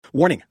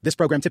Warning, this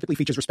program typically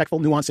features respectful,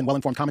 nuanced, and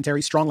well-informed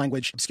commentary, strong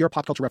language, obscure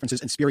pop culture references,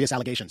 and spurious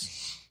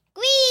allegations.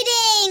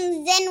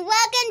 Greetings, and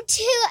welcome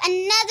to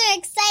another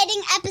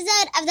exciting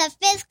episode of the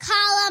Fifth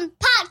Column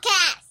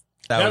Podcast.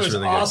 That was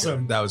really awesome.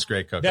 Good. That was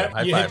great, Coco.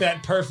 You hit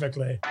that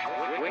perfectly.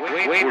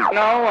 We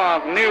know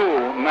of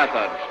new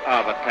methods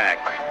of attack.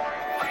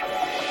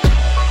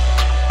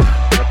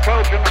 The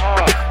Trojan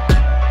horse,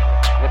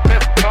 the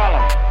Fifth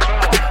Column.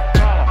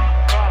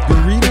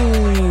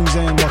 Greetings,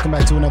 and welcome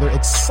back to another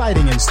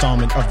exciting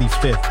installment of the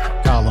Fifth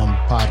Column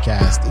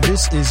Podcast.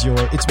 This is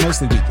it's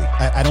mostly weekly.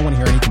 I don't want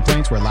to hear any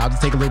complaints. We're allowed to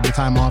take a little bit of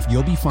time off.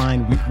 You'll be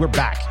fine. We're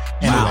back.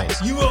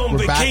 Anyways, wow. You on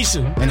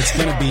vacation. Back, and it's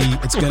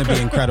gonna be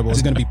incredible.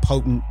 It's gonna be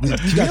potent.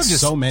 You got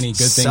so many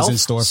good things in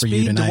store for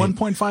you tonight.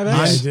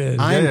 1.5x.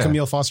 I'm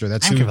Camille Foster.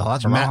 That's who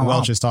Matt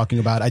Welch is talking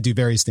about. I do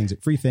various things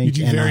at FreeThink. You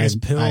do various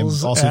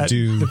pills. I also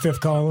do the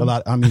Fifth Column. A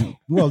lot. I mean,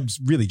 well, it's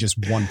really just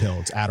one pill.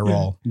 It's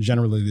Adderall. Yeah.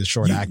 Generally, the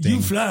short acting.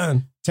 You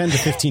flying. 10 to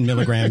 15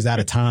 milligrams at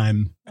a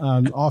time,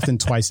 often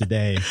twice a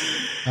day.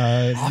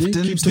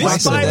 This,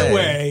 by the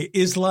way,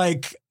 is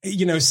like,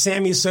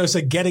 Sammy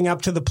Sosa getting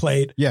up to the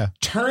plate,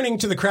 turning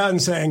to the crowd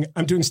and saying,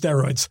 I'm doing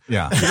steroids.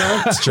 Yeah,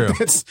 it's true.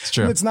 It's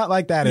true. It's not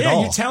like that at all.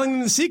 Yeah, you're telling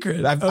them the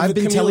secret. I've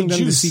been telling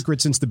them the secret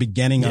since the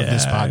beginning of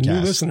this podcast. New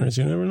listeners,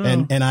 you never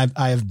know. And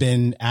I have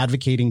been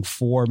advocating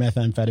for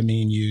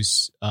methamphetamine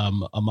use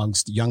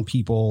amongst young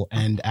people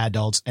and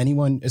adults.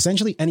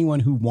 Essentially anyone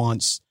who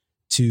wants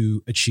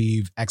to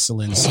achieve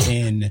excellence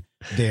in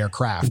their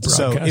craft.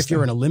 So if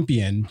you're an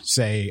Olympian,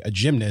 say a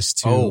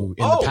gymnast who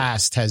in the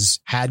past has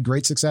had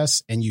great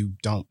success and you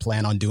don't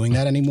plan on doing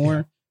that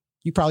anymore,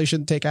 you probably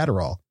shouldn't take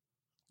Adderall.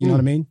 You know what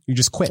I mean? You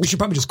just quit. We should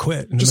probably just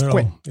quit. Just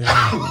quit.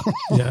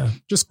 Yeah.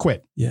 Just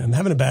quit. Yeah. I'm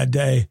having a bad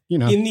day. In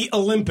the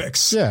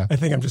Olympics. Yeah. I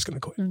think I'm just going to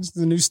quit. It's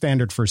the new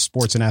standard for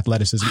sports and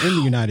athleticism in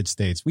the United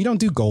States. We don't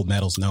do gold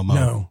medals no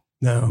more.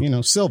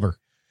 No. Silver.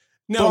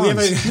 No,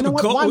 you know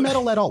what? Why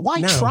medal at all?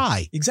 Why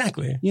try?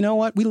 Exactly. You know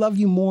what? We love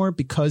you more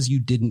because you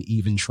didn't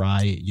even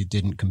try. You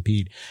didn't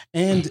compete.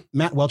 And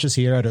Matt Welch is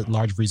here at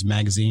Large Breeze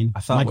Magazine.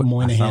 Michael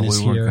Moynihan is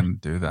here. Going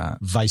to do that.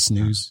 Vice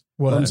News.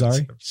 What? I'm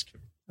sorry.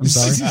 I'm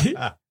sorry.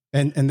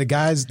 And the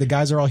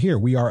guys are all here.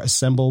 We are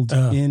assembled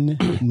in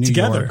New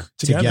York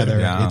together.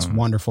 Yeah. It's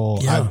wonderful.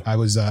 Yeah. I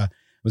was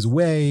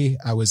away.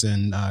 I was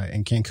in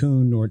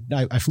Cancun,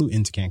 I flew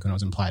into Cancun. I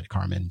was in Playa del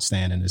Carmen,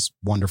 staying in this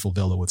wonderful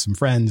villa with some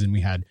friends, and we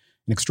had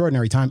an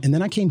extraordinary time. And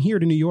then I came here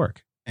to New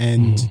York,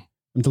 and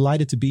I'm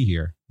delighted to be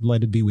here.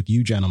 Delighted to be with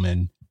you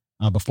gentlemen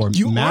before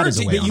Matt is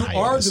away on hiatus. You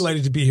are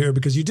delighted to be here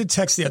because you did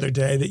text the other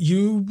day that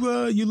you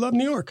love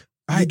New York.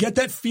 I get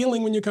that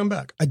feeling when you come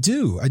back. I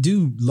do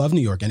love New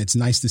York, and it's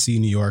nice to see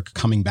New York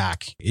coming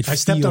back. I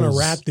stepped on a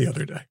rat the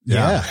other day.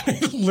 Yeah.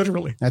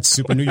 Literally. That's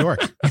super New York.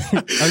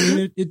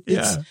 I mean,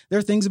 there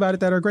are things about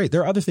it that are great.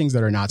 There are other things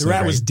that are not so great. The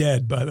rat was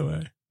dead, by the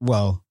way.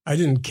 Well, I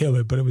didn't kill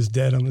it, but it was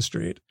dead on the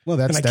street.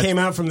 Well, I came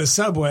out from the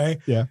subway,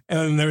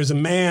 and there was a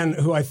man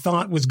who I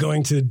thought was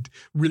going to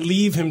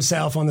relieve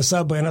himself on the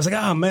subway, and I was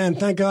like, "Oh man,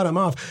 thank God I'm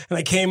off." And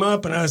I came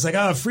up, and I was like,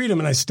 "Oh, freedom!"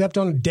 And I stepped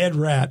on a dead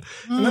rat,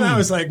 and then I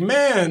was like,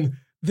 "Man,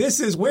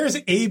 where's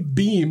Abe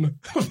Beam?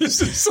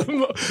 This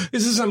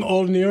is some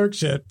old New York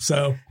shit."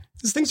 So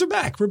these things are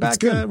back. We're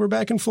back. We're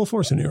back in full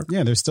force in New York.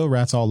 Yeah, there's still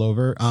rats all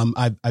over.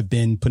 I've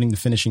been putting the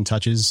finishing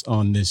touches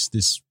on this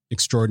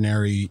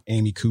extraordinary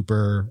Amy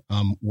Cooper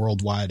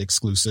worldwide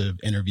exclusive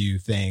interview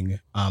thing,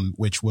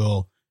 which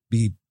will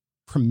be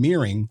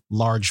premiering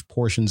large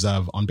portions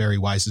of on Barry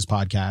Weiss's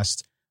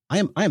podcast.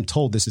 I am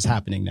told this is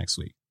happening next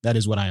week. That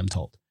is what I am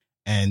told.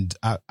 And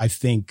I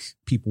think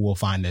people will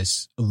find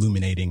this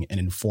illuminating and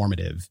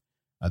informative.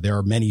 There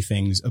are many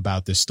things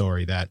about this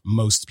story that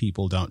most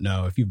people don't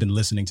know. If you've been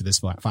listening to this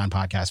fine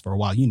podcast for a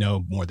while, you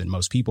know more than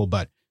most people,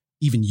 but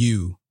even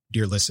you,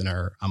 dear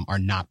listener, are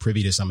not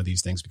privy to some of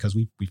these things because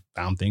we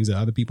found things that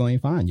other people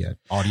ain't find yet.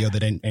 Audio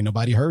that ain't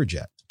nobody heard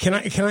yet. Can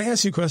I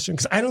ask you a question?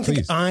 Because I don't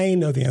think I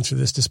know the answer to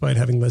this, despite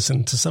having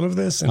listened to some of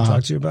this and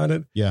talked to you about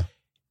it. Yeah.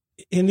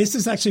 And this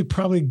is actually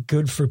probably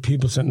good for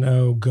people to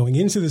know going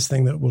into this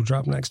thing that will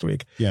drop next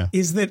week. Yeah.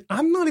 Is that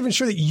I'm not even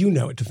sure that you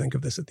know what to think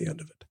of this at the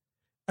end of it.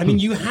 I mean,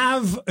 you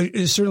have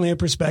certainly a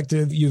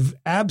perspective. You've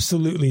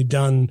absolutely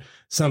done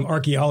some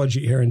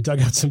archaeology here and dug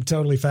out some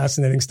totally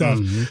fascinating stuff.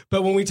 Mm-hmm.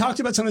 But when we talked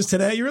about some of this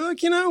today, you were like,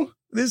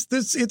 this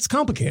it's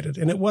complicated.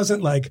 And it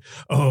wasn't like,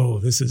 oh,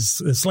 this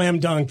is a slam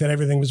dunk that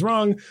everything was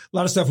wrong. A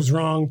lot of stuff was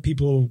wrong.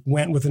 People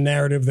went with a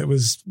narrative that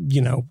was,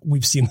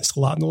 we've seen this a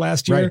lot in the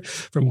last year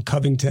from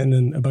Covington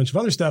and a bunch of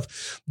other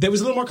stuff that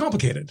was a little more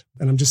complicated.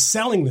 And I'm just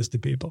selling this to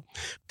people.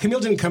 Camille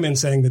didn't come in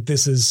saying that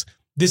this is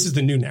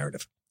the new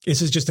narrative.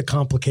 This is just a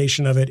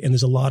complication of it, and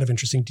there's a lot of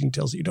interesting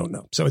details that you don't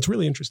know. So it's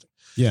really interesting.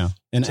 Yeah,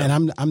 and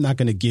I'm not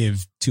going to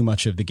give too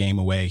much of the game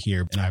away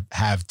here, and I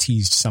have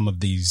teased some of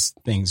these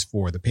things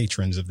for the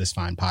patrons of this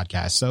fine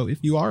podcast. So if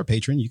you are a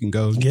patron, you can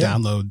go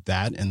download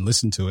that and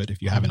listen to it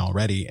if you haven't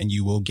already, and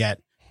you will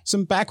get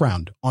some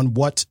background on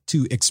what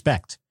to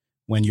expect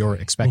when you're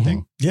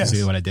expecting. Yes.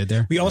 See what I did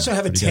there? We also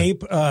have a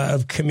tape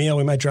of Camille,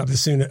 we might drop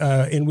this soon,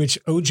 in which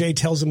OJ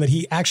tells him that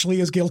he actually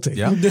is guilty.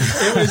 Yeah.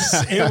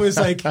 It was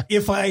like,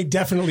 if I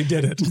definitely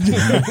did it.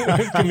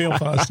 Camille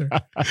Foster.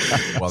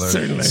 While they're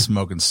Certainly.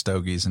 smoking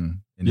stogies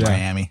in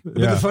Miami.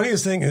 But the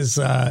funniest thing is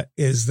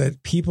that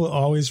people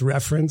always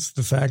reference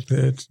the fact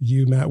that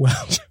you, Matt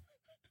Welch,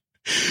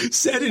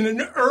 said in an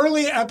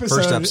early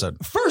episode.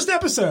 First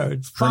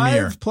episode.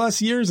 Premiere.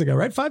 5+ years ago,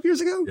 right? 5 years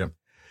ago? Yep.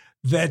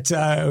 That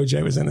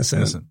OJ was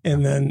innocent.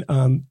 And then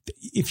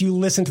if you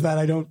listen to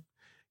that,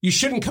 you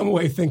shouldn't come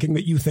away thinking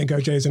that you think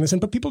OJ is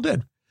innocent, but people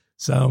did.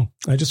 So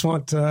I just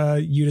want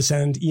you to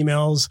send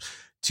emails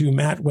to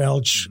Matt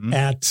Welch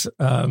at,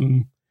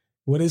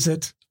 what is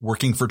it?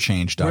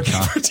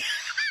 Workingforchange.com.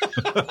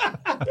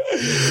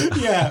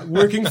 Yeah,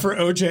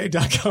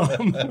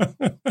 workingforoj.com. Oh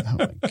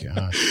my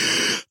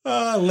gosh.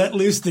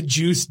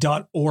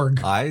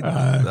 Letloosthejuice.org.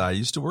 I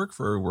used to work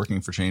for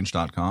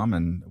workingforchange.com,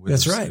 and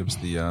that's right. It was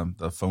the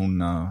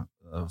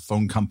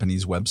phone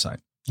company's website.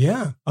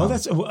 Yeah.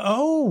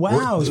 Oh,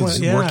 wow. It was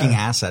working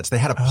assets. They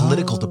had a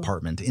political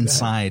department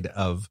inside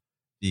of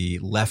the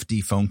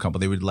lefty phone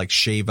company. They would like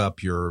shave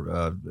up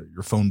your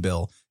phone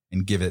bill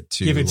and give it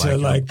to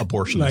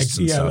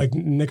abortionists. Like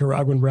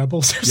Nicaraguan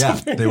rebels or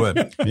something. Yeah, they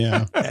would.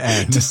 Yeah.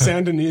 And to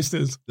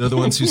Sandinistas. They're the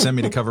ones who sent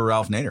me to cover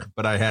Ralph Nader.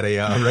 But I had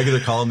a regular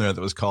column there that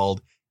was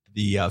called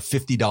the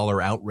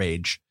 $50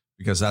 Outrage,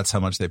 because that's how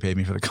much they paid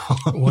me for the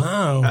column.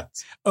 Wow.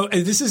 Oh,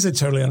 and this is a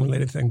totally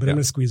unrelated thing, but I'm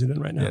going to squeeze it in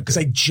right now because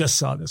I just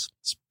saw this.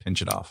 Let's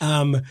pinch it off.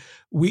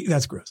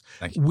 That's gross.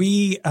 Thank you.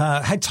 We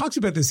had talked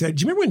about this. Do you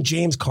remember when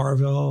James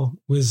Carville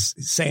was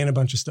saying a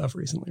bunch of stuff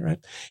recently, right?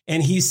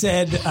 And he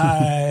said,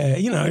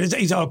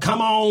 he's all,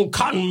 come on,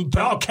 Cotton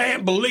Bell,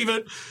 can't believe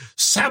it.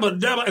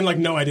 Sabadabba. And like,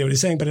 no idea what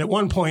he's saying. But at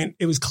one point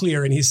it was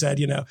clear. And he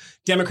said,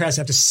 Democrats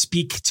have to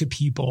speak to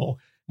people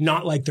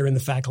not like they're in the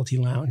faculty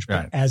lounge,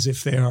 but as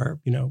if they are,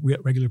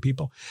 regular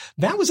people.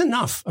 That was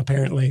enough,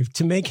 apparently,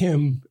 to make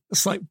him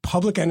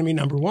public enemy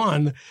number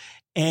one.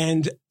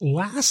 And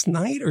last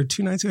night or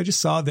 2 nights ago, I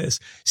just saw this.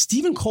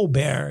 Stephen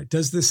Colbert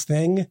does this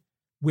thing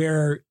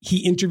where he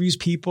interviews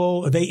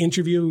people. They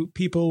interview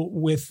people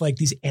with like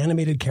these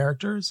animated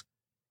characters.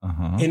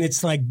 Uh-huh. And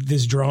it's like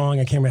this drawing.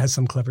 I can't remember. It has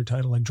some clever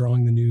title, like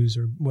Drawing the News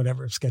or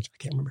whatever sketch.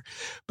 I can't remember.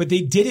 But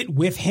they did it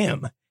with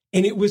him.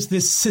 And it was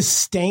this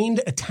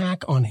sustained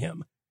attack on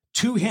him.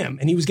 To him,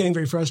 and he was getting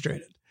very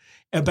frustrated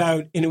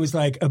about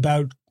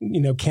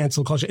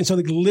cancel culture. And so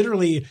like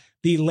literally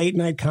the late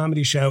night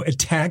comedy show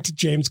attacked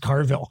James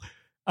Carville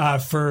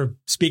for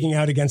speaking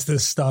out against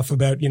this stuff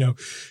about,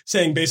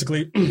 saying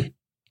basically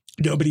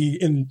nobody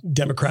in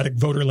Democratic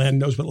voter land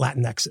knows what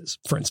Latinx is,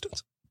 for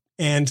instance.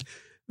 And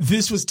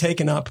this was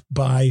taken up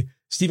by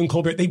Stephen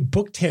Colbert. They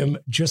booked him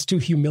just to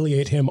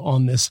humiliate him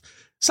on this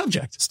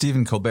subject.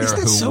 Stephen Colbert,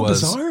 who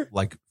was bizarre?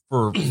 Like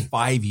for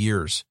 5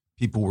 years,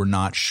 people were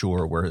not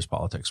sure where his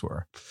politics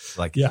were.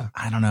 Like,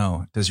 I don't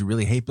know. Does he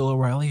really hate Bill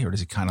O'Reilly, or does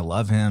he kind of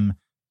love him?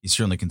 He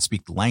certainly can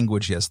speak the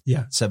language. He has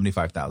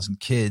 75,000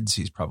 kids.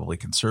 He's probably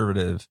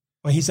conservative.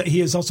 Well,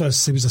 he was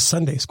a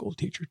Sunday school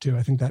teacher too.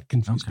 I think that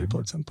confused people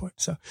at some point.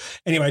 So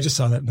anyway, I just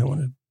saw that and I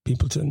wanted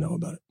people to know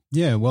about it.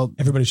 Yeah, well,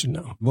 everybody should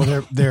know.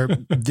 Well,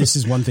 this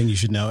is one thing you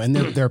should know, and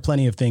there are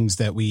plenty of things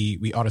that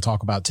we ought to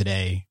talk about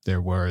today. There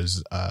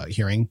was a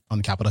hearing on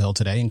the Capitol Hill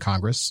today in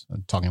Congress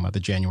talking about the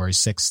January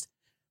 6th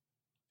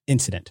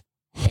incident,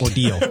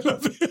 ordeal,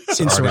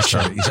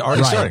 insurrection. He's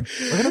already starting.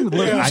 I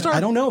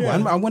don't know.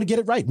 Yeah. I want to get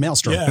it right.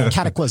 Maelstrom,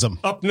 cataclysm.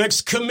 Up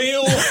next,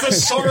 Camille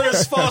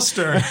Thesaurus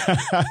Foster.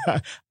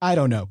 I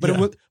don't know, but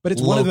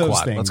it's one of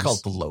those things. Let's call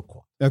it the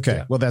loquat.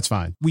 Okay, well that's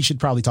fine. We should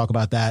probably talk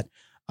about that.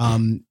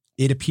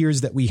 It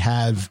appears that we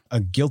have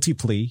a guilty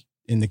plea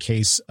in the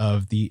case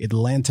of the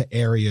Atlanta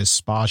area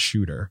spa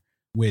shooter,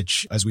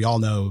 which, as we all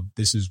know,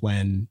 this is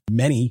when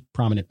many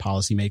prominent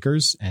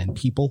policymakers and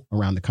people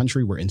around the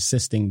country were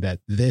insisting that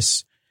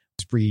this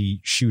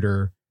spree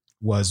shooter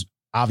was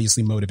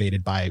obviously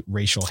motivated by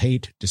racial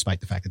hate, despite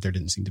the fact that there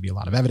didn't seem to be a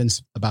lot of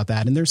evidence about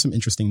that. And there's some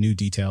interesting new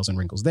details and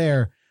wrinkles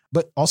there.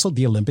 But also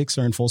the Olympics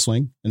are in full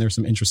swing, and there's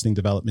some interesting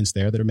developments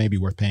there that are maybe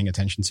worth paying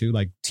attention to,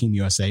 like Team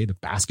USA, the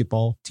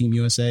basketball Team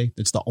USA.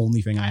 That's the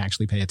only thing I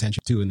actually pay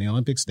attention to in the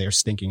Olympics. They're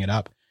stinking it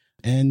up.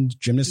 And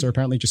gymnasts are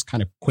apparently just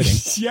kind of quitting.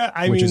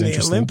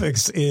 The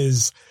Olympics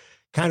is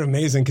kind of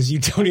amazing because you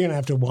don't even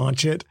have to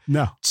watch it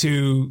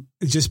to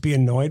just be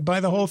annoyed by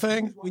the whole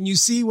thing. When you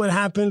see what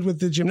happened with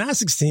the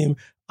gymnastics team,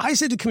 I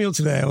said to Camille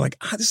today, I'm like,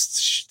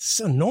 this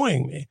is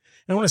annoying me.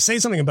 And I want to say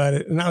something about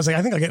it. And I was like,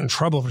 I think I'll get in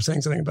trouble for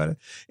saying something about it.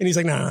 And he's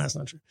like, no, that's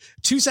not true.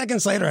 2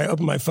 seconds later, I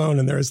opened my phone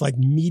and there was like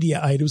media.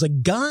 It was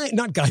like Guy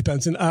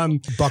Benson,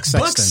 Buck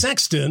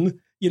Sexton,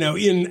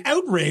 in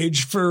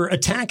outrage for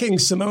attacking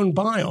Simone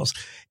Biles.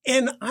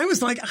 And I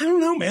was like, I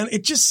don't know, man.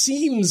 It just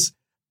seems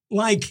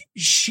like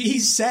she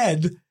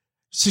said,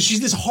 so she's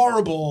this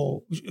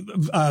horrible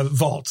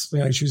vault.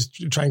 She was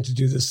trying to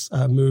do this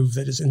move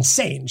that is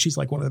insane. She's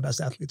like one of the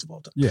best athletes of all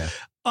time. Yeah.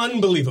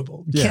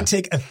 Unbelievable. You can't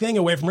take a thing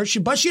away from her.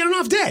 But she had an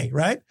off day,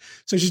 right?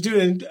 So she's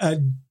doing a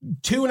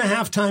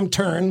 2.5 time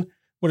turn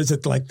what is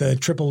it, like the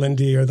triple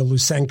Lindy or the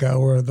Lusenko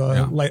or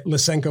the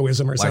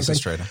Lysenkoism or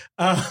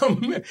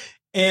something.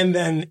 And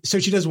then, so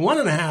she does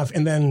 1.5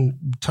 and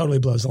then totally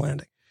blows the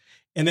landing.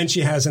 And then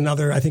she has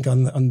another, I think,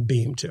 on the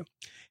beam too.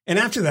 And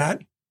after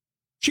that,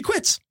 she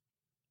quits.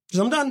 She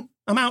says, I'm done.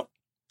 I'm out.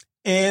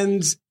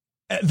 And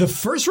the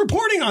first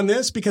reporting on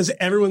this, because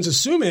everyone's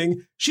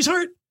assuming she's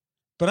hurt,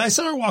 but I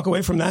saw her walk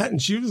away from that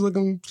and she was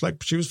looking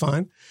like she was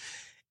fine.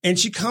 And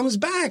she comes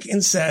back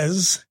and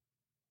says,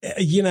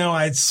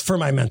 it's for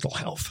my mental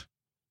health.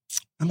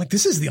 I'm like,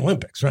 this is the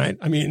Olympics, right?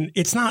 I mean,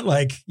 it's not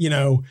like,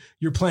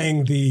 you're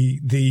playing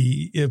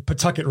the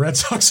Pawtucket Red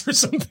Sox or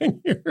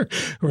something here,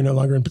 who are no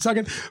longer in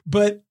Pawtucket.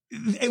 But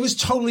it was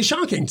totally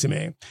shocking to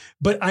me.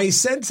 But I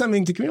said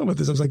something to Camille about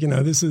this. I was like,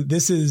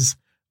 this is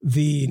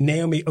the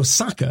Naomi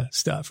Osaka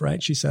stuff,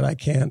 right? She said, I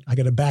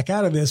got to back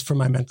out of this for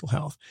my mental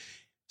health.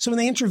 So when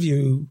they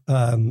interview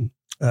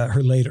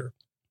her later,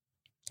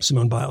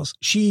 Simone Biles,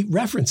 she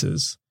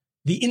references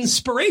the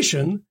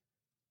inspiration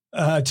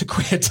to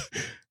quit,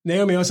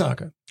 Naomi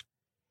Osaka.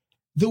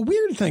 The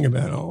weird thing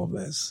about all of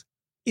this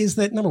is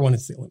that, number one,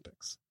 it's the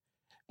Olympics.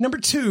 Number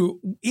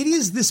two, it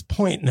is this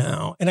point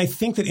now, and I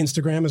think that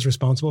Instagram is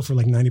responsible for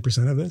like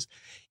 90% of this,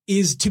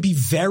 is to be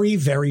very,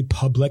 very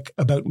public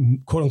about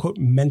quote unquote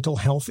mental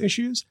health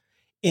issues.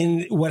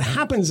 And what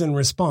happens in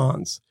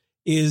response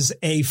is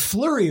a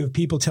flurry of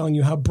people telling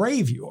you how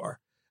brave you are.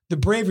 The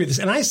bravery of this.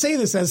 And I say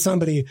this as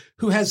somebody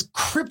who has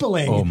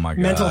crippling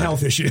mental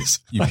health issues.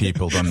 You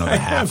people don't know the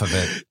half of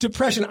it.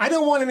 Depression. I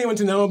don't want anyone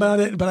to know about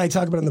it, but I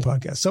talk about it in the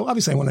podcast. So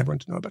obviously I want everyone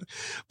to know about it.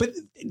 But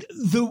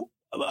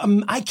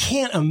I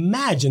can't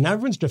imagine, now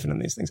everyone's different on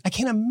these things. I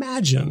can't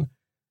imagine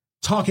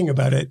talking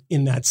about it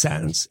in that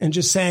sense and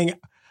just saying,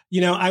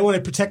 I want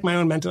to protect my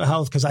own mental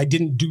health because I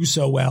didn't do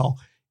so well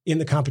in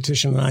the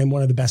competition and I'm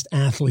one of the best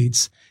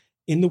athletes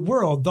in the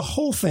world. The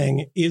whole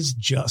thing is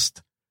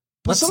just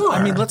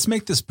Let's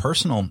make this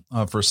personal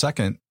for a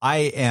second. I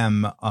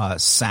am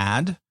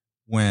sad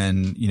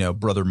when,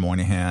 Brother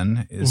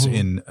Moynihan is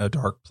in a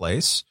dark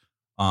place.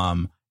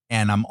 And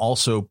I'm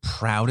also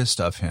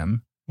proudest of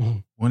him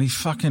when he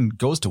fucking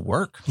goes to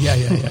work. Yeah.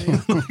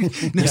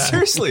 No,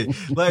 seriously.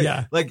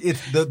 Like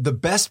it's the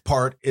best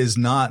part is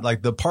not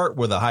like the part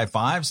where the high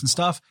fives and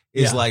stuff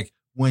is like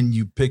when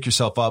you pick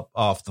yourself up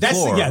off the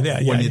floor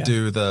when you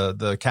do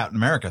the Captain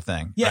America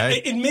thing. Yeah.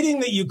 Right?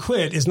 Admitting that you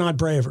quit is not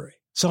bravery.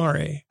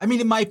 Sorry. I mean,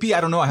 it might be.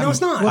 I don't know.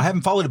 It's not. I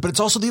haven't followed it, but it's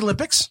also the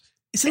Olympics.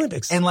 It's the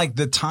Olympics. And like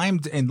the time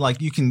and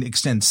like you can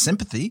extend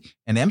sympathy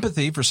and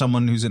empathy for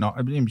someone w's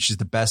she's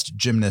the best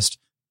gymnast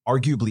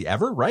arguably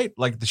ever, right?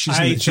 Like she's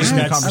in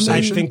the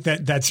conversation. I think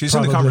that's she's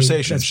probably, in the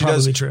conversation. That's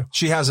probably true.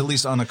 She has at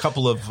least on a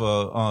couple of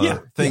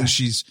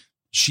things.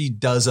 She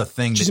does a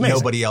thing that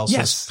nobody else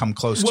has come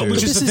close to.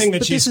 Which is the thing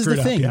that she screwed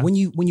up. Yeah. When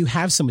you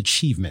have some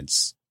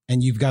achievements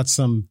and you've got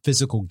some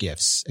physical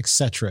gifts, et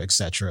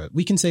cetera,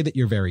 we can say that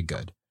you're very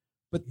good.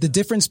 But the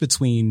difference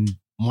between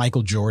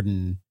Michael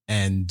Jordan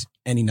and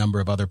any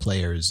number of other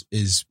players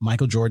is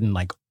Michael Jordan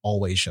like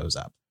always shows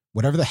up.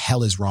 Whatever the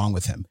hell is wrong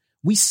with him,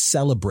 we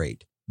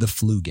celebrate the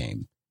flu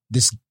game,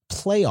 this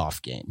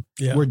playoff game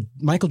where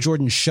Michael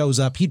Jordan shows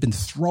up. He'd been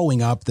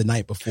throwing up the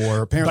night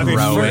before, apparently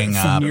throwing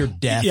up near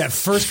death. Yeah,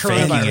 first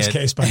coronavirus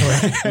case, by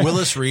the way.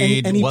 Willis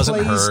Reed and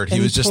wasn't hurt.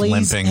 He was just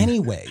limping.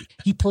 Anyway,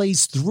 he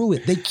plays through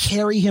it. They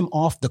carry him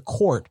off the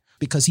court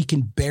because he can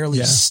barely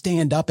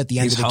stand up at the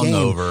end of the game.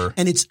 Hungover.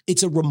 And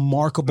it's a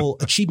remarkable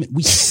achievement.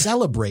 We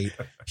celebrate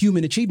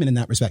human achievement in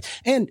that respect.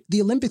 And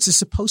the Olympics is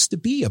supposed to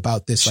be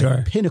about this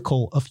like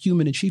pinnacle of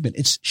human achievement.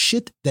 It's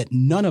shit that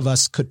none of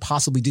us could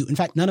possibly do. In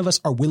fact, none of us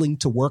are willing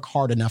to work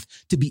hard enough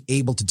to be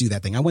able to do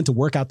that thing. I went to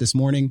work out this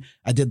morning.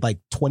 I did like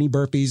 20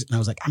 burpees and I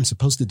was like, I'm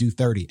supposed to do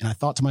 30. And I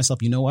thought to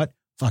myself, you know what?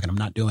 Fuck it, I'm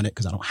not doing it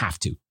because I don't have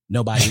to.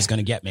 Nobody's going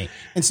to get me.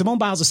 And Simone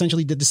Biles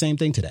essentially did the same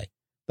thing today.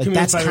 Like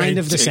that's kind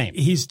of the same.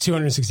 He's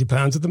 260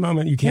 pounds at the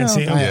moment. You can't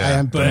see him. I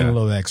am putting a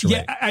little extra.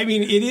 Yeah, I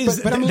mean, it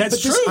is.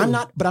 That's true.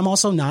 I'm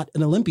also not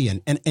an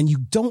Olympian. And you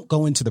don't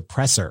go into the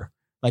presser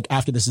like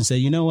after this and say,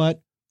 you know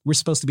what? We're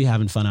supposed to be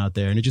having fun out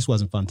there. And it just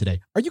wasn't fun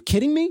today. Are you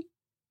kidding me?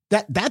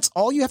 That's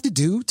all you have to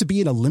do to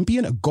be an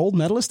Olympian, a gold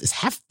medalist is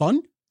have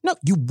fun? No,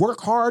 you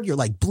work hard. You're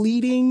like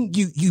bleeding.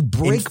 You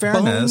break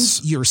bones.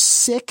 You're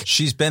sick.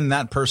 She's been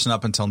that person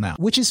up until now,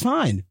 which is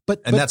fine.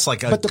 But that's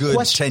like a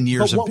good 10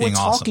 years of being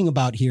awesome. What we're talking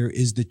about here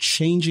is the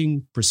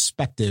changing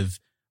perspective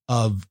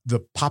of the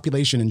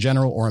population in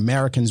general, or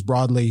Americans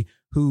broadly,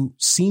 who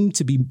seem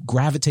to be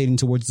gravitating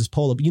towards this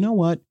pole of, you know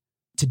what?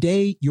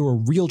 Today, you're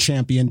a real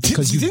champion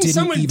because didn't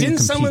compete.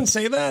 Someone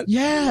say that?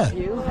 Yeah.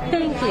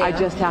 Thank you. I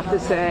just have to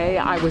say,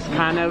 I was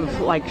kind of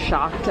like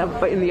shocked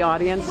in the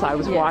audience. I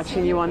was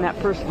watching you on that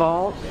first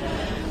vault.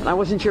 I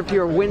wasn't sure if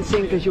you were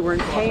wincing because you were in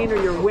pain or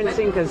you're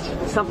wincing because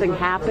something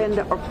happened.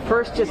 Or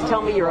first, just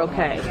tell me you're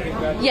okay.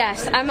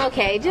 Yes, I'm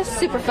okay. Just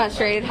super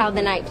frustrated how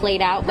the night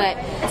played out, but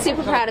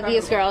super proud of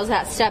these girls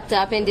that stepped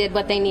up and did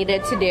what they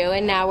needed to do.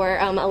 And now we're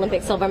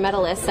Olympic silver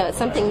medalists, so it's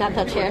something that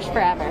they'll cherish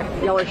forever.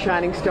 Y'all are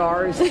shining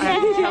stars. I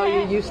have to tell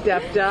you, you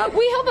stepped up.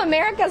 We hope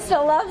America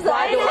still loves us.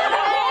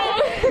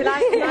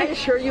 Can I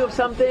assure you of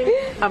something?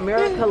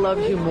 America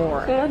loves you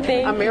more.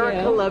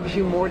 America loves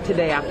you more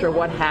today after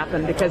what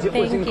happened, because it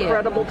was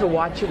incredible to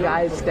watch you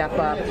guys step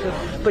up.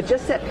 But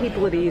just set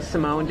people at ease,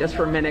 Simone, just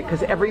for a minute,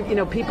 because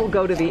people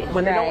go to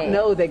when they don't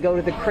know, they go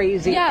to the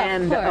crazy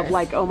end of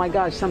like, oh my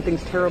gosh,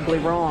 something's terribly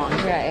wrong.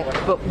 Right.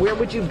 But where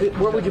would you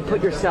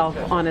put yourself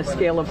on a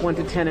scale of 1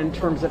 to 10 in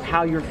terms of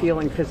how you're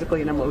feeling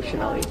physically and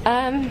emotionally?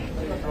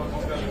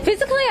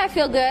 Physically, I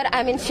feel good.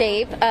 I'm in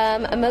shape.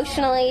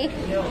 Emotionally,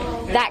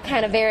 that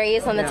kind of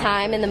varies on the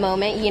time and the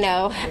moment.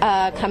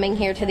 Coming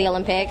here to the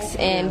Olympics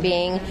and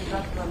being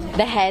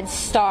the head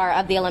star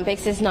of the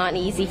Olympics is not an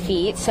easy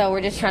feat. So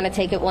we're just trying to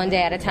take it one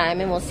day at a time,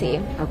 and we'll see.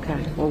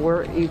 Okay.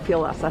 Well, you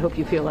feel us. I hope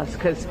you feel us,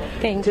 because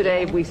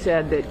today we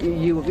said that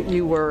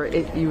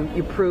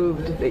you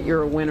proved that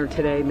you're a winner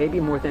today, maybe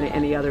more than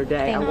any other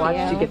day. I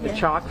watched you get the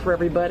chalk for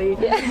everybody.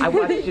 I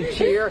watched you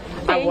cheer.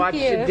 I watched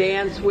you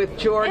dance with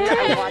Jordan.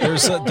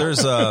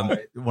 There's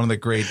one of the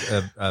great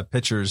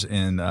pitchers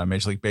in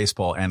Major League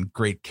Baseball and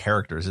great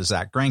characters is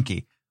Zach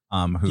Greinke,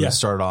 who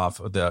started off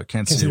with the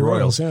Kansas City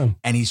Royals, and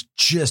he's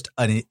just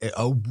a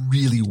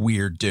really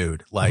weird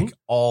dude. Like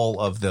all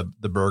of the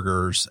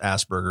burgers,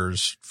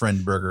 Asperger's,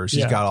 friend burgers,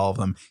 he's got all of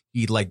them.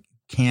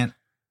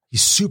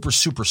 He's super,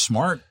 super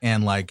smart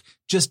and like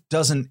just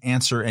doesn't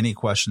answer any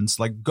questions.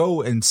 Like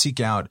go and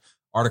seek out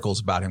articles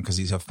about him because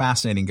he's a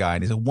fascinating guy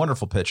and he's a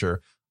wonderful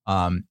pitcher.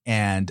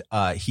 And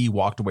he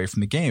walked away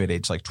from the game at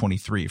age like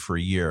 23 for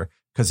a year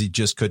because he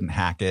just couldn't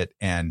hack it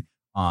and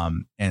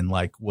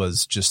like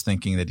was just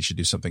thinking that he should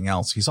do something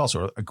else. He's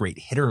also a great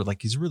hitter.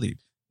 Like he's a really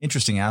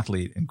interesting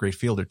athlete and great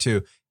fielder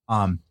too.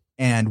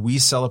 And we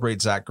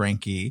celebrate Zach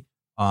Greinke,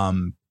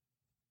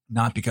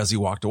 not because he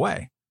walked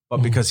away, but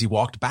because he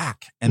walked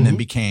back and then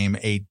became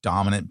a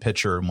dominant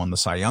pitcher and won the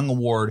Cy Young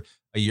Award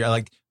a year.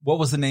 Like, what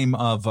was the name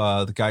of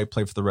the guy who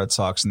played for the Red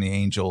Sox and the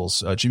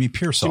Angels? Jimmy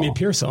Pearsall.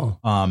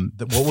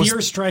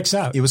 Fear Strikes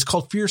Out. It was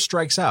called Fear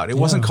Strikes Out. It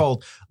wasn't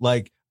called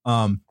like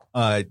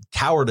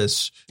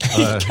cowardice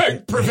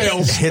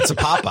prevails. Hits a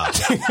pop-up.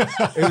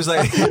 It was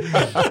like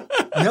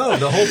no,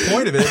 the whole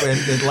point of it,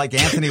 and like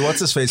Anthony, what's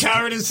his face?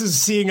 Cowardice is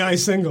seeing eye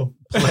single.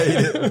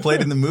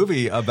 Played in the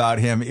movie about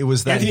him. It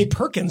was that Anthony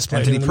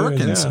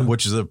Perkins,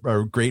 which is a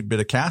great bit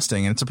of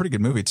casting, and it's a pretty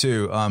good movie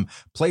too.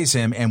 Plays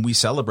him, and we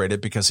celebrate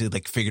it because he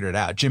like figured it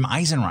out. Jim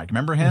Eisenreich,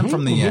 remember him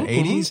from the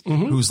 80s,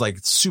 who's like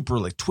super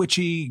like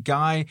twitchy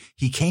guy.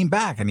 He came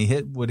back and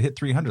he would hit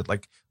 300.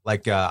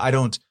 I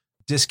don't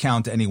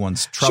discount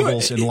anyone's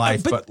troubles in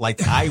life, but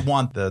like I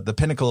want the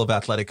pinnacle of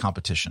athletic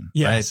competition,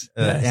 right?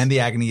 And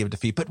the agony of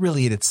defeat, but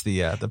really it's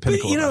the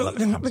pinnacle.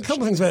 Of a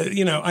couple things about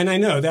and I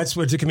know that's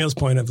what to Camille's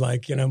point of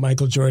like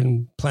Michael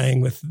Jordan playing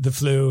with the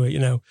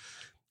flu,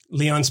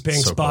 Leon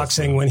Spinks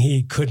boxing when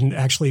he couldn't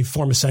actually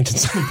form a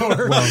sentence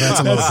anymore. Well, that's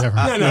a little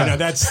different. No,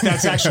 that's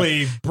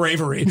actually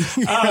bravery.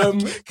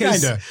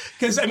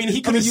 Because I mean,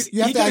 he could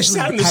you have to actually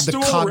have the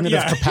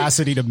cognitive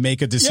capacity to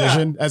make a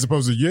decision, as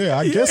opposed to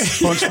I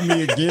guess punch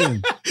me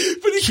again.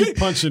 But keep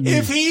punching me.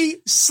 If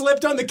he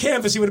slipped on the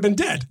canvas, he would have been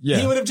dead. Yeah.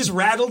 He would have just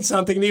rattled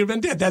something and he would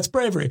have been dead. That's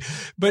bravery.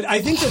 But I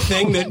think the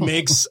thing that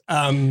makes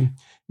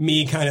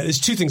me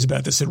there's two things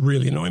about this that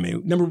really annoy me.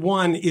 Number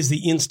one is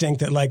the instinct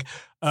that like,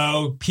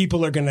 oh,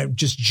 people are going to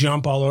just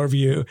jump all over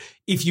you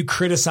if you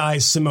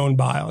criticize Simone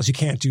Biles. You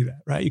can't do that,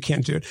 right? You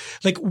can't do it.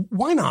 Like,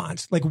 why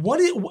not? Like,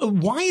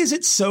 why is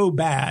it so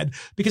bad?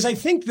 Because I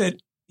think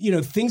that,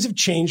 things have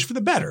changed for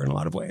the better in a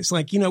lot of ways.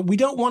 Like, we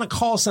don't want to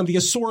call somebody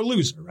a sore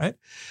loser, right?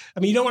 I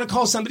mean, you don't want to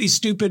call somebody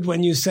stupid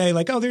when you say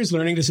like, oh, there's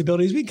learning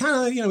disabilities. We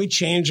kind of, we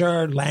change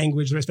our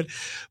language,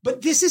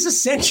 but this is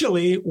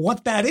essentially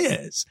what that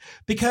is.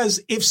 Because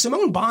if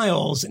Simone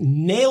Biles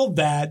nailed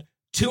that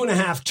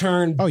 2.5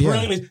 turn,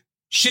 brilliantly,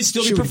 she'd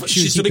still be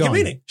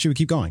competing. She would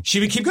keep going.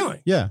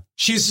 Yeah.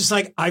 She's just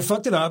like, I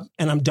fucked it up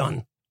and I'm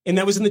done. And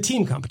that was in the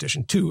team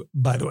competition too,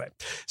 by the way.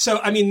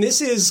 So, I mean,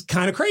 this is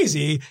kind of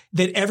crazy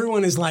that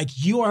everyone is like,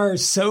 you are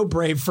so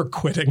brave for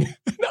quitting.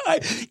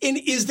 And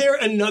is there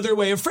another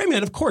way of framing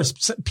it? Of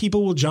course,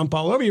 people will jump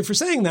all over you for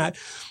saying that.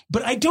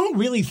 But I don't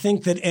really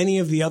think that any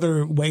of the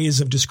other ways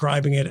of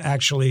describing it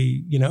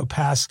actually,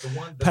 pass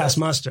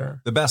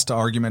muster. The best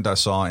argument I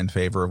saw in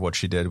favor of what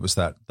she did was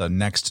that the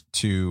next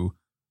two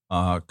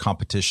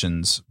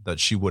competitions that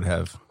she would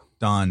have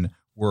done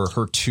were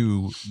her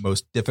two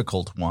most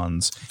difficult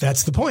ones.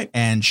 That's the point.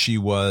 And she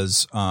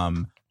was,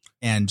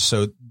 and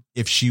so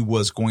if she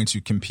was going to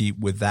compete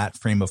with that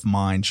frame of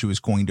mind, she was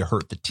going to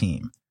hurt the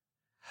team.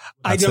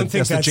 I don't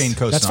think that's the Jane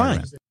Coaston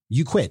argument. Fine.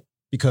 You quit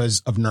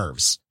because of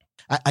nerves.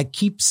 I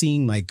keep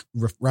seeing like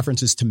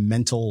references to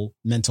mental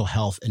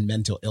health and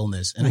mental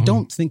illness. And I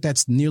don't think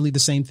that's nearly the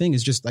same thing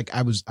as just like,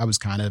 I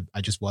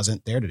just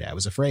wasn't there today. I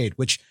was afraid,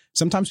 which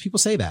sometimes people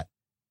say that.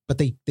 But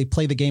they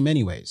play the game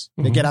anyways.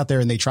 They get out there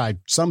and they try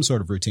some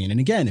sort of routine. And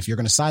again, if you're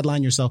going to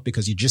sideline yourself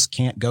because you just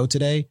can't go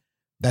today,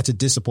 that's a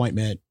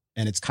disappointment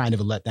and it's kind of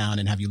a letdown.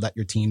 And have you let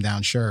your team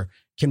down? Sure.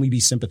 Can we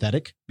be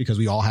sympathetic because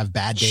we all have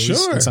bad days?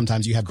 Sure. And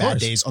sometimes you have bad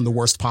days on the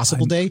worst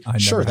possible day.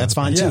 Sure, that's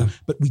fine too.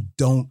 But we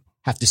don't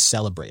have to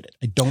celebrate it.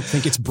 I don't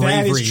think it's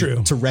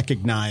bravery to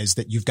recognize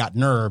that you've got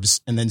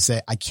nerves and then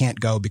say, I can't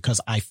go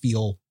because I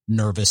feel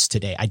nervous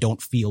today. I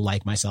don't feel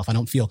like myself. I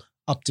don't feel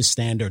up to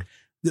standard.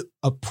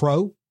 A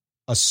pro,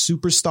 a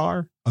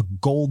superstar, a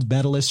gold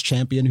medalist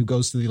champion who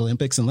goes to the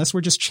Olympics, unless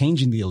we're just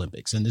changing the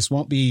Olympics, and this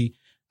won't be,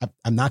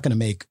 I'm not going to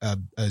make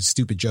a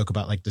stupid joke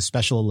about like the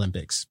Special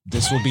Olympics.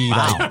 This will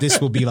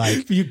be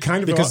like, you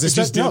kind of, because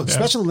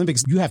Special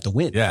Olympics, you have to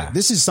win. Yeah.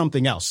 This is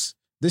something else.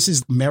 This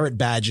is merit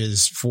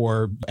badges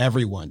for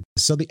everyone.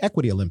 So the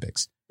Equity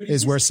Olympics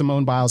is where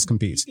Simone Biles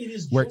competes,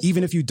 where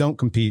even if you don't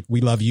compete,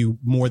 we love you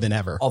more than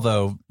ever.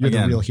 Although you're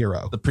the real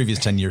hero. The previous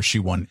 10 years, she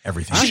won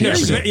everything.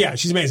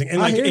 She's amazing. And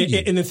like,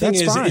 and the thing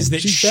is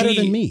that she's better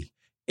than me,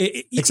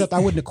 except I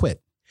wouldn't have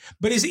quit.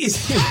 But is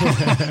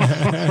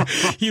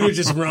he would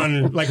just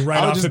run like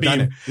right off the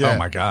beam. Yeah. Oh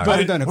my God. But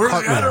I've done a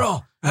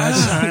cartwheel.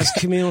 As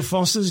Camille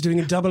Foster's doing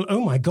a double.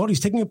 Oh my God, he's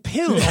taking a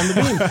pill on the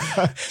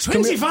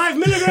beam. 25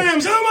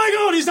 milligrams. Oh my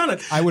God, he's done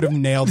it. I would have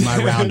nailed my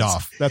round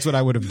off. That's what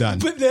I would have done.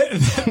 But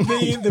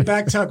the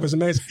back tuck was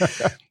amazing.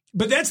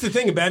 But that's the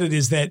thing about it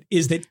is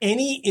that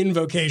any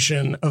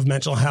invocation of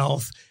mental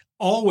health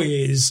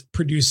always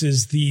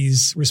produces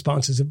these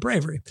responses of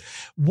bravery.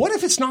 What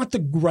if it's not the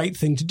right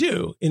thing to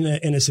do in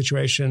a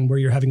situation where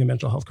you're having a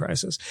mental health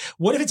crisis?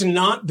 What if it's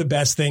not the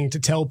best thing to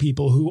tell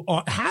people who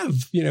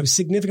have,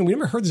 significant, we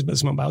never heard this about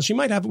Simone Biles. She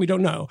might have it. We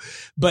don't know.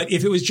 But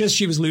if it was just,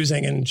 she was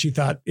losing and she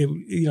thought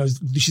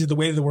she said the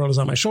weight of the world is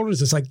on my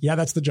shoulders. It's like, yeah,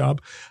 that's the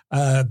job.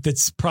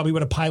 That's probably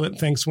what a pilot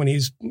thinks when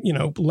he's,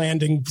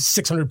 landing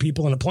 600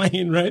 people in a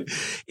plane, right?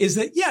 Is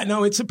that, yeah,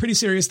 no, it's a pretty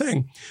serious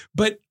thing.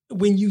 But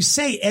when you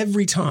say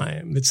every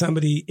time that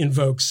somebody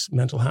invokes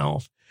mental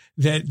health,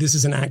 that this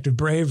is an act of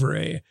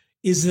bravery,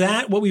 is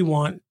that what we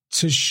want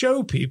to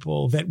show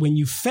people, that when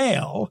you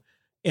fail,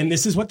 and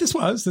this is what this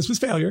was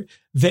failure,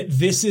 that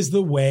this is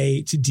the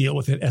way to deal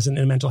with it as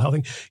a mental health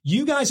thing?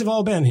 You guys have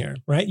all been here,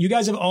 right? You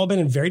guys have all been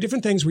in very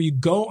different things where you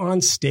go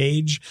on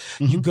stage,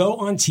 you go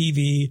on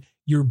TV,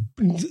 your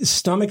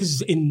stomach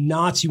is in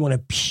knots, you want to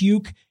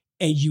puke,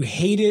 and you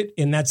hate it,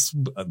 and that's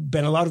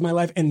been a lot of my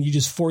life, and you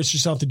just force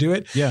yourself to do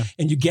it. Yeah.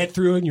 And you get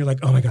through it, and you're like,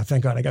 oh my God,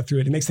 thank God I got through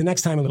it. It makes the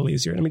next time a little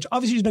easier. I mean,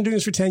 obviously you've been doing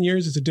this for 10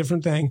 years. It's a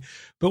different thing.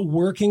 But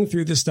working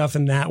through this stuff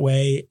in that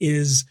way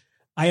is,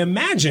 I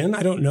imagine,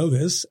 I don't know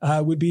this,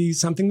 would be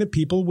something that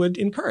people would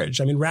encourage.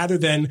 I mean, rather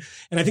than,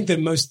 and I think the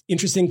most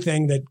interesting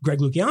thing that Greg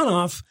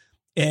Lukianoff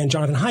and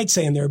Jonathan Haidt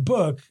say in their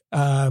book,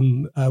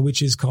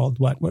 which is called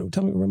what?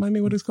 Remind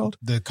me what it's called?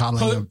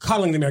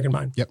 Coddling the American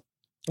Mind. Yep.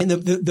 And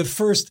the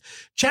first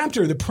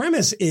chapter, the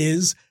premise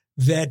is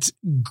that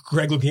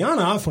Greg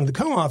Lukianoff, one of the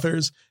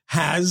co-authors,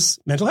 has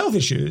mental health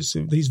issues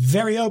that he's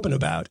very open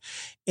about.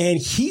 And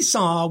he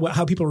saw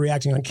how people were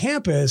reacting on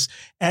campus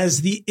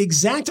as the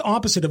exact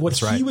opposite of what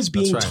he was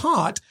being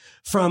taught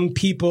from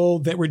people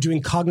that were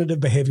doing cognitive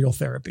behavioral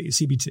therapy,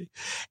 CBT.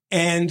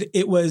 And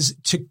it was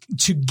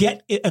to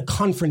get a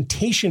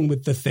confrontation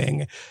with the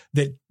thing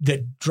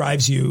that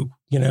drives you,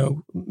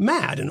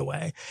 mad in a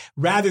way,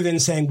 rather than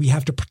saying we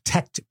have to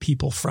protect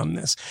people from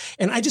this.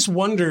 And I just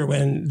wonder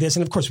when this,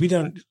 and of course we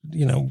don't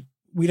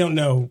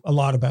know a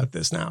lot about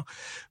this now,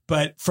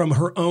 but from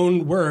her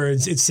own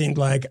words, it seemed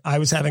like I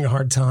was having a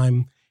hard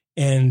time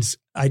and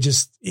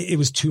it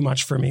was too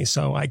much for me.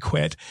 So I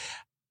quit.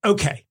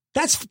 Okay.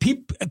 That's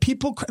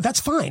people. That's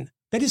fine.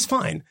 That is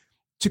fine.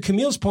 To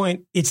Camille's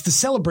point, it's the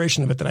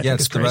celebration of it that I think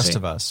is crazy. Yeah, it's the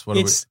rest of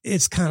us.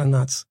 It's kind of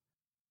nuts.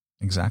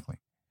 Exactly.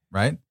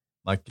 Right?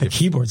 Like the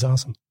keyboard's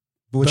awesome.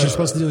 But what you're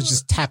supposed to do is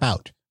just tap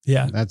out.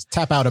 Yeah. That's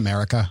tap out,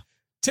 America.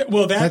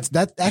 Well, that's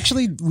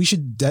actually, we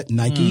should,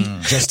 Nike,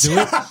 just do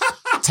it.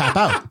 Tap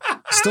out.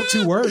 Still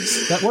 2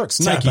 words. That works.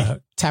 Tap Nike,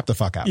 out. Tap the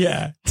fuck out.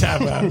 Yeah.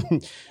 Tap out. Wow.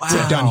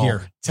 We're done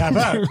here. Tap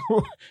out.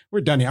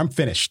 We're done here. I'm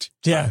finished.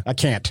 Yeah. I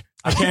can't.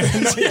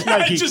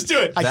 Nike. Just do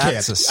it.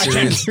 That's a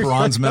serious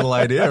bronze medal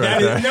idea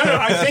right there. No,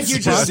 I think you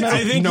just...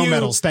 No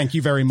medals. Thank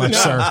you very much,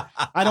 sir.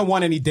 I don't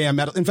want any damn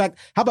medal. In fact,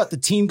 how about the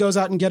team goes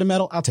out and get a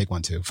medal? I'll take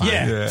one too. Fine.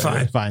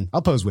 Yeah, fine.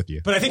 I'll pose with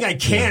you. But I think I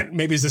can't.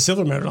 Maybe it's the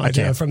silver medal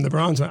idea from the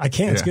bronze one. I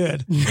can't. It's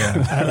good.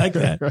 Yeah. I like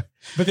that.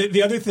 But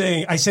the other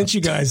thing, I sent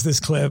you guys this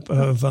clip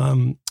of...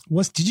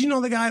 did you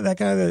know the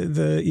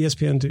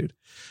ESPN dude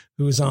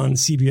who was on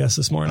CBS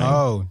this morning?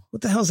 Oh.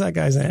 What the hell's that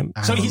guy's name?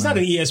 So he's not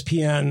an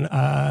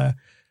ESPN...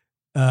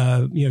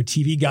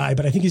 TV guy,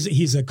 but I think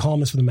he's a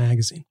columnist for the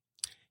magazine.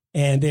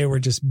 And they were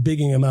just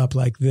bigging him up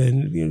like the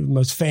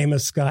most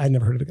famous guy. I'd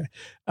never heard of the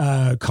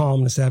guy,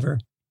 columnist ever.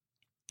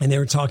 And they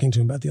were talking to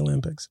him about the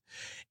Olympics.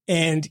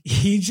 And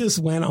he just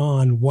went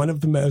on one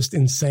of the most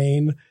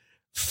insane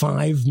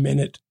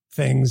 5-minute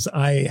things.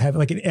 I have,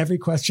 like, in every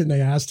question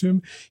they asked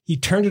him, he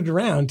turned it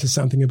around to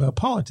something about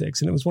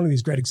politics. And it was one of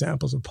these great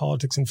examples of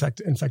politics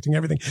infecting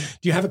everything.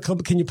 Do you have a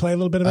clip? Can you play a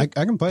little bit of it?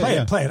 I can play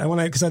it. Play it. I want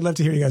to, because I'd love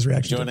to hear you guys'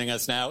 reaction. Joining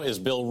us now is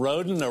Bill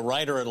Rhoden, a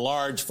writer at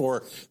large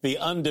for The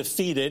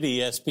Undefeated,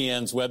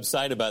 ESPN's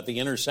website about the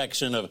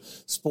intersection of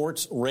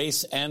sports,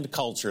 race, and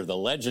culture. The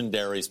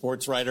legendary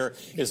sports writer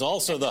is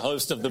also the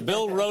host of the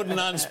Bill Rhoden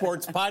on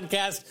Sports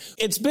podcast.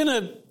 It's been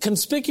a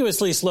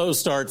conspicuously slow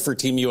start for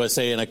Team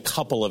USA in a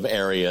couple of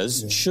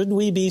areas. Should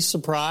we be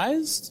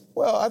surprised?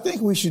 Well, I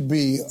think we should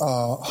be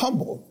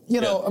humble.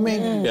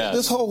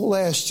 This whole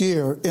last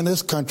year in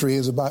this country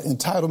is about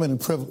entitlement and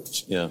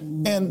privilege. Yeah.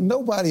 And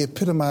nobody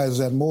epitomizes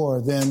that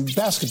more than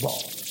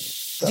basketball.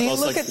 Do you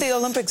look at the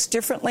Olympics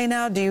differently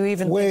now? Do you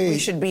even think we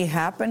should be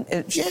happy?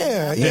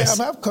 Yeah.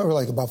 I've covered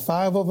like about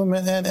 5 of them.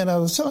 And I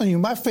was telling you,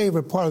 my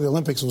favorite part of the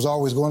Olympics was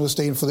always going to the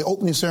stadium for the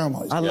opening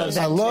ceremonies. I love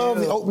that. I love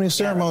the opening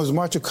ceremonies,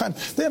 March of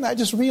Country. Then I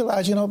just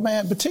realized,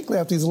 particularly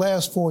after these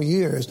last 4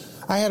 years,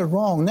 I had it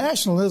wrong.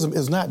 Nationalism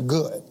is not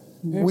good.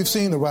 Mm-hmm. We've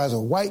seen the rise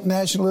of white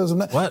nationalism.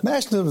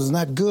 Nationalism is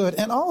not good.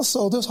 And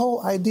also this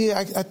whole idea,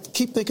 I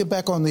keep thinking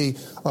back on the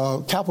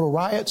Capitol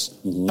riots,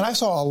 and I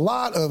saw a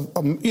lot of,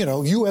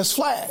 U.S.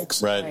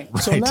 flags. Right.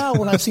 So now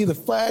when I see the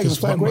flags and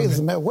flag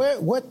raisers,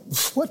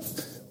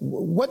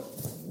 what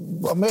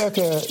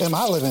America am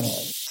I living in?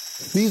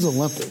 These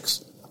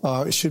Olympics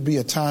should be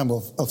a time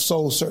of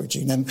soul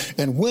searching,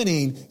 and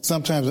winning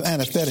sometimes is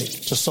anesthetic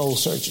to soul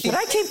searching. But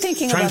I keep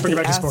thinking about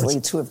the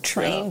athletes who have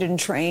trained and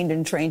trained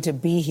and trained to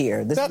be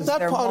here. That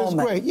part moment.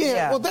 Is great.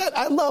 Yeah. Well,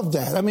 I love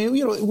that. I mean,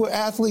 we're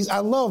athletes. I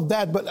love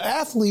that. But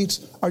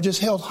athletes are just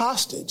held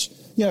hostage.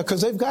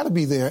 Because they've got to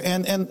be there.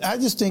 And I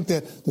just think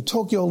that the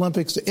Tokyo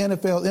Olympics, the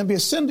NFL, the NBA are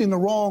sending the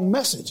wrong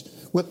message.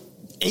 With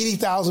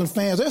 80,000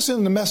 fans, they're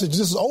sending the message, this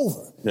is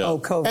over. Yeah. Oh,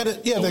 COVID.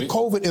 And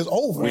COVID is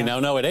over. We now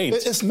know it ain't.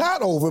 It's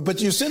not over,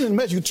 but you're sending the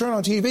message. You turn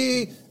on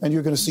TV, and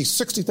you're going to see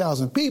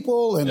 60,000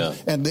 people, and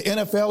the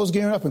NFL is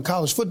gearing up, and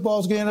college football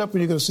is gearing up,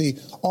 and you're going to see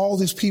all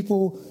these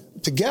people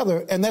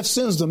together, and that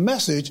sends the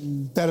message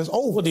that it's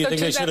over. Well, do you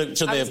think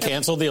should they have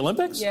canceled the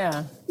Olympics?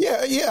 Yeah.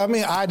 I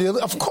mean,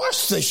 ideally, of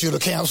course they should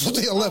have canceled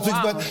the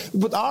Olympics,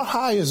 but our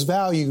highest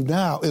value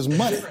now is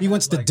money. He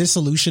wants the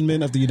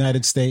disillusionment of the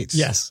United States.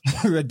 Yes.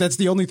 That's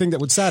the only thing that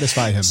would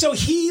satisfy him. So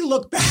he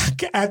looked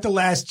back at the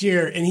last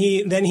year, and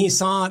he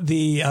saw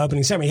the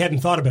opening ceremony. He hadn't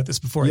thought about this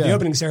before. Yeah. The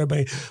opening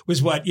ceremony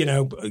was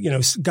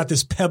got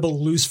this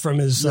pebble loose from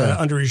his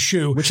under his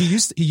shoe, which he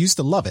used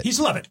to love it. He used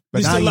to love it,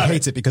 but now he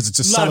hates it because it's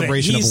a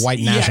celebration of white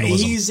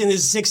nationalism. He's in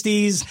his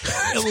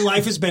 60s.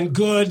 Life has been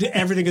good.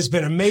 Everything has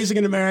been amazing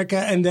in America.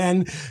 And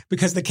then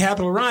because the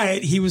Capitol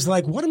riot, he was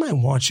like, what am I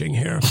watching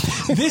here?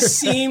 This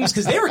seems,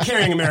 because they were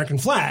carrying American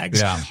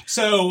flags. Yeah.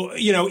 So,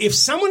 if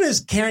someone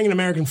is carrying an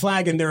American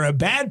flag and they're a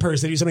bad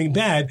person, they do something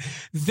bad,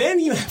 then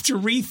you have to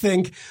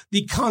rethink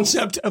the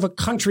concept of a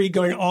country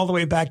going all the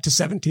way back to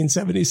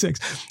 1776.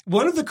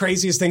 One of the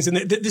craziest things, and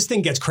this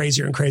thing gets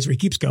crazier and crazier. He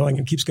keeps going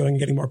and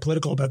getting more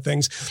political about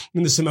things.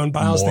 And the Simone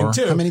Biles thing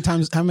too. How many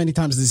times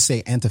does he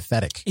say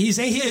antithetic? It's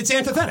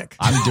antithetic.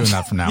 I'm doing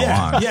that from now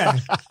on. Yeah.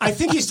 I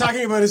think he's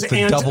talking about his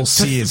double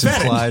C is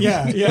implied.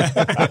 Yeah.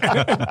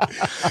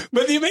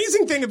 But the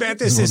amazing thing about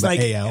this is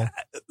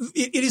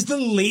it is the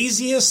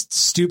laziest,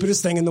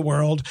 stupidest thing in the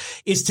world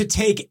is to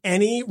take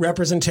any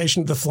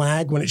representation of the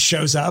flag when it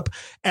shows up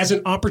as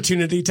an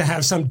opportunity to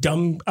have some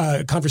dumb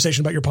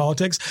conversation about your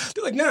politics.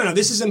 They're like, no,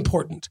 this is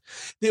important.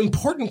 The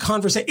important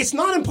conversation. It's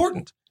not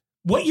important.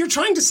 What you're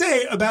trying to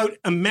say about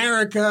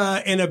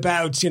America and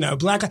about,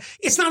 black,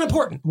 it's not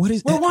important. We're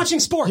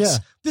watching sports. Yeah.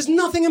 There's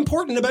nothing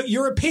important about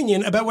your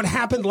opinion about what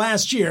happened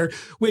last year,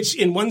 which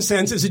in one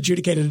sense is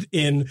adjudicated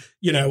in,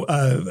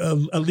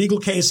 a legal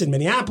case in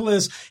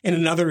Minneapolis. And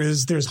another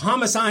is there's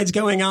homicides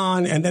going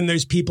on. And then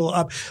there's people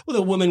up with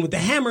a woman with the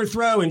hammer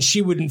throw and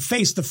she wouldn't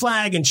face the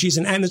flag. And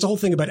and there's a whole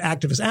thing about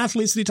activist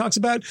athletes that he talks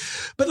about.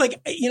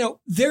 But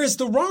there is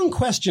the wrong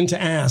question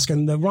to ask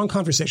and the wrong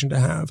conversation to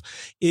have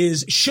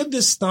is, should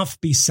this stuff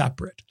be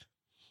separate?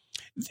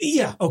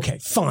 Yeah, okay,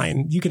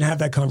 fine. You can have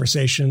that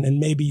conversation and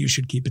maybe you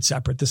should keep it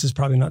separate. This is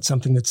probably not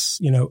something that's,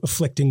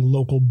 afflicting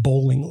local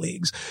bowling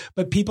leagues.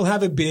 But people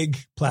have a big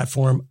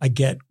platform. I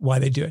get why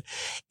they do it.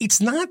 It's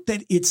not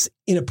that it's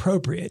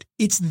inappropriate.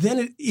 It's then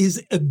it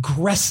is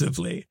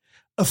aggressively,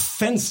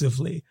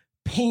 offensively,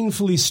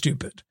 painfully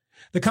stupid.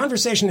 The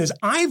conversation is,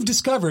 I've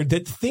discovered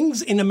that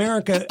things in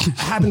America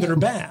happen that are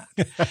bad.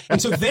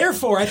 And so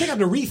therefore, I think I have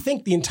to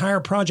rethink the entire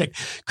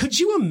project. Could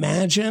you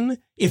imagine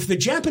if the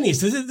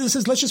Japanese,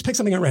 let's just pick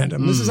something at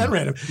random. This is at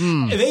random.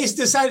 They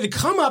decided to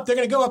come up, they're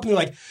going to go up and they're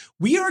like,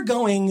 we are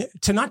going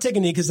to not take a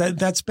knee because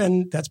that's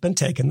been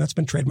taken. That's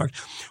been trademarked.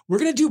 We're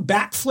going to do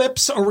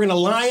backflips or we're going to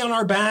lie on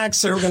our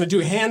backs or we're going to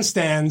do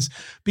handstands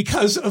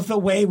because of the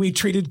way we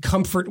treated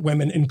comfort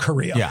women in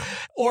Korea. Yeah.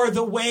 Or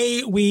the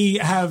way we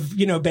have,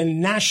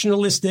 been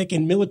nationalistic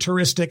and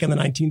militaristic in the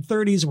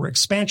 1930s. We're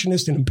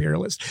expansionist and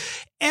imperialist.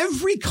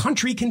 Every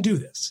country can do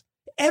this.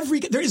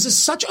 there is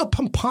such a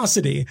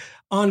pomposity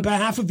on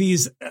behalf of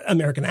these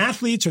American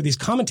athletes or these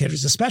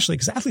commentators, especially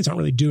because athletes aren't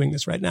really doing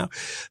this right now,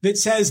 that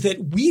says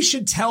that we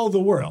should tell the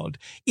world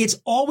it's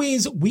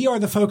always, we are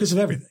the focus of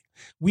everything.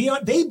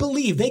 They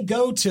believe, they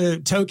go to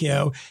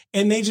Tokyo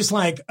and they just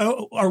like,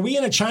 oh, are we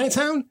in a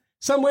Chinatown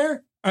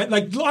somewhere?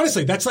 Like,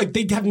 honestly, that's like,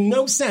 they have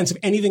no sense of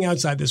anything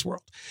outside this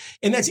world.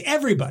 And that's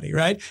everybody,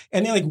 right?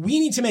 And they're like, we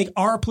need to make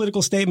our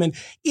political statement.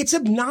 It's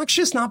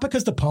obnoxious, not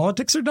because the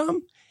politics are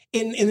dumb.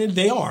 And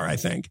they are, I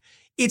think.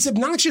 It's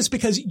obnoxious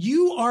because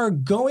you are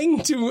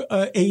going to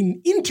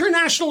an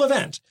international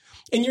event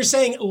and you're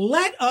saying,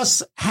 let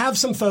us have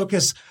some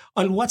focus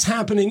on what's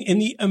happening in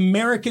the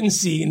American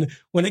scene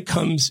when it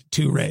comes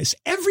to race.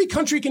 Every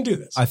country can do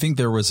this. I think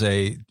there was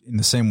in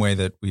the same way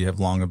that we have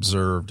long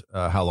observed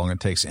how long it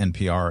takes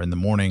NPR in the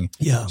morning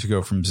to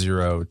go from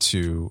zero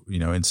to,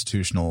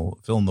 institutional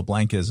fill in the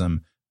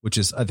blankism, which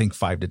is, I think,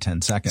 5 to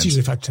 10 seconds. It's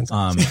usually 5 to 10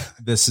 seconds.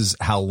 This is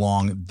how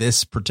long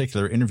this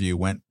particular interview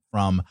went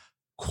from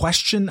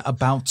question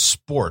about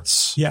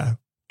sports. Yeah.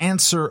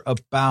 Answer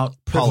about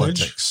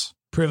politics.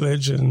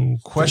 Privilege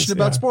and question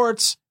about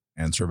sports.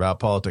 Answer about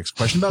politics.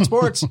 Question about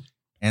sports.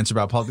 Answer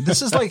about politics.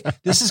 This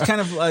is kind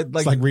of like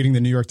it's like reading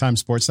the New York Times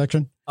sports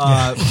section,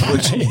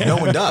 which no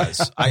one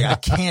does. I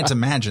can't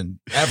imagine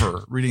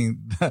ever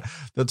reading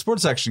the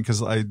sports section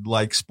because I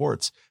like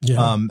sports.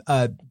 Yeah.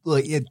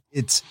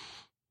 It's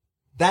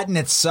that in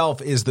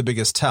itself is the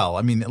biggest tell.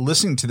 I mean,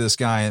 listening to this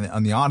guy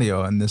on the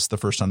audio, and this is the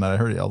first time that I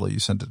heard it, although you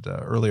sent it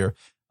earlier.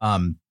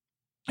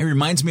 It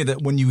reminds me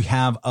that when you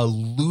have a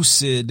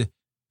lucid,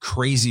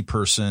 crazy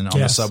person on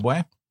the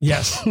subway.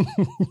 Yes. Who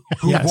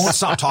won't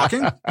stop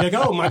talking. Like,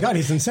 oh my God,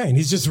 he's insane.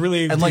 He's just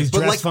really, and like,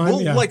 but like, fine.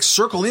 We'll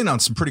circle in on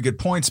some pretty good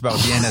points about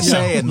the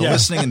NSA and the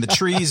listening and the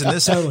trees and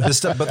this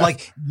stuff, but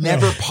like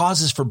never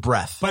pauses for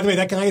breath. By the way,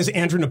 that guy is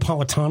Andrew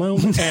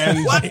Napolitano.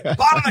 And what?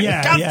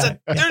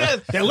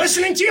 They're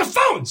listening to your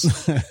phones.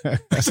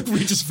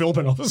 Regis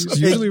Philbin, all this. It's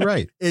usually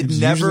right.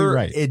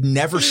 It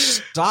never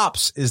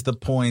stops is the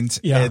point.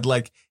 Yeah.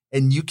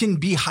 And you can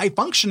be high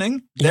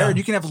functioning there and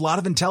you can have a lot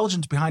of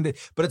intelligence behind it.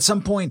 But at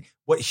some point,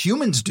 what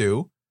humans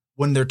do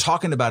when they're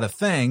talking about a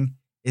thing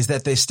is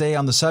that they stay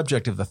on the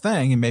subject of the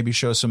thing and maybe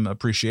show some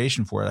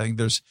appreciation for it. I think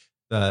there's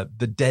the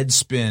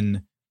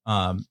Deadspin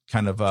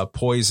kind of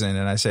poison.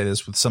 And I say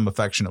this with some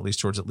affection, at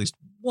least towards at least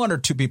one or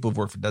two people who've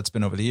worked for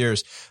Deadspin over the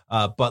years.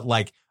 But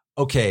like,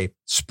 okay,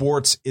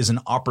 sports is an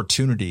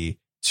opportunity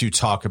to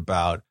talk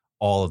about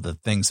all of the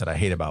things that I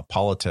hate about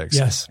politics.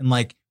 Yes. And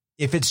like,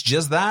 if it's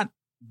just that,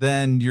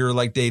 then you're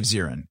like Dave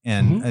Zirin.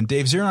 And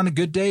Dave Zirin on a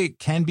good day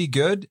can be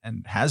good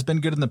and has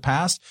been good in the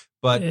past,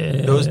 but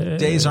those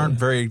days aren't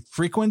very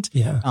frequent.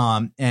 Yeah.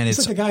 And it's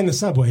like the guy in the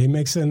subway. He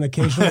makes an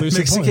occasional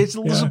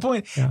lucid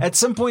point. Yeah. At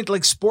some point,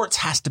 like sports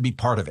has to be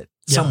part of it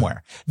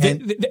somewhere.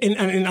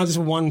 And I'll just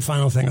one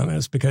final thing on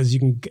this because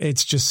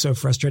it's just so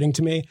frustrating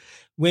to me.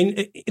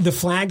 When the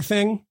flag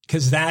thing,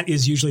 because that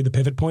is usually the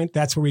pivot point.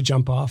 That's where we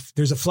jump off.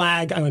 There's a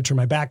flag. I'm going to turn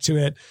my back to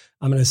it.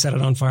 I'm going to set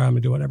it on fire. I'm going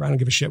to do whatever. I don't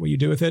give a shit what you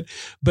do with it.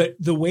 But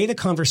the way the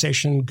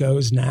conversation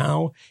goes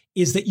now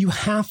is that you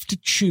have to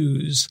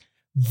choose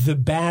the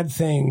bad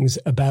things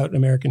about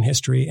American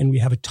history. And we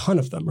have a ton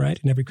of them, right?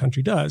 And every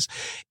country does,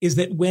 is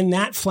that when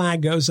that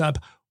flag goes up,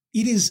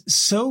 it is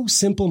so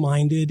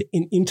simple-minded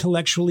and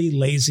intellectually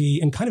lazy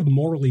and kind of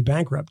morally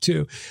bankrupt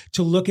too,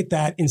 to look at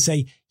that and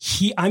say,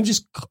 I'm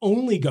just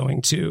only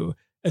going to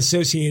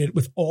associate it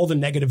with all the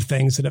negative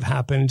things that have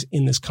happened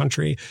in this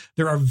country.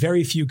 There are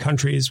very few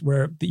countries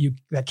where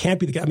that can't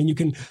be the case. I mean, you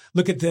can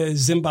look at the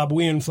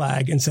Zimbabwean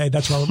flag and say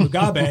that's Robert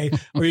Mugabe,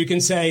 or you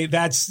can say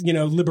that's,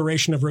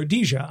 liberation of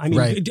Rhodesia. I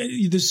mean,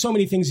 there's so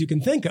many things you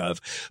can think of,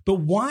 but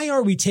why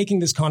are we taking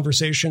this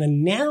conversation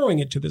and narrowing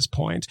it to this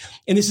point?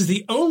 And this is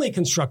the only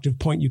constructive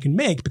point you can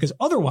make, because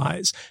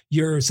otherwise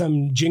you're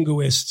some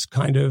jingoist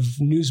kind of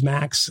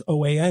Newsmax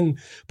OAN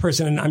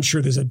person. And I'm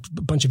sure there's a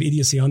bunch of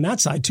idiocy on that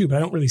side too, but I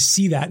don't really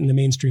see that in the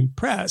mainstream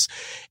press.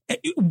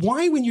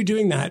 Why, when you're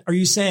doing that, are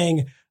you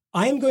saying,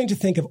 I am going to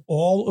think of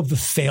all of the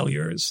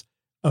failures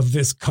of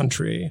this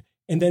country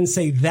and then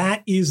say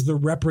that is the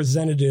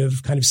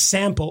representative kind of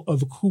sample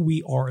of who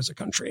we are as a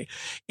country?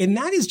 And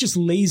that is just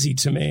lazy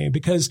to me,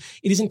 because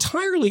it is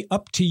entirely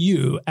up to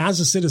you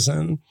as a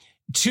citizen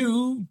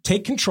to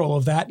take control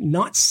of that,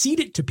 not cede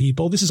it to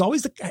people. This is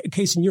always the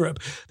case in Europe.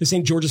 The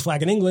St. George's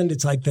flag in England,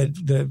 it's like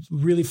the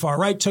really far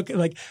right took it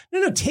like,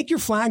 no, take your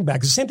flag back.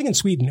 It's the same thing in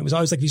Sweden. It was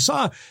always like, you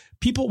saw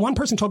people, one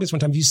person told me this one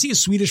time, if you see a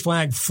Swedish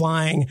flag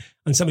flying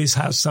on somebody's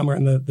house somewhere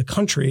in the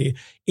country,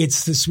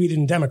 it's the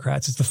Sweden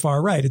Democrats, it's the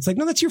far right. It's like,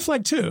 no, that's your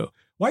flag too.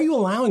 Why are you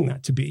allowing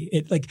that to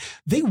be?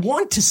 They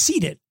want to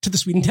cede it to the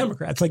Sweden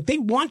Democrats. Like, they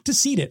want to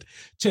cede it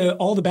to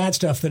all the bad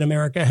stuff that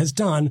America has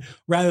done,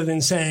 rather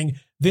than saying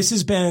this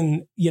has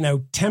been,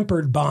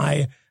 tempered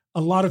by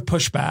a lot of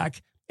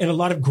pushback and a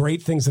lot of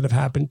great things that have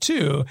happened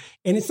too.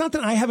 And it's not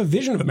that I have a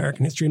vision of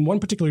American history in one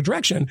particular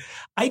direction.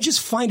 I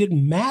just find it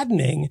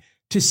maddening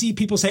to see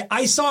people say,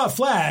 I saw a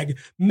flag,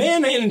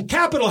 man in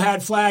Capitol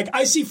had flag,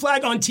 I see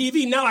flag on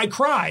TV, now I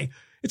cry.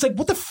 It's like,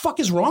 what the fuck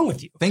is wrong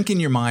with you? Think in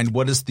your mind,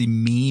 what is the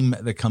meme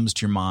that comes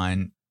to your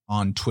mind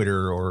on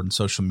Twitter or on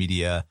social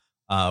media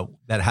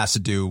that has to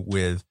do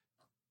with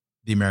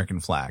the American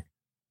flag?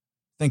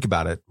 Think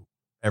about it,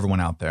 everyone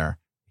out there.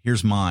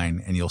 Here's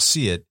mine, and you'll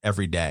see it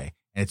every day.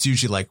 And it's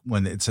usually like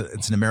when it's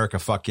an America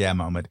fuck yeah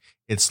moment.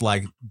 It's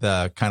like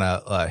the kind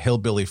of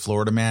hillbilly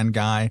Florida man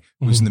guy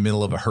who's in the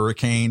middle of a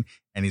hurricane,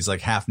 and he's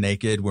like half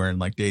naked wearing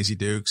like Daisy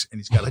Dukes, and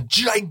he's got a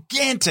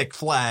gigantic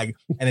flag,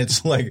 and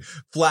it's like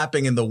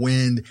flapping in the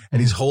wind, and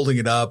he's holding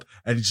it up,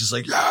 and he's just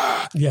like,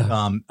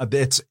 yeah.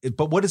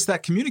 But what does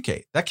that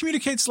communicate? That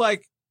communicates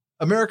like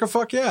America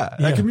fuck yeah.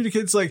 That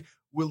communicates like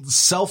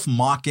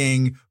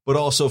self-mocking, but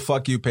also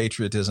fuck you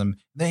patriotism.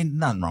 There ain't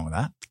nothing wrong with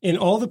that. In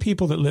all the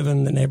people that live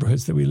in the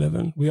neighborhoods that we live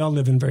in, we all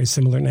live in very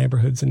similar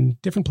neighborhoods in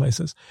different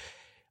places.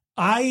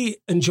 I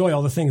enjoy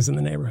all the things in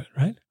the neighborhood,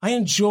 right? I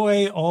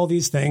enjoy all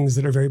these things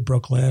that are very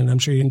Brooklyn. I'm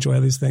sure you enjoy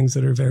all these things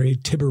that are very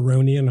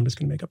Tiburonian. I'm just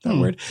going to make up that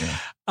word.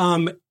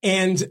 Yeah.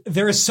 And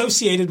they're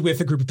associated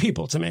with a group of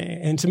people to me.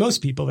 And to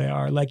most people, they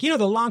are like, the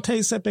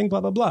latte sipping, blah,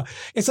 blah, blah.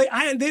 It's like,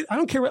 I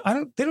don't care.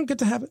 They don't get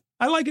to have it.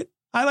 I like it.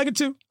 I like it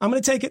too. I'm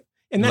going to take it.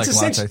 And that's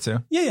essentially, too?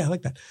 Yeah, I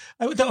like that.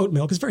 The oat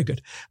milk is very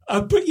good.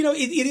 But,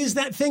 it is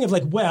that thing of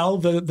like, well,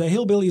 the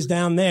hillbillies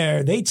down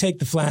there, they take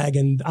the flag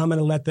and I'm going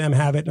to let them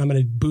have it. And I'm going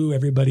to boo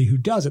everybody who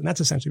does it. And that's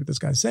essentially what this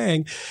guy's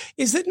saying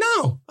is that,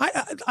 no,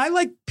 I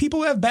like people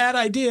who have bad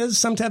ideas.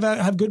 Some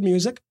have good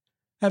music,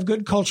 have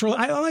good cultural.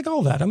 I like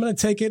all that. I'm going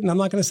to take it and I'm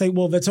not going to say,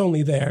 well, that's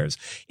only theirs.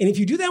 And if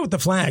you do that with the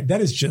flag,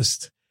 that is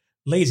just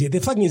lazy. The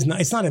flag means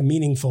it's not a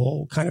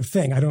meaningful kind of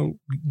thing. I don't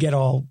get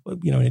all,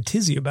 in a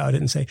tizzy about it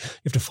and say,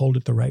 you have to fold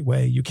it the right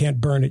way. You can't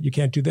burn it. You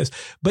can't do this.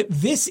 But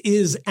this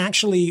is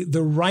actually,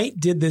 the right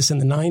did this in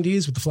the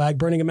 90s with the flag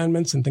burning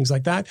amendments and things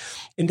like that.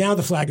 And now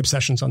the flag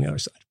obsession's on the other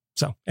side.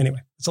 So anyway,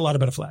 it's a lot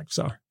about a flag.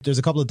 So there's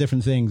a couple of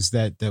different things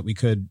that we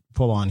could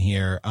pull on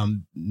here.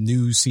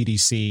 New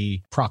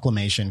CDC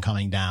proclamation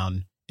coming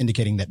down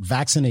indicating that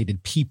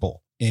vaccinated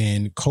people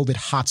in COVID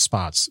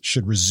hotspots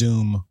should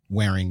resume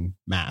wearing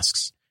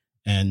masks.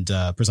 And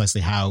precisely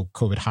how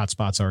COVID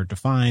hotspots are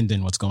defined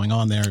and what's going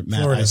on there.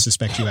 Matt, Florida. I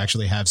suspect you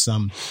actually have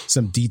some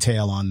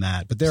detail on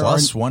that. But there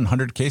Plus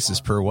 100 cases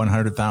per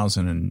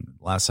 100,000 in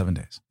the last 7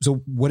 days.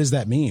 So what does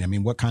that mean? I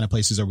mean, what kind of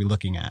places are we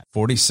looking at?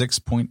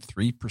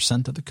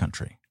 46.3% of the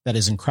country. That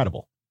is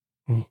incredible.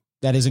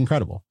 That is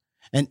incredible.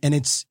 And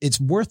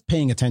it's worth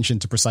paying attention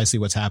to precisely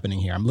what's happening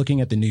here. I'm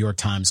looking at the New York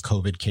Times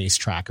COVID case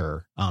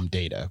tracker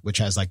data, which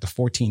has like the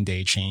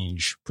 14-day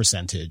change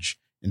percentage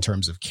in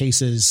terms of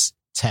cases,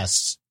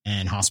 tests,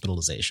 and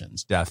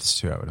hospitalizations. Deaths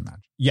too, I would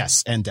imagine.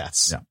 Yes, and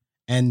deaths. Yeah.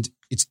 And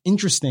it's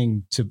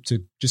interesting to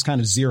just kind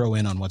of zero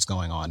in on what's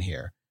going on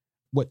here.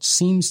 What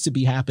seems to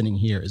be happening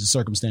here is a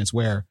circumstance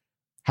where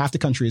half the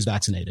country is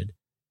vaccinated.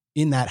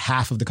 In that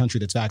half of the country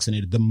that's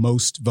vaccinated, the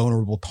most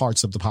vulnerable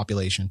parts of the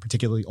population,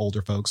 particularly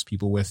older folks,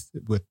 people with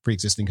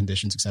pre-existing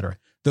conditions, et cetera,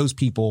 those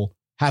people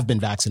have been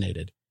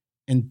vaccinated.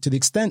 And to the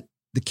extent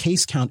the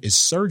case count is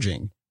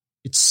surging,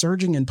 it's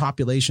surging in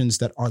populations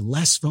that are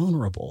less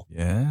vulnerable.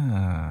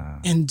 Yeah.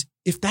 And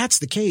if that's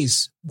the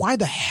case, why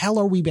the hell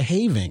are we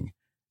behaving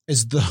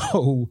as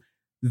though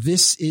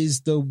this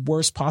is the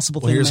worst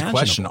possible thing here's imaginable?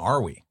 the question.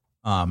 Are we?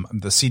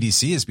 The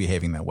CDC is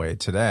behaving that way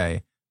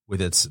today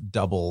with its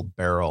double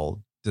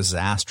barrel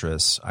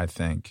disastrous, I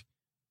think,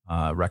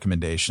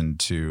 recommendation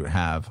to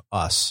have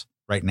us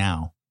right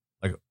now.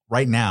 Like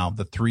right now,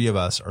 the three of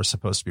us are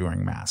supposed to be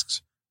wearing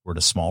masks. We're in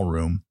a small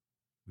room.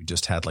 We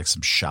just had like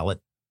some shallot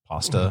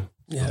pasta.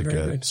 Yeah, really very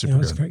good. Super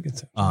good. Very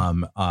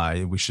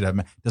good. We should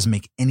have, doesn't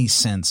make any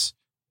sense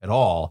at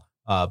all.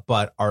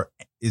 But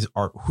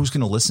who's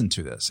going to listen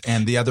to this?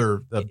 And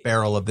the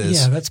barrel of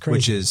this, that's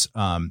crazy.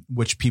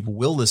 which people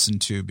will listen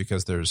to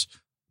because there's,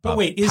 but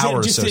wait, is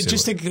it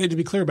just to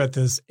be clear about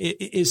this?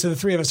 So the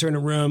three of us are in a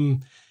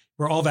room.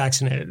 We're all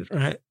vaccinated,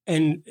 right?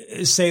 And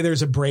say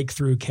there's a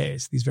breakthrough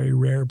case, these very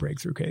rare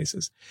breakthrough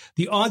cases.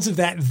 The odds of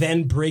that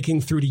then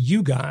breaking through to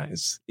you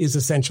guys is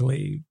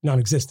essentially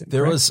non-existent.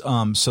 There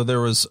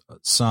was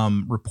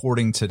some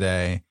reporting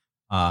today,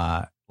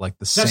 like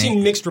the same. I've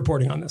seen mixed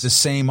reporting on this. The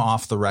same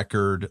off the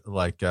record,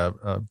 like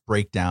a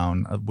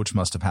breakdown, which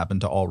must have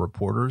happened to all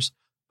reporters.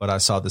 But I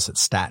saw this at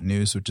Stat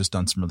News, which has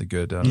done some really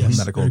good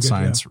medical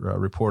science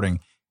reporting.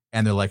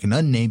 And they're like, an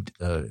unnamed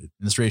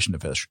administration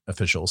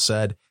official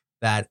said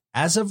that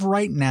as of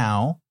right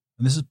now,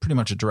 and this is pretty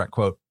much a direct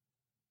quote,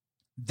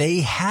 they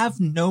have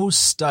no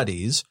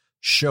studies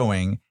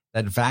showing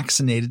that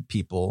vaccinated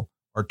people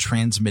are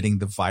transmitting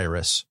the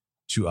virus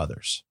to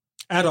others.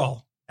 At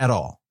all.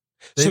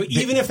 So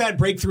even if that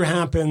breakthrough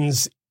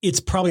happens, it's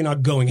probably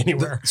not going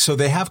anywhere. So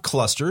they have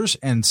clusters,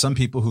 and some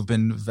people who've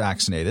been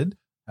vaccinated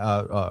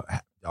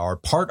are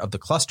part of the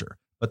cluster,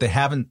 but they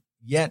haven't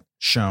yet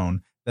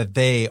shown that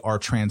they are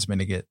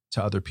transmitting it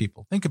to other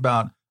people. Think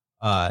about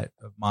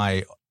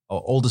my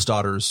oldest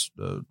daughter's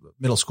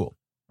middle school,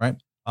 right?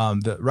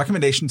 The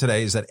recommendation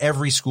today is that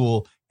every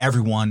school,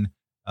 everyone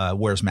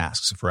wears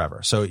masks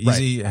forever. So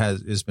Easy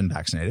has been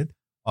vaccinated.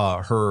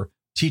 Her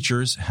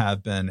teachers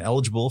have been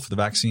eligible for the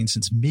vaccine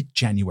since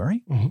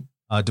mid-January.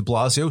 de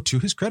Blasio, to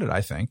his credit,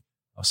 I think,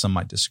 some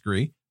might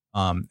disagree,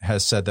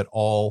 has said that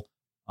all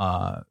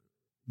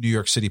New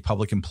York City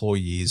public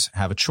employees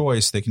have a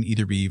choice. They can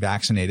either be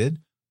vaccinated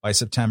by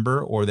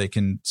September or they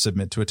can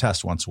submit to a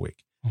test once a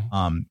week.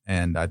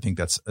 And I think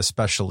that's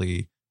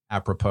especially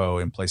apropos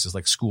in places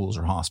like schools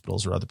or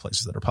hospitals or other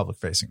places that are public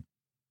facing.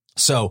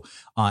 So,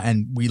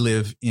 and we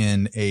live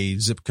in a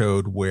zip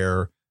code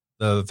where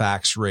the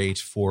vax rate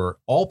for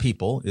all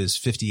people is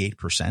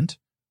 58%,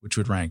 which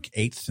would rank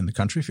 8th in the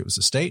country if it was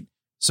a state.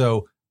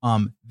 So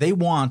they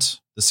want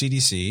the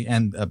CDC,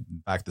 and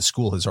in fact, the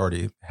school has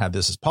already had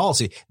this as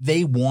policy.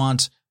 They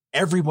want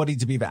everybody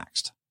to be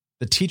vaxxed.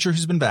 The teacher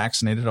who's been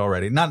vaccinated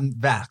already, not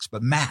vaxxed,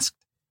 but masked.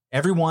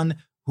 Everyone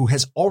who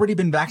has already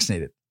been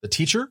vaccinated, the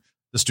teacher,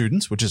 the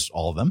students, which is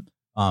all of them,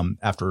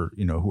 after,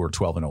 who are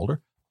 12 and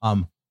older.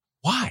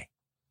 Why?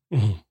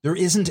 Mm-hmm. There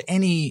isn't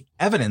any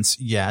evidence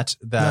yet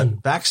that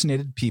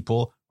vaccinated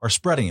people are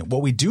spreading it.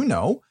 What we do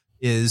know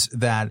is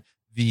that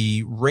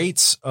the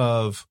rates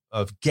of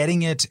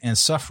getting it and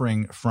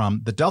suffering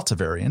from the Delta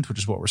variant, which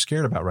is what we're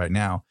scared about right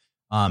now,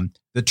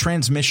 the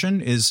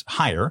transmission is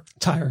higher.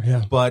 It's higher,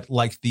 yeah. But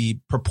like the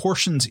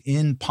proportions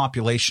in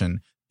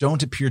population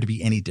don't appear to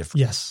be any different.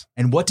 Yes.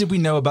 And what did we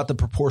know about the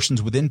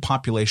proportions within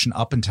population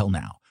up until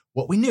now?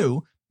 What we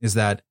knew is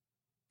that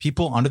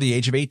people under the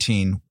age of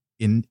 18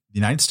 in the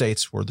United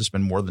States, where there's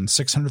been more than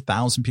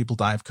 600,000 people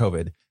die of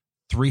COVID,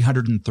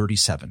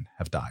 337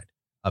 have died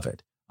of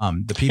it.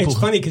 The people. It's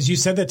funny because you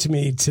said that to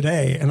me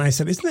today, and I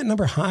said, "Isn't that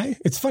number high?"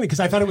 It's funny because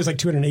I thought it was like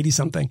 280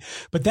 something,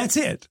 but that's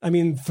it. I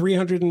mean,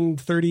 37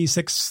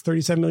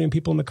 million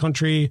people in the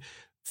country,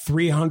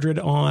 300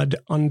 odd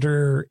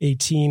under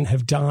 18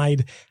 have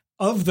died.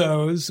 Of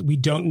those, we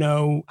don't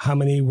know how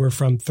many were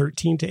from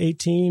 13 to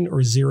 18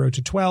 or 0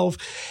 to 12.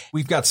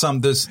 We've got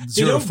some, there's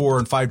 0 to 4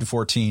 and 5 to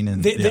 14.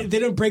 And they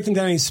don't break them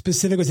down any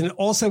specific ways. And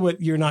also what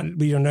we don't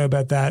know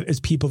about that is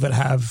people that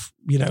have,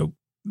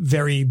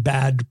 very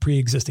bad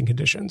pre-existing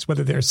conditions,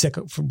 whether they're sick,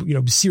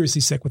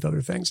 seriously sick with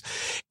other things.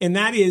 And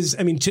that is,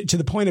 to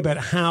the point about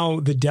how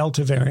the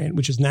Delta variant,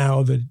 which is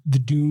now the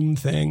doom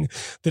thing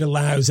that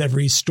allows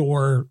every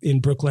store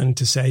in Brooklyn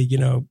to say,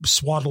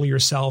 swaddle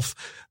yourself,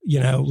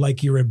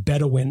 like you're a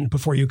Bedouin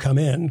before you come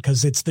in,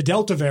 because it's the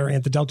Delta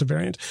variant.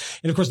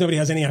 And of course, nobody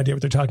has any idea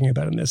what they're talking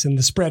about in this. And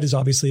the spread is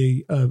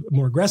obviously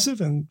more aggressive.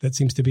 And that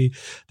seems to be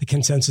the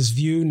consensus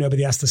view.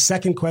 Nobody asked the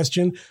second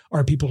question.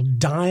 Are people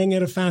dying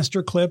at a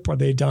faster clip? Are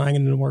they dying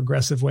in a more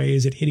aggressive way?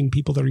 Is it hitting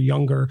people that are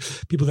younger,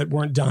 people that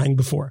weren't dying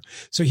before?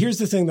 So here's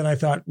the thing that I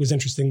thought was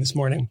interesting this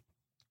morning.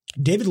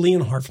 David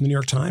Leonhardt from the New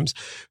York Times,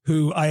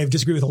 who I have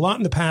disagreed with a lot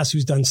in the past,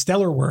 who's done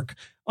stellar work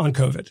on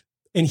COVID.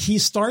 And he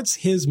starts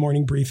his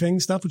morning briefing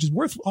stuff, which is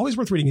always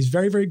worth reading. He's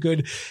very, very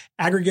good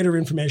aggregator of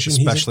information.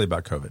 Especially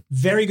about COVID.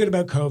 Very good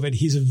about COVID.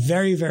 He's a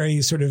very,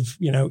 very sort of,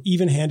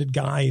 even-handed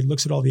guy. He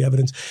looks at all the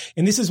evidence.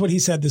 And this is what he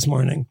said this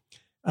morning.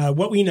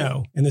 What we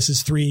know, and this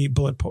is the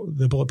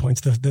bullet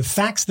points, the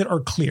facts that are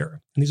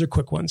clear, and these are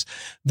quick ones.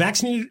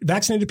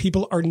 Vaccinated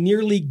people are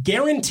nearly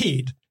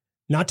guaranteed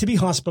not to be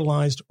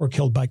hospitalized or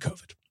killed by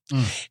COVID.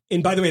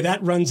 And by the way,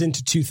 that runs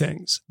into two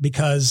things,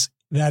 because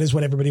that is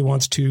what everybody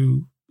wants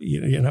to,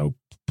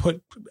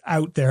 put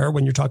out there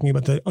when you're talking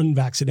about the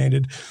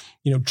unvaccinated,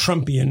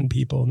 Trumpian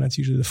people. And that's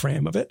usually the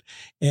frame of it.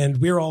 And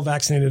we're all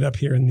vaccinated up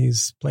here in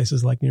these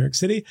places like New York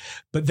City.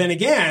 But then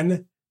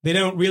again, they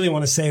don't really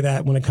want to say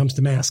that when it comes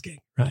to masking,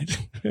 right?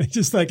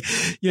 Just like,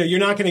 you're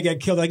not going to get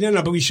killed. Like, no,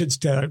 but we should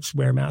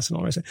wear masks and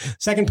all that.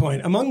 Second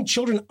point, among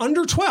children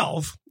under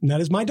 12, and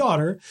that is my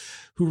daughter,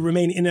 who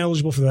remain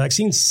ineligible for the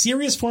vaccine,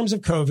 serious forms of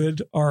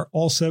COVID are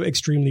also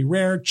extremely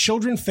rare.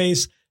 Children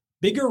face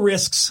bigger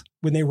risks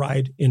when they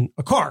ride in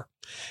a car.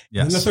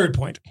 Yes. And the third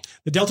point,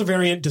 the Delta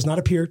variant does not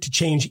appear to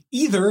change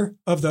either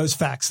of those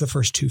facts, the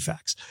first two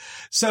facts.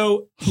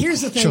 So here's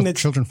the thing that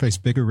children face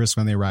bigger risks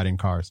when they ride in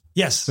cars.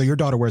 Yes. So your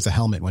daughter wears a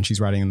helmet when she's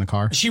riding in the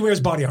car? She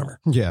wears body armor.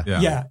 Yeah.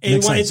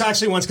 And it's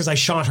actually once because I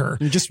shot her.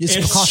 It's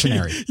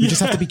precautionary. You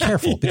just have to be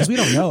careful because we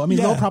don't know.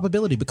 Low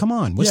probability, but come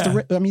on.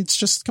 It's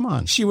just, come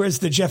on. She wears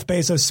the Jeff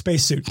Bezos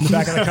spacesuit in the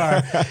back of the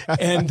car.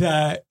 And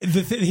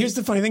here's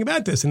the funny thing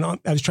about this. And I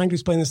was trying to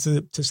explain this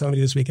to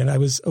somebody this weekend. I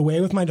was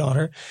away with my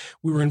daughter.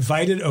 We were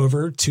invited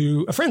over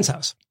to a friend's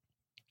house.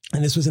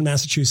 And this was in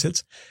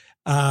Massachusetts.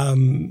 I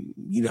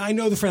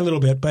know the friend a little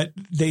bit, but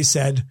they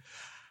said,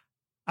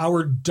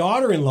 our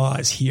daughter-in-law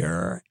is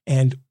here.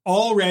 And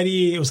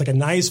already it was like a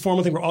nice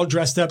formal thing. We're all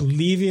dressed up.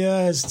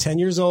 Livia is 10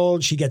 years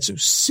old. She gets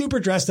super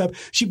dressed up.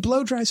 She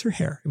blow dries her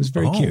hair. It was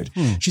very cute.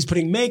 She's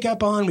putting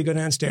makeup on. We go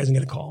downstairs and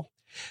get a call.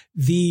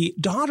 The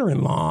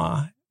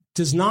daughter-in-law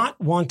does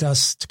not want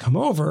us to come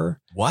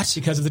over. What?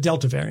 Because of the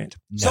Delta variant.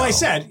 No. So I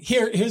said,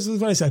 here's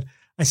what I said.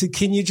 I said,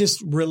 can you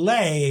just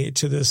relay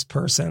to this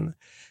person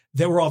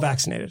that we're all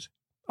vaccinated?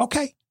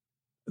 Okay.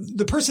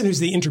 The person who's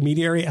the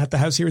intermediary at the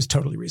house here is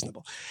totally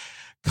reasonable.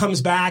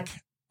 Comes back.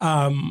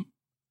 But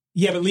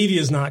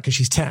Livia's not because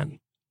she's 10.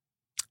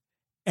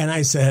 And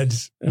I said,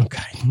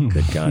 okay,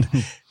 good God.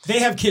 They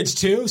have kids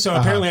too. So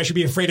apparently I should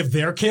be afraid of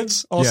their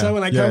kids also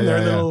when I come.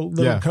 They're little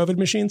COVID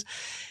machines.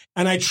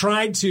 And I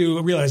tried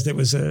to realize it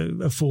was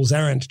a fool's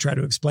errand to try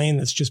to explain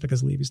this just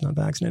because Levy's not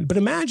vaccinated. But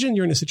imagine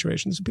you're in a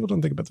situation, so people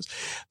don't think about this,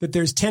 that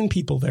there's 10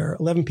 people there,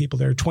 11 people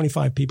there,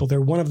 25 people there.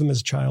 One of them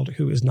is a child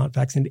who is not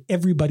vaccinated.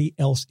 Everybody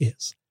else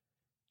is.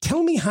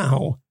 Tell me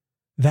how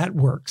that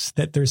works,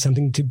 that there's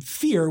something to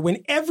fear when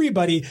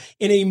everybody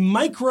in a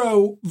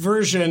micro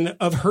version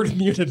of herd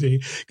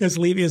immunity, because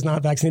Levy is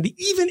not vaccinated,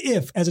 even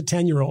if as a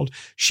 10-year-old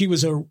she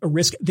was a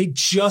risk, they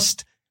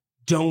just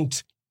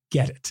don't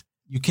get it.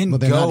 You can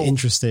they're not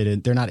interested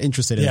in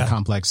the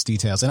complex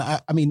details. And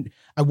I mean,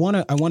 I want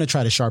to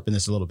try to sharpen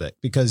this a little bit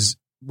because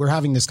we're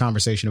having this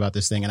conversation about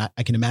this thing. And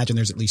I can imagine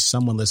there's at least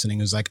someone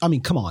listening who's like, I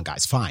mean, come on,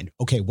 guys, fine.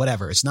 Okay,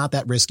 whatever. It's not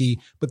that risky,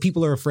 but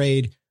people are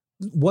afraid.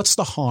 What's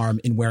the harm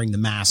in wearing the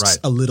masks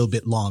a little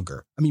bit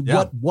longer? I mean,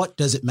 what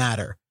does it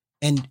matter?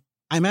 And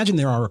I imagine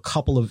there are a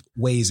couple of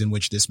ways in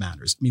which this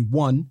matters. I mean,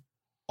 one,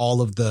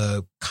 all of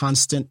the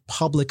constant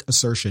public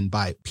assertion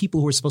by people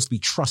who are supposed to be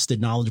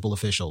trusted, knowledgeable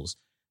officials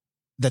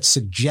that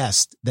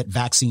suggest that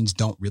vaccines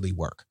don't really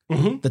work,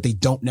 that they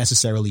don't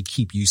necessarily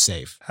keep you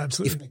safe.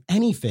 Absolutely. If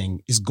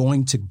anything is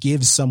going to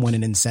give someone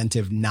an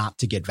incentive not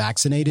to get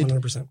vaccinated,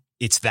 100%.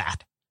 It's that.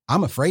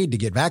 I'm afraid to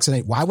get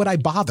vaccinated. Why would I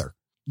bother?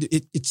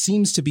 It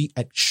seems to be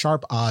at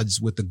sharp odds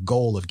with the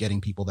goal of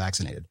getting people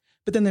vaccinated.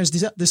 But then there's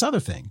this other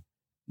thing,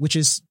 which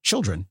is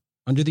children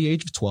under the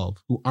age of 12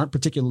 who aren't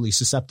particularly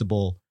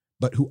susceptible,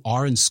 but who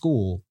are in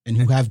school and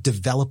who have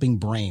developing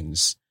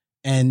brains.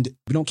 And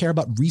we don't care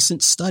about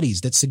recent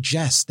studies that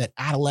suggest that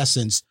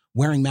adolescents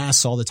wearing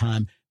masks all the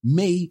time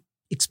may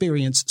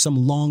experience some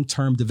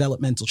long-term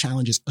developmental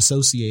challenges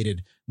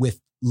associated with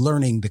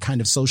learning the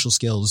kind of social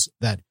skills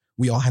that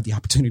we all had the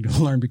opportunity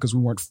to learn because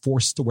we weren't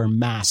forced to wear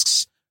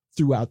masks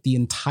throughout the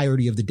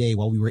entirety of the day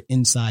while we were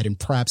inside and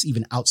perhaps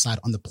even outside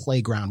on the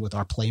playground with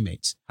our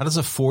playmates. How does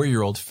a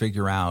 4-year-old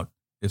figure out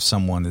if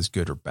someone is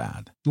good or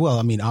bad? Well,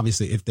 I mean,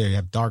 obviously, if they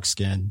have dark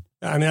skin.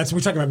 I mean, we're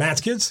talking about Matt's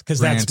kids because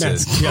that's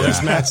Matt's. Yeah,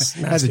 that's Matt's.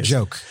 That's a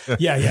joke.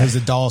 Yeah. There's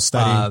a doll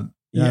study.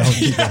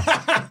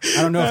 I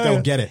don't know if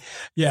they'll get it.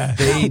 Yeah.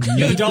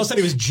 The doll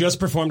study was just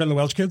performed on the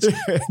Welch kids.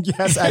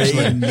 Yes,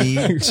 actually. They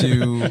need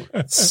to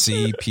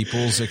see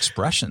people's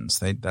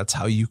expressions. That's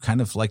how you kind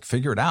of like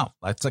figure it out.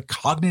 It's a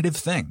cognitive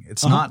thing.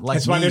 It's not like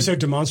that's why they're so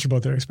demonstrable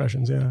with their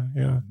expressions.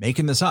 Yeah.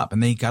 Making this up,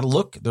 and they got to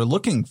look. They're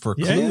looking for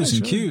clues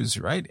and cues,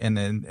 right?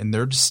 And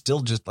they're still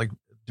just like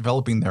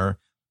developing their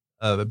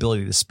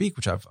ability to speak,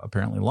 which I've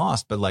apparently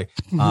lost, but like,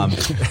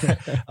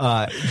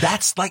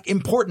 that's like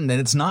important,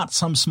 and it's not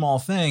some small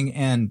thing.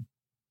 And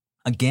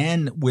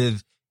again,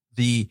 with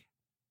the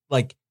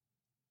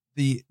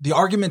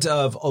argument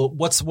of,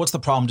 what's the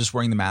problem just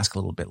wearing the mask a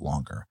little bit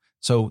longer?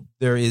 So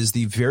there is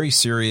the very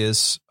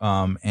serious,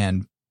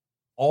 and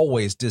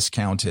always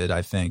discounted,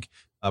 I think,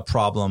 a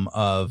problem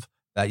of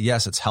that.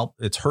 Yes,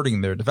 it's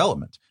hurting their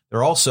development.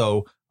 They're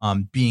also,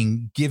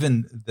 being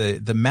given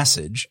the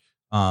message,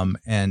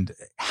 and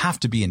have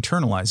to be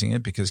internalizing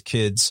it because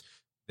kids,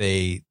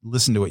 they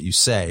listen to what you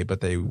say,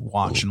 but they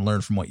watch and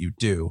learn from what you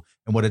do.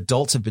 And what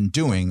adults have been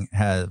doing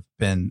have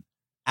been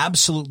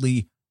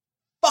absolutely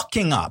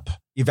fucking up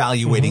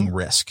evaluating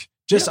risk.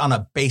 Just on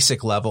a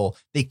basic level,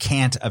 they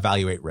can't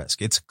evaluate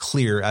risk. It's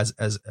clear as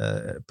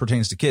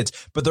pertains to kids,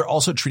 but they're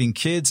also treating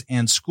kids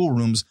and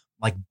schoolrooms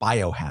like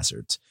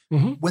biohazards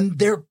when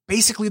they're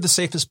basically the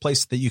safest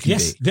place that you can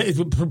be. Yes,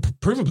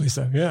 provably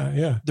so.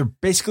 Yeah. They're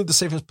basically the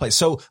safest place.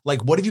 So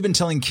like, what have you been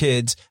telling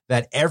kids?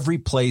 That every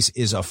place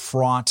is a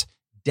fraught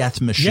death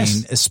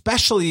machine,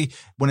 especially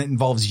when it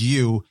involves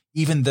you,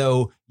 even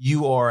though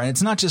you are, and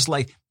it's not just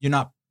like you're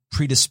not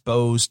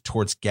predisposed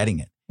towards getting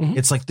it.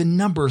 It's like the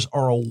numbers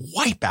are a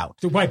wipeout.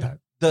 The wipeout.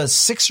 The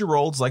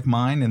 6-year-olds like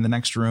mine in the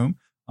next room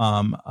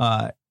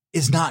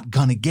is not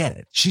going to get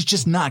it. She's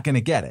just not going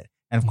to get it.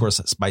 And of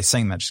course, by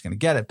saying that, she's going to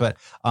get it. But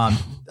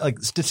like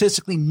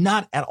statistically,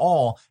 not at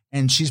all.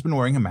 And she's been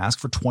wearing a mask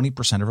for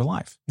 20% of her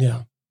life.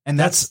 Yeah. And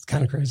that's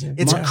kind of crazy.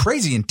 It's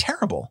crazy and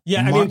terrible.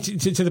 Yeah. I mean,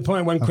 to the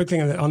point, one quick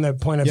thing on the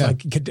point of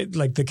like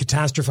the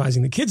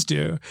catastrophizing the kids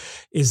do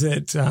is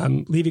that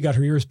Levy got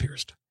her ears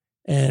pierced.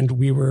 And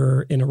we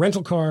were in a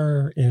rental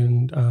car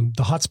in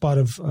the hot spot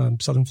of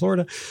Southern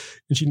Florida.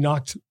 And she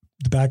knocked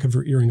the back of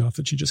her earring off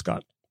that she just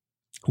got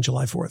on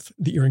July 4th.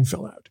 The earring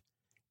fell out.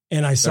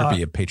 And I saw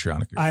be a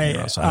Patreon. I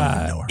don't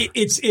even know her.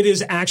 It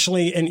is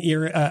actually an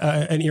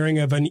earring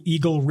of an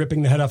eagle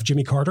ripping the head off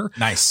Jimmy Carter.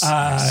 Nice.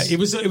 It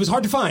was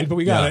hard to find, but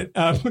we got it.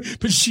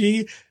 But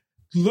she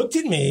looked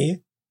at me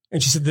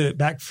and she said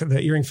the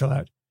earring fell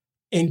out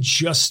and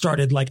just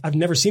started like, I've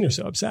never seen her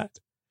so upset.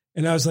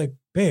 And I was like,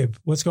 babe,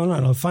 what's going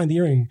on? I'll find the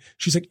earring.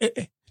 She's like,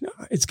 no,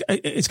 it's going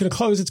to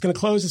close. It's going to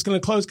close. It's going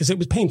to close. Cause it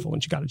was painful when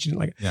she got it. She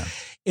didn't like it. Yeah.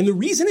 And the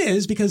reason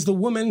is because the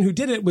woman who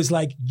did it was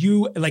like,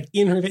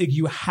 in her,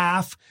 you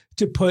have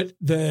to put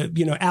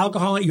the,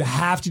 alcohol in it. You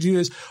have to do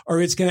this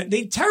or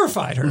they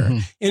terrified her.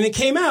 And it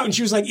came out and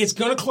she was like, it's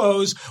going to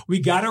close. We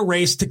got to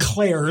race to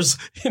Claire's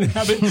and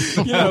have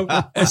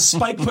it, a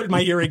spike put in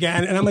my ear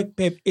again. And I'm like,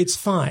 babe, it's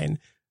fine.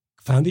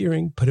 found the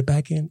earring, put it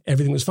back in.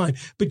 Everything was fine.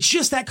 But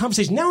just that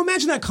conversation. Now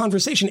imagine that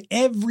conversation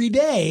every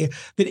day,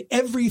 that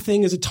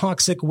everything is a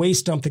toxic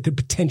waste dump that could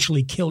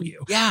potentially kill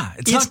you. Yeah.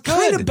 It's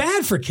kind of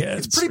bad for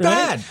kids. It's pretty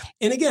bad.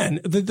 And again,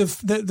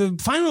 the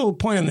final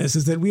point on this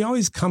is that we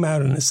always come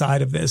out on the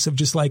side of this of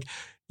just like,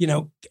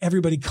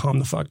 everybody calm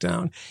the fuck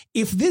down.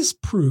 If this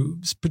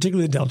proves,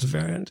 particularly the Delta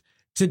variant,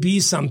 to be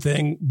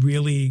something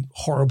really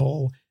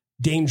horrible,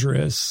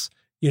 dangerous,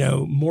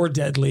 more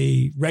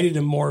deadly, ready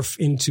to morph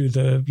into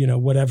the,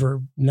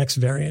 whatever next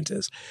variant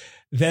is,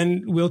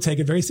 then we'll take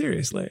it very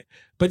seriously.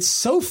 But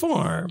so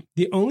far,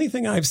 the only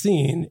thing I've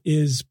seen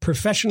is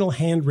professional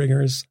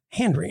hand-wringers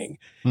hand-wringing.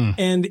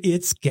 And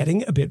it's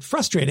getting a bit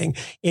frustrating.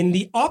 And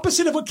the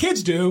opposite of what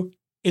kids do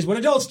is what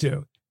adults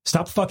do.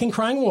 Stop fucking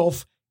crying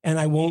wolf, and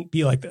I won't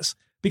be like this.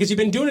 Because you've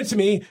been doing it to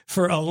me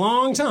for a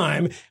long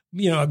time.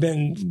 I've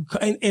been,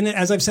 and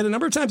as I've said a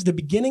number of times, at the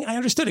beginning, I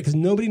understood it because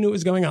nobody knew what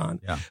was going on.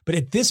 Yeah. But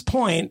at this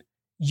point,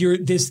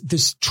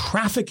 this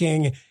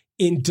trafficking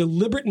in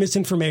deliberate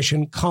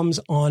misinformation comes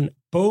on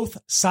both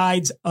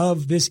sides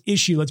of this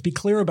issue. Let's be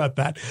clear about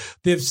that.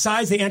 The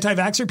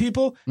anti-vaxxer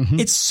people,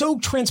 it's so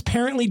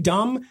transparently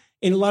dumb,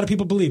 and a lot of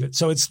people believe it.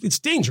 So it's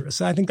dangerous.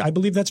 I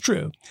believe that's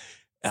true.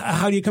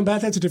 How do you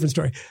combat that? That's a different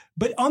story.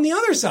 But on the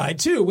other side,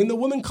 too, when the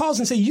woman calls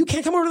and say, you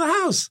can't come over to the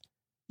house,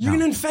 you're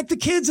going to infect the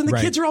kids and the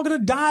kids are all going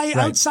to die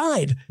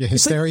outside. Yeah,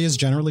 hysteria is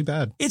generally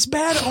bad. It's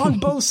bad on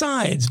both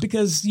sides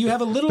because you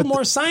have a little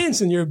more science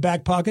in your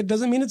back pocket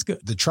doesn't mean it's good.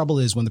 The trouble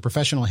is when the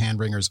professional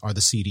hand-wringers are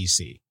the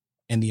CDC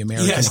and the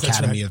American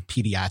Academy of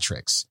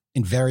Pediatrics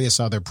and various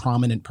other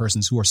prominent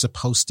persons who are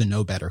supposed to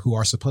know better, who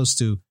are supposed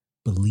to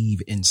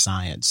believe in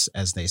science,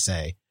 as they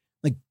say.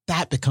 Like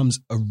that becomes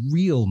a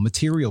real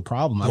material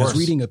problem. I was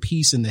reading a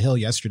piece in The Hill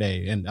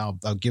yesterday, and I'll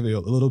give you a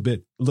little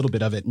bit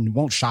of it, and it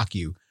won't shock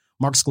you.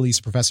 Mark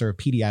Scalise, professor of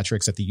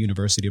pediatrics at the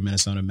University of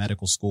Minnesota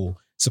Medical School,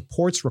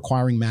 supports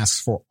requiring masks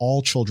for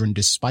all children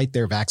despite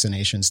their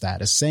vaccination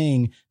status,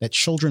 saying that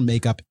children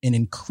make up an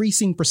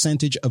increasing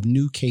percentage of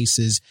new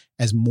cases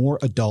as more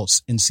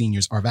adults and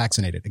seniors are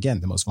vaccinated. Again,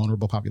 the most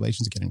vulnerable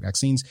populations are getting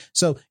vaccines.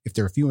 So if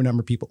there are fewer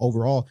number of people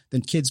overall, then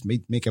kids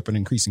may make up an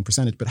increasing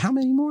percentage. But how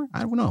many more?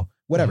 I don't know.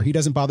 Whatever. He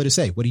doesn't bother to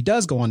say. What he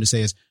does go on to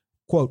say is,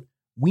 quote,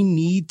 we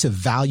need to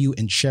value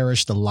and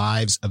cherish the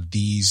lives of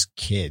these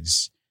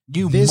kids.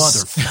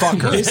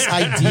 Motherfucker. This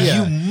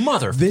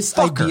idea, this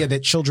idea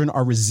that children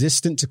are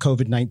resistant to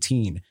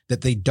COVID-19, that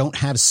they don't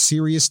have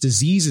serious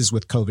diseases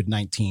with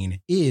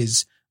COVID-19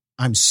 is,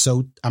 I'm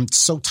so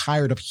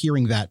tired of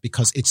hearing that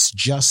because it's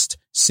just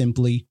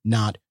simply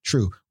not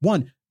true.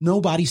 One,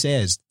 nobody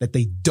says that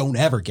they don't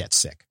ever get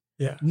sick.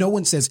 Yeah. No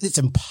one says it's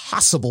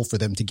impossible for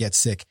them to get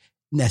sick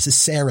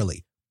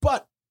necessarily,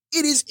 but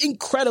it is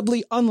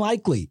incredibly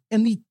unlikely.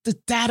 And the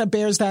data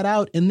bears that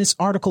out. And this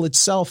article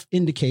itself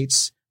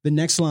indicates the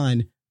next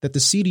line that the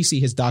CDC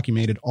has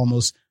documented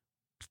almost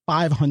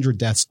 500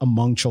 deaths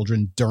among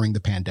children during the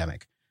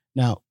pandemic.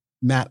 Now,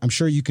 Matt, I'm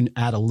sure you can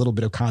add a little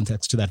bit of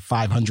context to that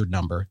 500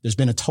 number. There's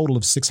been a total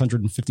of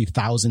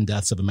 650,000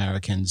 deaths of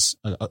Americans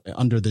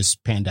under this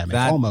pandemic.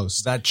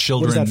 That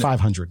children, what does that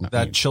 500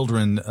 that mean?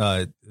 children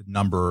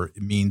number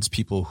means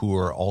people who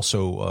are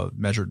also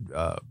measured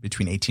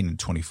between 18 and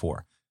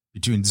 24.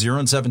 Between 0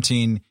 and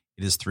 17,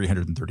 it is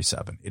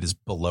 337. It is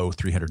below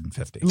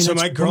 350. So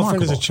my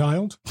girlfriend is a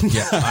child?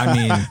 Yeah, I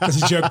mean.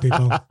 That's a joke,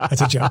 people. That's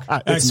a joke.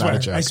 It's not a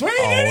joke. I swear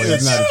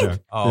it's not a joke.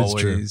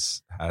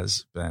 Always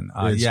has been.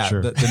 It's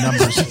true. The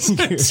numbers.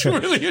 It's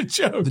really a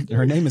joke.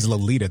 Her name is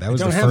Lolita. That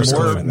was the first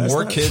one.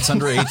 More kids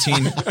under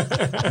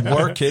 18.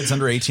 More kids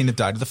under 18 have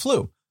died of the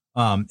flu.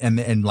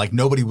 And like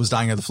nobody was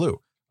dying of the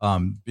flu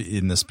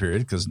in this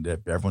period because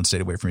everyone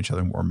stayed away from each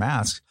other and wore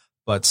masks.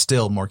 But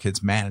still, more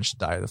kids managed to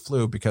die of the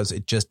flu because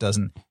it just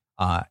doesn't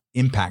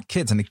impact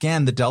kids. And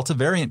again, the Delta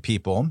variant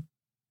people,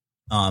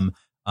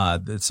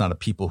 it's not a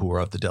people who are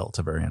of the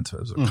Delta variant, so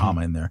there's a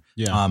comma in there,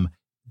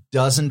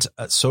 doesn't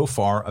so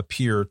far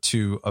appear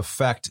to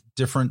affect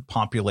different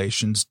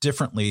populations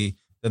differently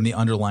than the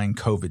underlying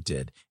COVID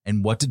did.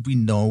 And what did we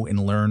know and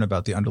learn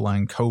about the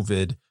underlying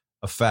COVID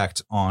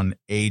effect on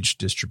age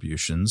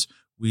distributions?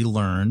 We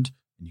learned,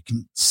 and you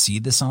can see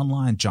this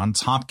online,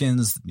 Johns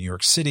Hopkins, New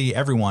York City,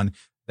 everyone,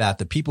 that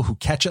the people who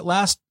catch it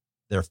last,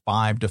 they're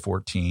 5 to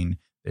 14.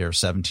 They are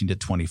 17 to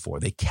 24.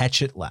 They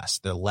catch it less.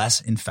 They're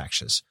less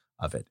infectious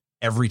of it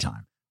every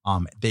time.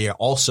 They are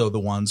also the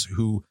ones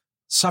who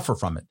suffer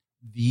from it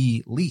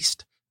the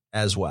least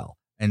as well.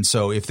 And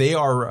so if they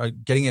are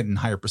getting it in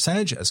higher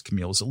percentage, as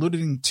Camille was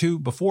alluding to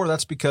before,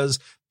 that's because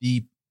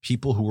the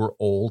people who are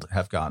old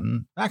have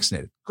gotten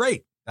vaccinated.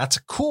 Great. That's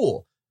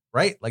cool,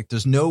 right? Like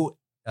there's no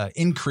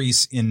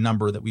increase in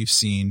number that we've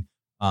seen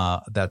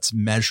that's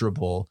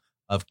measurable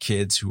of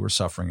kids who are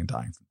suffering and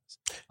dying from this.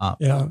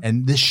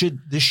 And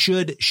this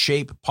should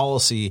shape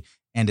policy,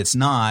 and it's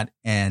not.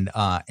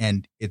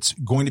 And it's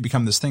going to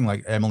become this thing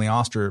like Emily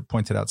Oster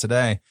pointed out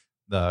today,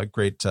 the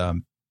great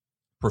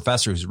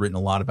professor who's written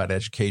a lot about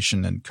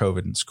education and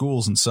COVID in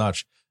schools and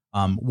such.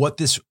 What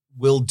this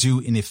will do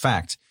in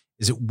effect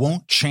is it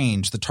won't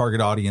change the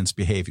target audience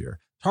behavior.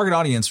 Target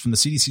audience from the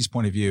CDC's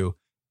point of view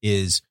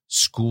is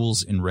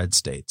schools in red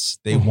states.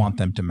 They want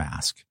them to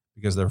mask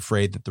because they're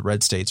afraid that the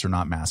red states are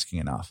not masking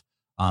enough.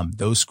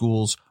 Those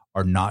schools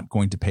are not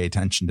going to pay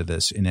attention to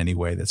this in any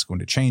way that's going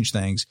to change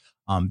things.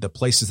 The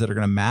places that are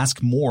going to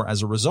mask more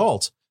as a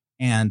result.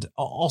 And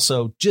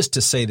also, just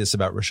to say this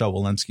about Rochelle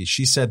Walensky,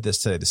 she said this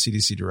today, the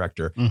CDC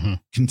director,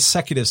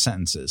 consecutive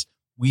sentences.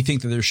 We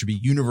think that there should be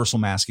universal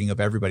masking of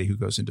everybody who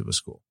goes into a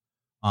school.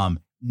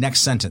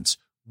 Next sentence.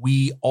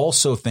 We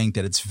also think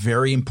that it's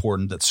very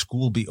important that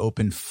school be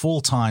open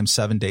full time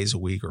 7 days a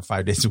week or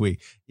 5 days a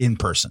week in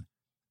person.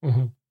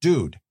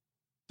 Dude,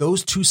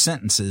 those two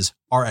sentences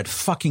are at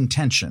fucking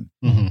tension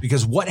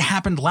because what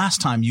happened last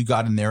time you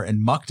got in there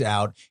and mucked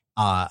out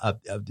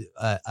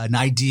an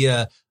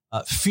idea,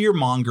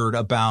 fear-mongered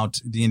about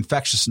the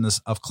infectiousness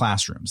of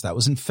classrooms. That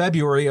was in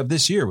February of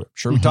this year. I'm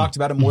sure we talked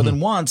about it more than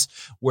once,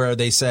 where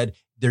they said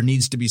there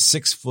needs to be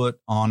 6 foot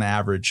on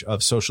average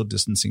of social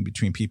distancing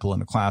between people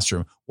in a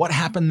classroom. What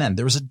happened then?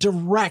 There was a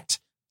direct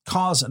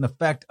cause and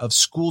effect of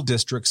school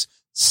districts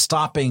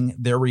stopping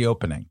their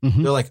reopening.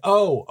 They're like,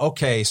 oh,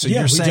 okay. So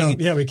you're saying,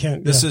 we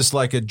can't. This is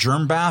like a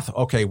germ bath.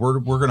 Okay. We're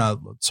not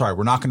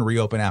going to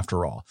reopen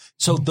after all.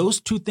 So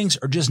those two things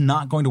are just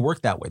not going to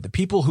work that way. The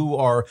people who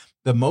are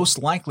the most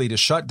likely to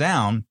shut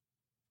down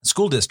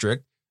school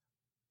district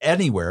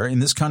anywhere in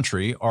this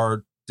country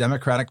are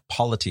Democratic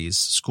polities,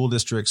 school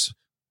districts,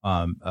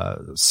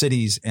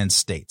 cities and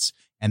states.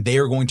 And they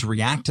are going to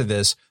react to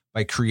this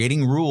by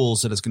creating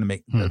rules that's going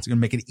to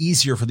make it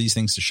easier for these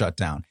things to shut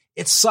down.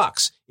 It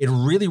sucks. It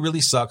really,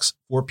 really sucks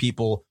for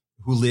people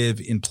who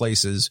live in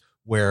places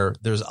where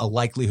there's a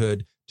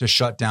likelihood to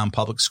shut down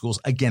public schools.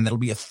 Again, that'll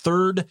be a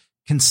third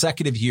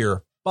consecutive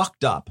year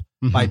fucked up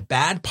by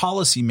bad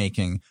policy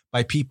making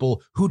by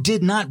people who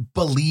did not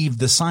believe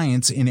the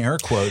science, in air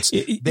quotes.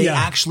 They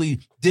actually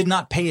did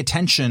not pay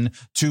attention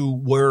to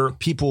where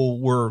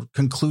people were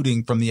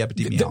concluding from the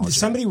epidemiology.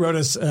 Somebody wrote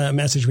us a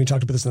message. We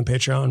talked about this on the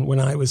Patreon when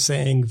I was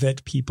saying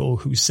that people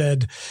who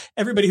said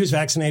everybody who's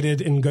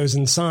vaccinated and goes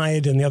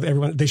inside and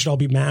everyone, they should all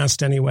be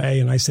masked anyway.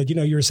 And I said,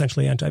 you're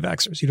essentially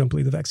anti-vaxxers. You don't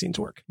believe the vaccines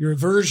work. You're a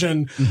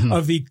version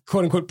of the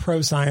quote unquote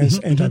pro-science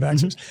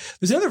anti-vaxxers.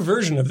 There's another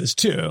version of this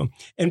too.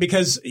 And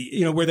because,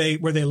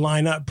 where they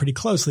line up pretty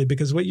closely,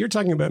 because what you're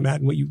talking about,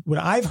 Matt, and what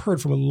I've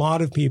heard from a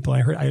lot of people,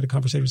 I had a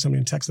conversation with somebody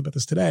in text about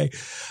this today,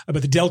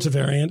 about the Delta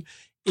variant,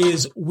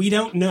 is we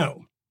don't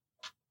know.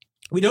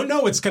 We don't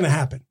know what's going to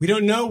happen. We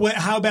don't know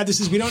how bad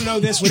this is. We don't know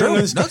this. We don't know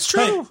this. That's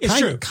true. It's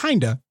true.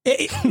 Kinda.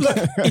 Look,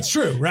 it's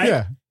true,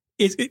 right?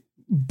 Yeah.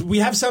 We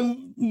have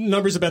some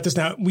numbers about this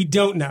now. We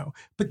don't know,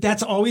 but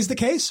that's always the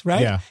case,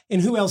 right? Yeah.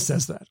 And who else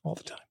says that all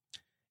the time?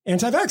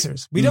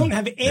 Anti-vaxxers. We don't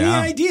have any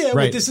idea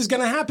what this is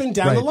going to happen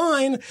down the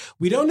line.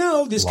 We don't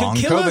know. This could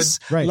kill us.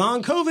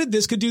 Long COVID.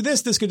 This could do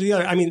this. This could do the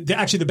other. I mean,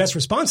 actually, the best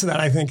response to that,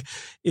 I think,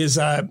 is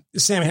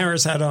Sam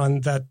Harris had on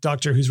that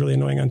doctor who's really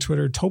annoying on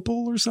Twitter,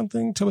 Topol or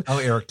something.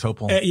 Eric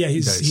Topol.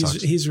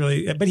 He's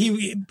really, but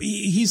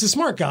he's a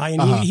smart guy,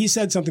 and he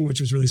said something which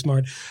was really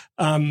smart.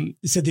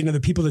 He said, the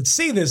people that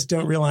say this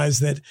don't realize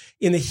that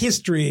in the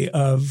history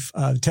of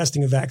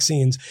testing of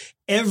vaccines,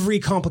 every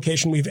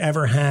complication we've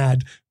ever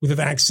had with a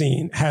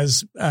vaccine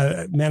has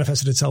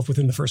manifested itself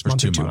within the first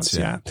month or 2 months.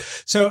 Yeah.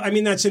 So, I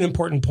mean, that's an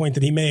important point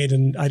that he made.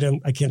 And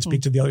I can't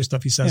speak to the other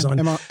stuff he says on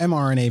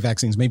mRNA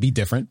vaccines may be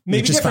different,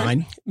 which is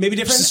fine. Maybe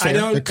different.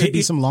 There could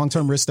be some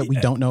long-term risks that we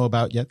don't know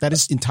about yet. That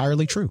is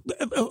entirely true.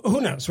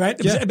 Who knows,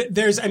 right? Yeah.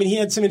 He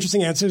had some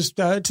interesting answers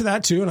to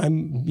that too. And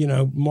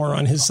I'm, more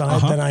on his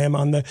side than I am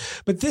on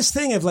but this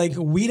thing of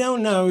we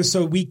don't know,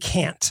 so we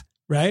can't.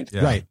 Right?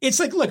 Yeah. Right. It's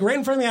like, look, right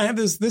in front of me, I have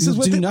this is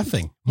what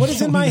nothing. What is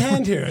in my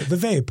hand here? The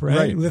vape,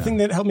 right? The thing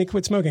that helped me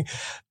quit smoking.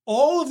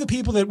 All of the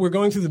people that were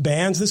going through the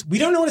bans, we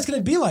don't know what it's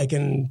going to be like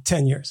in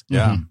 10 years.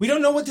 Yeah. We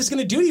don't know what this is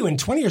going to do to you in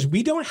 20 years.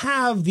 We don't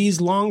have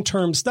these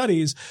long-term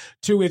studies,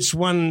 to which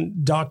one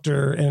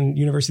doctor and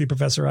university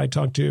professor I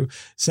talked to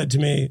said to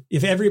me,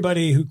 if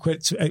everybody who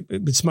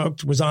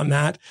smoked was on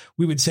that,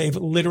 we would save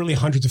literally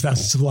hundreds of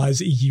thousands of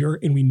lives a year.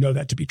 And we know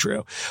that to be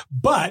true.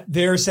 But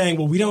they're saying,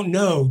 well, we don't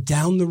know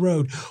down the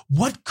road.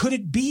 What could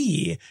it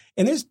be?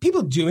 And there's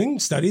people doing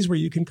studies where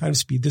you can kind of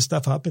speed this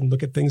stuff up and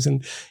look at things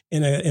in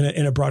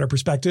a broader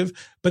perspective.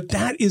 But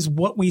that is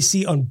what we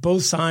see on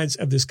both sides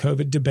of this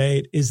COVID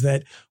debate, is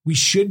that we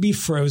should be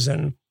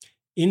frozen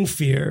in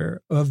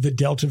fear of the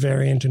Delta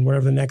variant and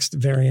whatever the next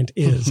variant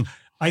is.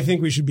 I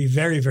think we should be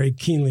very, very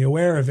keenly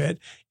aware of it.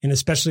 And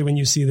especially when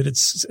you see that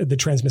the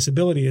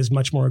transmissibility is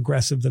much more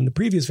aggressive than the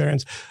previous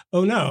variants.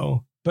 Oh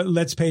no. But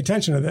let's pay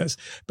attention to this.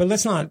 But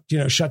let's not,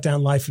 shut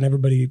down life and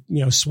everybody,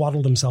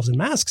 swaddle themselves in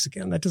masks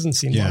again. That doesn't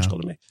seem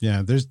logical to me.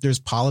 Yeah. There's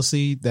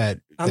policy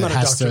that I'm not a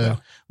doctor, though.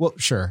 Well,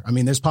 sure. I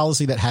mean, there's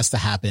policy that has to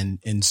happen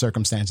in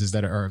circumstances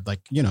that are like,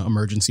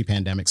 emergency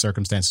pandemic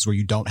circumstances where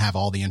you don't have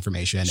all the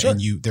information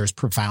and there's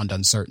profound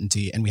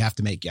uncertainty and we have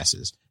to make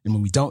guesses. And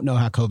when we don't know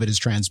how COVID is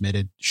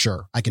transmitted,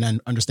 sure, I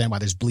can understand why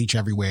there's bleach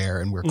everywhere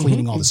and we're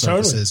cleaning all the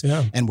surfaces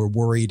and we're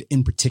worried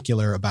in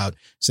particular about,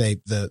 say,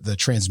 the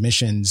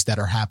transmissions that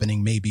are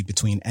happening maybe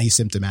between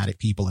asymptomatic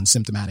people and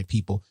symptomatic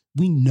people.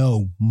 We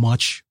know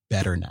much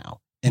better now.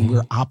 and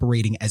we're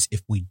operating as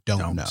if we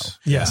don't know.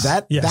 Yes.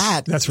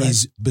 That's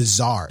is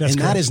bizarre. That's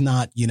that is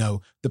not,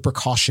 the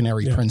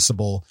precautionary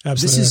principle.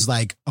 Absolutely. This is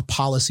like a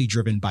policy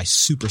driven by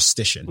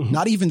superstition,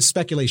 not even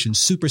speculation,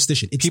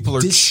 superstition. It's people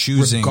are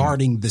choosing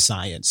regarding the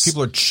science.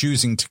 People are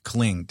choosing to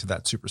cling to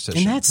that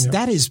superstition. And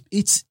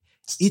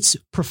it's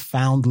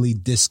profoundly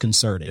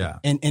disconcerting. Yeah.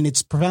 And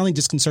it's profoundly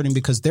disconcerting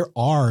because there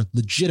are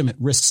legitimate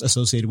risks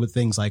associated with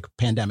things like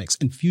pandemics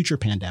and future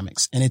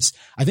pandemics. And it's,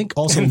 I think,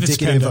 also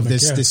indicative of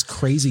this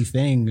crazy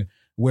thing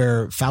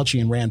where Fauci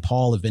and Rand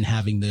Paul have been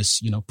having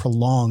this,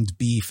 prolonged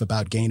beef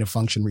about gain of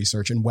function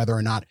research and whether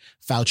or not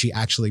Fauci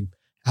actually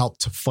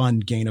helped to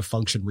fund gain of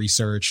function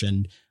research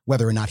and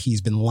whether or not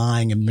he's been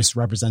lying and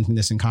misrepresenting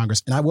this in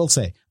Congress. And I will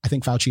say, I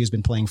think Fauci has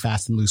been playing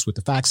fast and loose with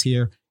the facts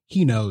here.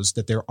 He knows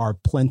that there are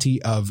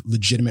plenty of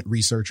legitimate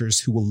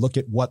researchers who will look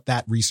at what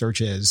that research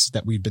is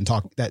that we've been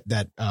talking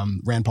that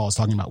Rand Paul is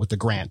talking about with the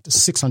grant, the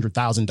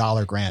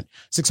 $600,000 grant,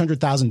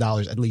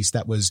 $600,000 at least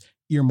that was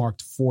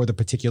earmarked for the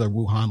particular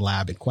Wuhan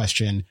lab in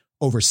question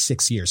over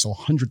 6 years. So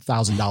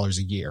 $100,000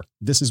 a year.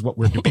 This is what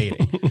we're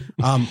debating.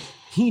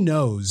 He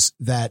knows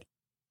that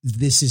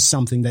this is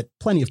something that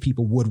plenty of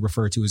people would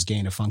refer to as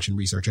gain of function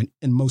research.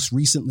 And most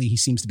recently, he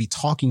seems to be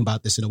talking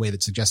about this in a way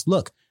that suggests,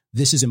 look,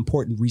 this is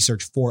important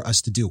research for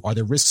us to do. Are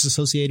there risks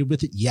associated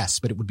with it? Yes,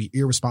 but it would be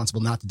irresponsible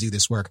not to do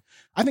this work.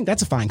 I think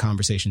that's a fine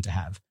conversation to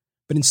have.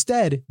 But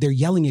instead, they're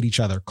yelling at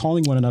each other,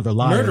 calling one another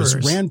liars.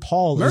 Murderers. Rand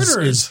Paul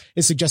is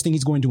suggesting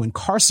he's going to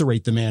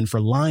incarcerate the man for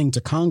lying to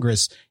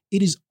Congress.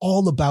 It is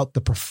all about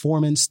the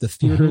performance, the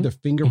theater, the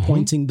finger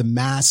pointing, the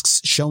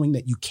masks, showing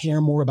that you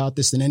care more about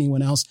this than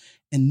anyone else,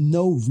 and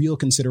no real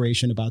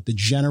consideration about the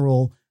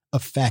general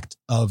effect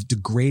of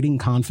degrading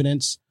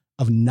confidence,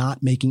 of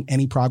not making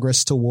any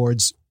progress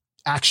towards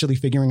actually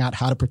figuring out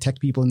how to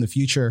protect people in the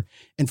future.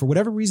 And for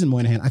whatever reason,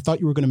 Moynihan, I thought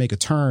you were going to make a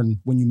turn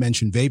when you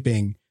mentioned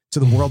vaping to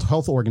the World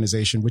Health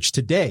Organization, which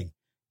today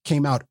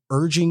came out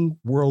urging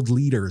world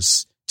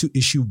leaders to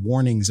issue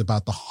warnings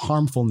about the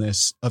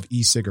harmfulness of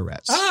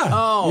e-cigarettes.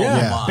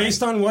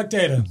 Based on what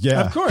data?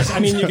 Yeah. Of course. I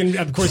mean, you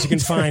can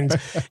find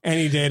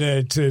any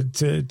data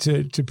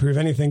to prove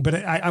anything, but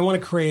I want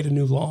to create a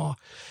new law.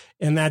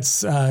 And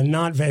that's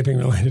not vaping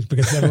related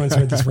because everyone's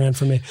heard this rant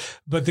from me.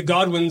 But the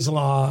Godwin's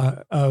law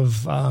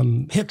of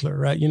Hitler,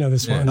 right? You know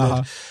this one.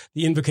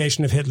 The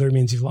invocation of Hitler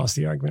means you've lost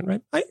the argument,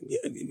 right?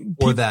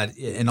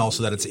 And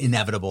also that it's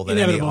inevitable that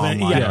any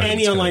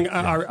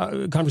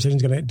online conversation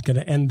is going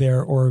to end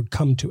there or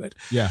come to it.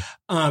 Yeah.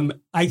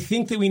 I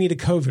think that we need a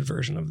COVID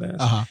version of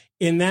this.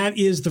 And that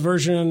is the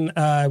version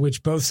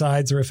which both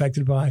sides are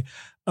affected by,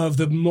 of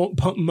the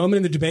moment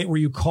in the debate where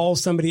you call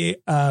somebody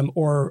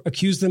or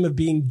accuse them of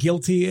being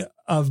guilty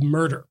of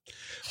murder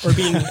or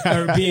being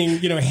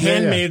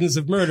handmaidens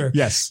of murder.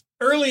 Yes.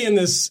 Early in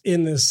this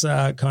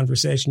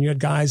conversation, you had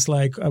guys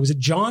like, was it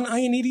John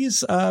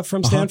Ioannidis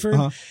from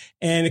Stanford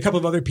and a couple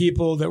of other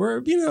people that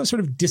were,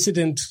 sort of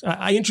dissident.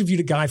 I interviewed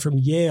a guy from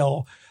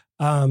Yale.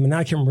 And now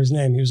I can't remember his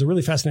name. He was a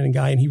really fascinating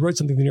guy, and he wrote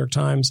something in the New York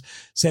Times,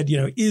 said,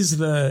 is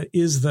the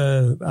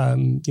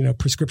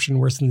prescription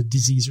worse than the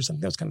disease or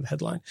something? That was kind of the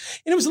headline.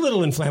 And it was a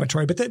little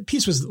inflammatory, but that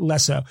piece was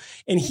less so.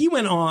 And he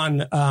went on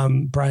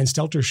Brian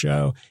Stelter's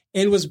show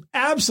and was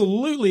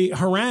absolutely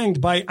harangued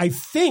by, I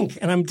think,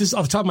 and I'm just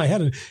off the top of my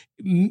head,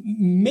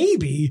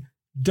 maybe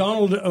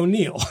Donald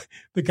O'Neill,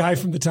 the guy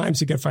from the Times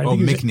who got fired.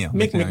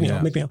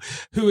 McNeil,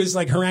 who is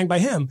like harangued by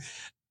him.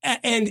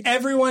 And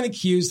everyone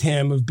accused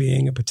him of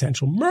being a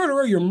potential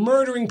murderer. You're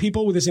murdering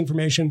people with this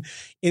information.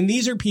 And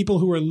these are people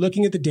who are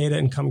looking at the data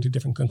and coming to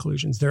different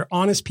conclusions. They're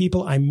honest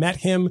people. I met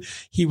him.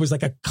 He was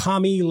like a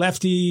commie,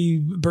 lefty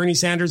Bernie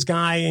Sanders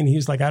guy. And he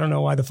was like, I don't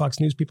know why the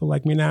Fox News people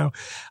like me now.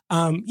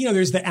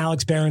 There's the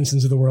Alex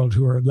Berensons of the world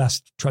who are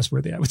less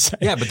trustworthy, I would say.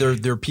 Yeah, but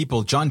there are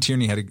people. John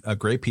Tierney had a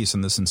great piece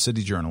on this in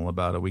City Journal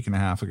about a week and a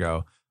half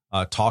ago,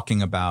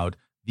 talking about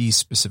these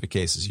specific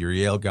cases. Your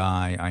Yale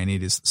guy,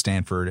 Ioannidis,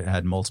 Stanford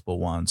had multiple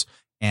ones,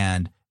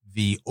 and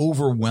the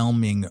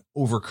overwhelming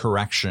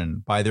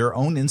overcorrection by their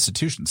own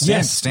institutions.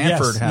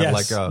 Stanford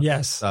had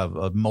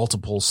a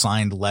multiple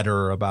signed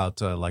letter about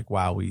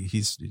wow,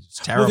 he's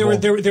terrible. Well,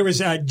 there was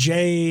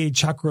Jay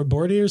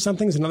Chakraborty or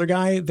something. There's another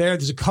guy there.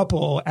 There's a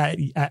couple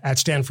at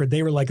Stanford.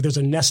 They were like, there's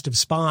a nest of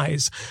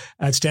spies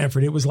at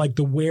Stanford. It was like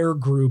the Ware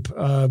group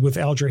with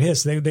Alger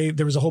Hiss.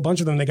 There was a whole bunch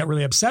of them. They got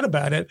really upset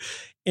about it.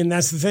 And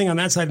that's the thing on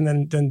that side.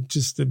 And then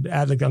just to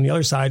add, like on the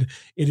other side,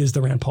 it is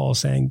the Rand Paul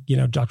saying,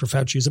 Dr.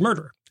 Fauci is a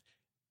murderer.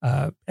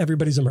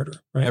 Everybody's a murderer,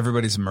 right?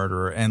 Everybody's a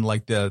murderer. And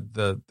like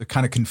the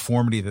kind of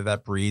conformity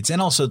that breeds,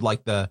 and also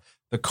like the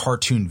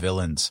cartoon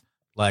villains,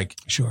 like,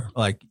 sure.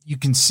 Like you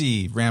can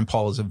see Rand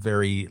Paul is a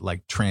very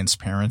like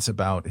transparent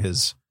about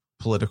his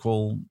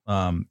political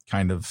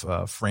kind of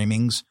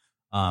framings.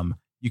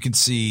 You can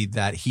see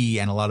that he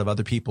and a lot of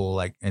other people,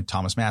 like, and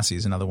Thomas Massey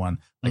is another one,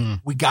 like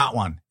we got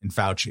one in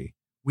Fauci.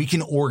 We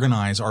can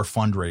organize our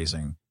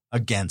fundraising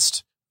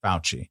against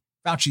Fauci.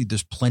 Fauci,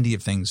 there's plenty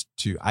of things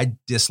I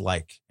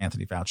dislike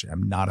Anthony Fauci.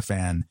 I'm not a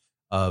fan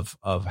of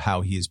how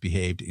he has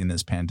behaved in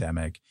this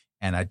pandemic.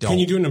 And I don't. Can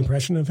you do an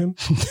impression of him?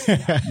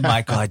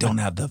 Michael, I don't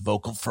have the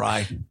vocal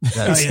fry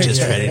that's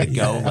ready to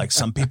go like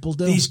some people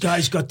do. These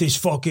guys got this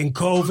fucking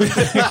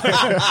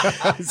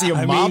COVID. Is he a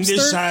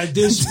mobster?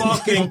 This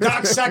fucking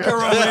cocksucker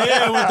over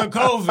here with the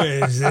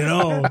COVID, you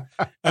know.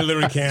 I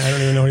literally can't. I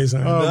don't even know what he's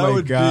saying. Oh, that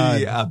would be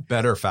a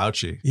better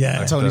Fauci.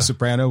 Yeah. Tony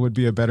Soprano would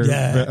be a better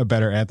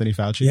Anthony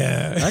Fauci.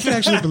 Yeah. I can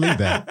actually believe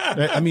that.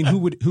 I mean,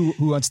 who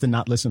wants to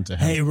not listen to him?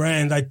 Hey,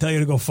 Rand, I tell you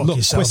to go fuck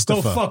yourself.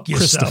 Go fuck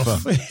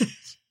yourself.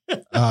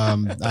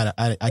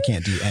 I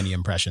can't do any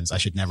impressions. I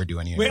should never do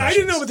any impressions. Wait, I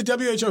didn't know about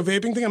the WHO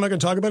vaping thing. I'm not going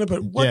to talk about it,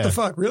 but what the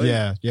fuck? Really?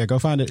 Yeah. Go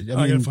find it.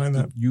 I gotta find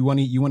that. You want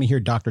to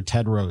hear Dr.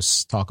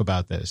 Tedros talk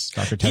about this.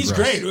 Dr. Tedros. He's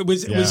great.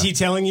 Was he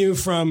telling you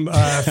from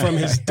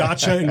his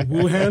dacha in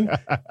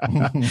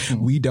Wuhan?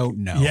 We don't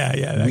know. Yeah.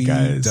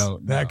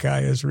 That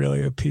guy is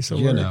really a piece of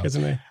work,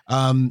 isn't he?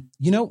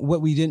 You know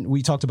what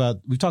we've talked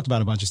about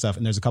a bunch of stuff,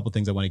 and there's a couple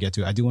things I want to get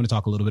to. I do want to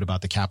talk a little bit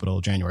about the Capitol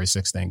January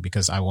 6th thing,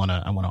 because I want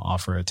to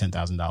offer a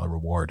 $10,000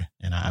 reward,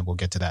 and I will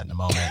get to that in a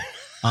moment.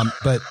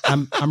 But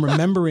I'm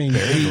remembering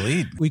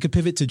we could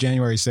pivot to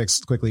January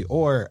 6th quickly,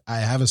 or I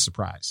have a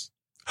surprise.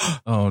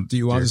 Oh, do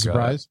you want a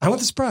surprise? I want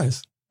the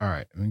surprise. All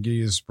right, I'm gonna give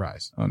you a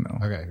surprise. Oh no.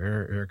 Okay,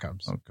 here it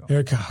comes. Oh, here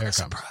it comes.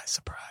 Surprise.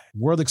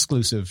 World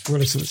exclusive.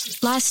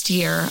 Last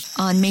year,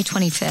 on May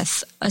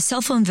 25th, a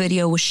cell phone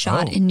video was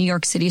shot in New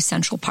York City's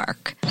Central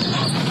Park.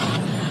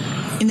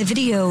 In the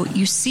video,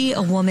 you see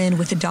a woman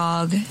with a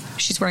dog.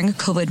 She's wearing a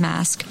COVID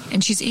mask,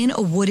 and she's in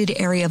a wooded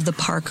area of the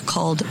park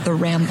called the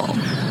Ramble.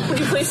 Would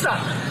you please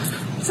stop?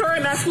 Sir,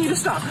 I'm asking you to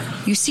stop.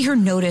 You see her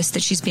notice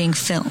that she's being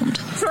filmed.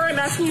 Sir, I'm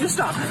asking you to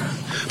stop.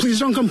 Please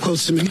don't come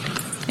close to me.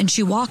 And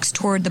she walks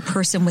toward the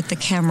person with the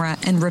camera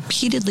and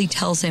repeatedly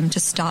tells him to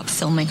stop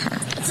filming her.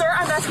 Sir,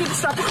 I'm asking you to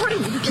stop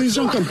recording me. Please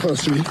don't come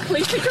close to me.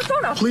 Please take your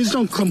phone off. Please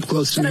don't come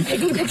close to me. I'm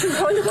taking a picture and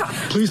calling the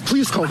cops.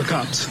 Please call the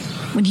cops.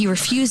 When he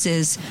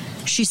refuses,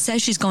 she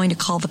says she's going to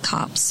call the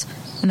cops.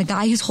 And the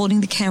guy who's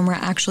holding the camera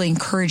actually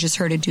encourages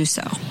her to do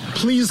so.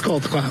 Please call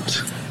the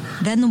cops.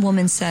 Then the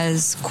woman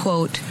says,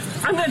 quote,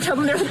 I'm going to tell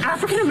them there's an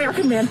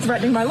African-American man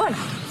threatening my life.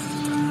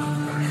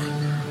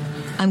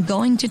 I'm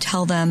going to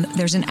tell them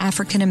there's an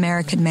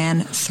African-American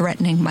man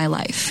threatening my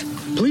life.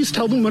 Please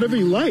tell them whatever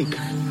you like.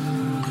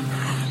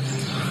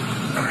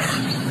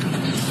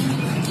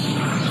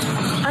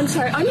 I'm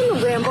sorry, I'm in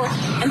the Ramble,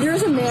 and there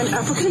is a man,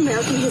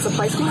 African-American, who has a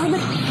bicycle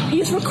helmet.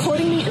 He is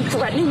recording me and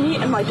threatening me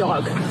and my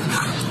dog.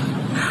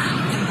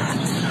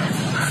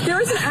 There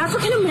is an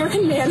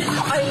African-American man.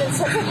 I am in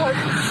Central Park.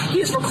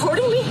 He is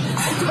recording me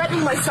and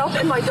threatening myself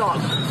and my dog.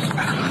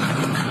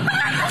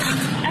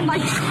 And my...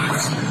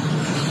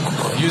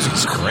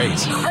 Music's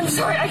great. I'm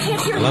sorry, I can't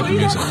hear you. I love the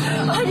music.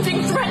 I'm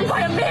being threatened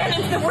by a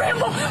man in the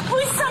Ramble.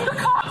 Please send the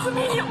cops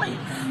immediately.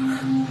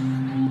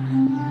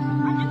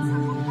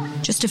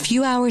 Just a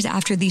few hours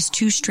after these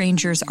two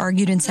strangers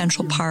argued in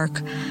Central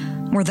Park,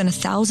 more than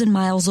 1,000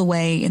 miles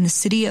away in the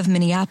city of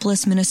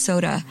Minneapolis,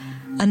 Minnesota,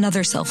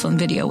 another cell phone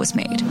video was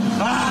made.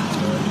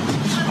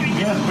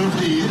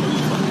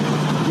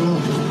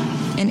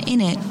 And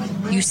in it,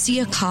 you see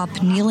a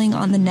cop kneeling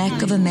on the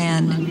neck of a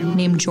man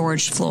named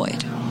George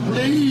Floyd.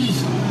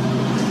 Please,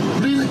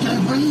 I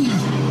can't breathe.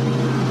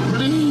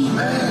 Please,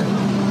 man.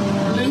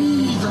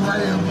 Please,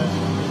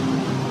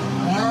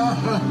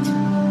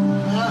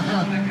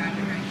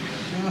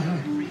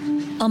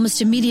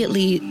 Almost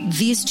immediately,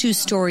 these two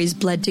stories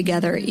bled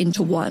together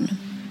into one.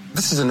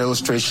 This is an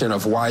illustration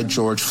of why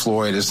George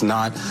Floyd is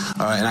not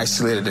an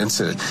isolated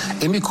incident.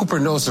 Amy Cooper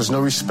knows there's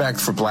no respect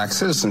for black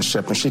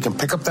citizenship, and she can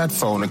pick up that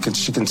phone and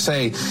she can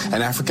say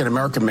an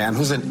African-American man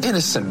who's an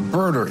innocent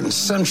birder in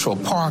Central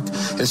Park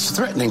is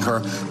threatening her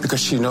because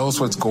she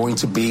knows what's going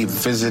to be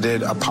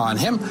visited upon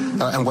him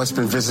and what's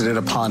been visited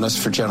upon us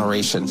for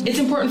generations. It's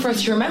important for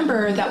us to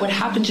remember that what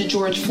happened to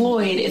George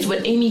Floyd is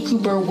what Amy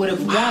Cooper would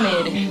have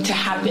wanted to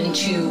happen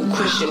to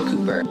Christian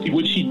Cooper.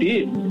 What she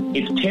did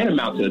is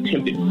tantamount to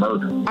attempted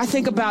murder. I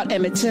think about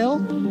Emmett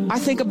Till. I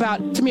think about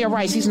Tamir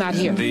Rice. He's not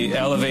here. The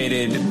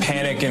elevated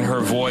panic in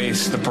her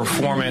voice, the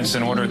performance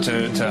in order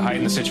to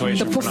heighten the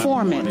situation. The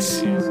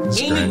performance.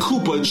 Amy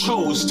Cooper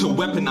chose to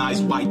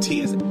weaponize white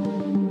tears.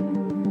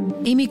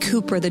 Amy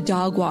Cooper, the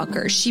dog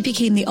walker, she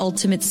became the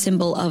ultimate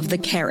symbol of the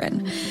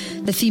Karen,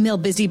 the female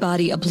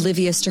busybody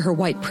oblivious to her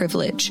white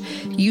privilege,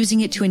 using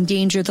it to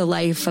endanger the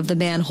life of the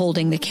man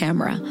holding the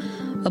camera,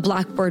 a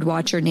black bird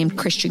watcher named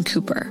Christian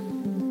Cooper.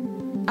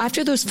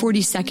 After those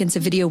 40 seconds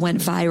of video went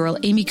viral,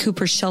 Amy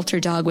Cooper's shelter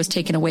dog was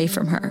taken away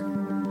from her.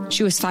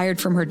 She was fired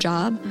from her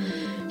job.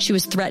 She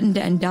was threatened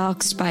and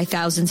doxxed by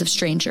thousands of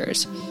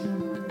strangers.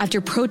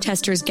 After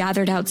protesters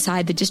gathered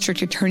outside the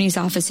district attorney's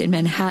office in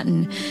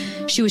Manhattan,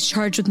 she was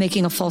charged with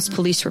making a false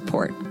police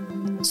report.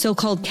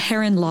 So-called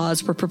Karen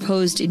laws were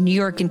proposed in New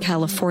York and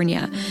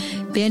California,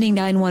 banning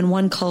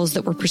 911 calls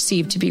that were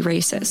perceived to be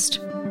racist.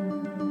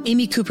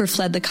 Amy Cooper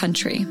fled the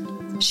country.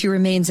 She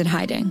remains in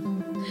hiding.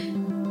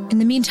 In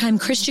the meantime,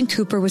 Christian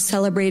Cooper was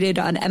celebrated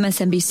on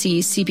MSNBC,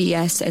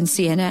 CBS, and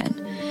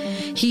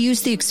CNN. He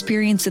used the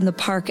experience in the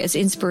park as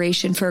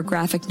inspiration for a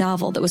graphic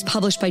novel that was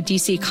published by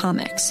DC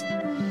Comics.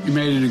 You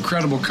made an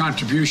incredible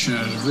contribution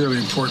at a really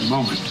important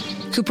moment.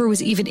 Cooper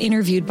was even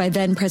interviewed by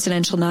then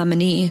presidential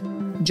nominee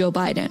Joe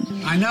Biden.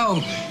 I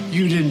know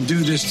you didn't do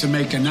this to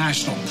make a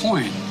national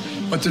point,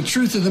 but the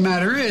truth of the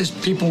matter is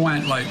people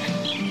went like,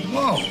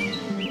 whoa.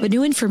 But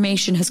new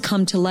information has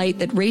come to light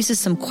that raises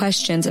some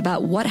questions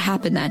about what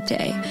happened that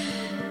day,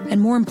 and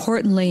more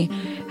importantly,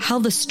 how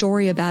the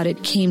story about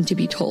it came to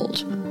be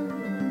told.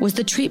 Was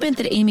the treatment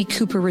that Amy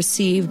Cooper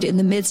received in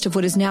the midst of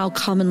what is now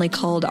commonly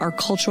called our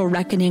cultural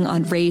reckoning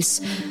on race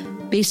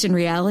based in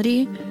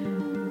reality?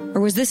 Or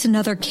was this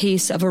another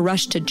case of a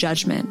rush to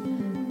judgment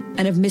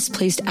and of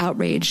misplaced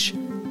outrage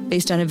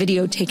based on a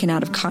video taken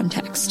out of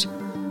context?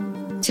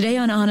 Today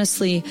on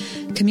Honestly,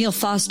 Camille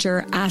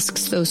Foster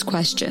asks those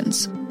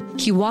questions.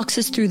 He walks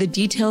us through the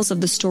details of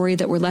the story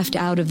that were left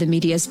out of the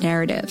media's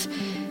narrative.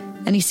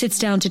 And he sits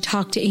down to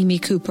talk to Amy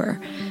Cooper,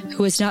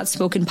 who has not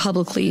spoken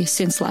publicly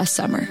since last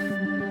summer.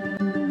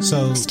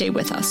 So stay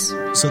with us.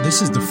 So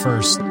this is the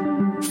first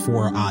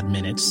 4 odd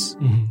minutes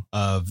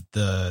of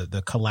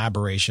the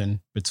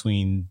collaboration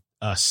between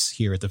us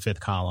here at the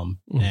Fifth Column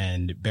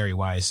and Barry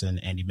Weiss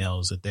and Andy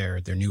Mills at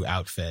their new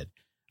outfit.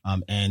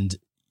 And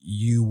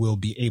you will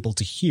be able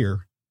to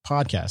hear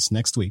podcasts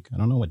next week. I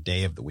don't know what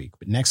day of the week,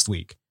 but next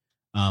week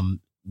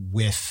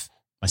with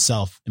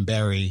myself and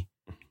Barry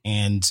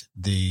and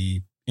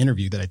the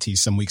interview that I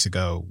teased some weeks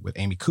ago with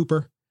Amy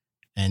Cooper.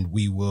 And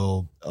we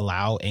will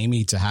allow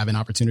Amy to have an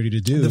opportunity to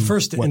do the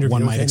first what interview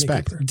one might with Amy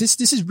expect. Cooper. This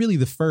is really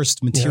the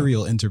first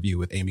material interview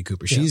with Amy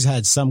Cooper. She's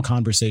had some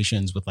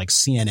conversations with like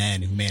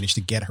CNN who managed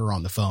to get her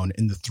on the phone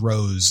in the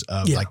throes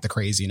of like the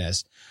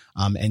craziness.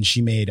 And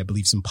she made, I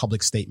believe, some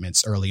public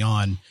statements early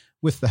on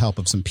with the help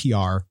of some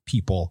PR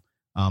people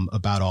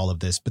about all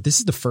of this. But this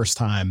is the first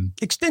time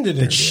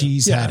that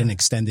she's had an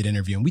extended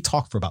interview. And we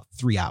talked for about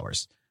 3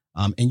 hours.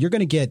 And you're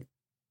going to get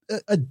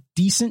a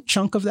decent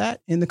chunk of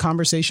that in the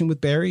conversation with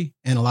Barry,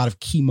 and a lot of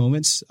key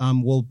moments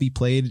will be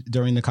played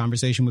during the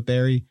conversation with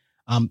Barry.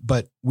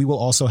 But we will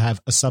also have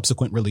a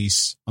subsequent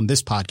release on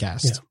this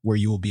podcast where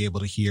you will be able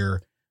to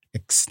hear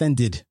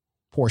extended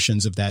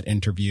portions of that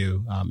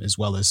interview, as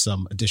well as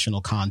some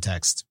additional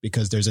context,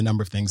 because there's a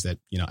number of things that,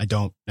 I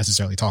don't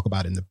necessarily talk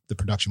about in the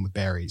production with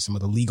Barry, some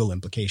of the legal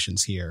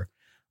implications here,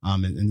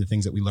 and the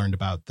things that we learned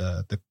about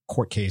the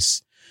court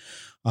case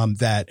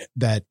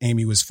that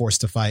Amy was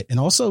forced to fight, and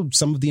also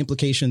some of the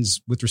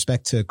implications with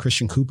respect to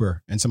Christian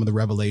Cooper and some of the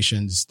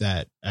revelations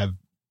that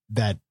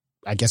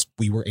I guess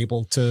we were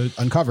able to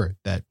uncover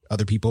that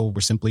other people were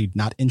simply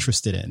not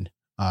interested in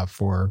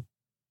for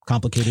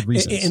complicated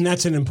reasons. And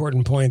that's an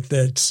important point,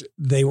 that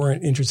they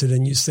weren't interested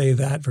in. You say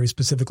that very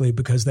specifically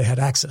because they had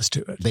access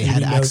to it. They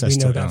had access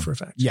to it. We know that for a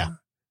fact.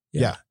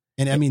 Yeah.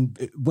 And I mean,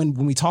 when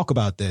we talk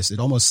about this, it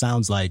almost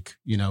sounds like,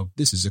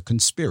 this is a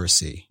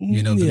conspiracy.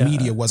 The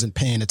media wasn't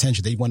paying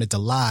attention. They wanted to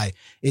lie.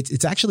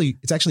 It's actually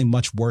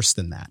much worse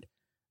than that.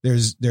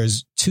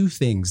 There's 2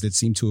 things that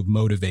seem to have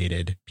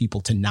motivated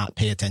people to not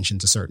pay attention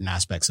to certain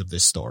aspects of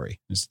this story.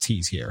 There's a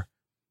tease here.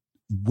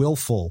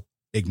 Willful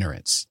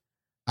ignorance,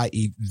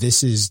 i.e.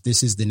 this is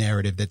the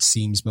narrative that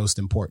seems most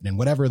important. And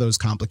whatever those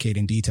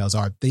complicating details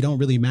are, they don't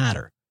really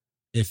matter.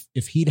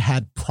 If he'd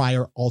had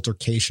prior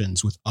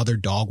altercations with other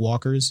dog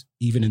walkers,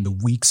 even in the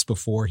weeks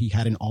before he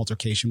had an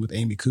altercation with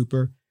Amy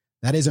Cooper,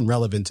 that isn't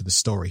relevant to the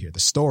story here. The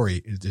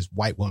story is this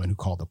white woman who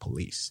called the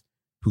police,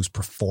 who's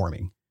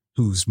performing,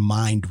 whose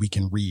mind we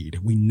can read.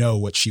 We know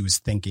what she was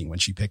thinking when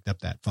she picked up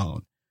that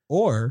phone.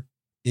 Or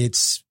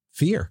it's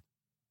fear.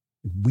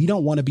 We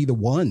don't want to be the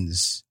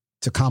ones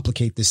to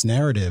complicate this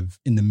narrative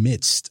in the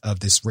midst of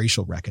this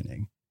racial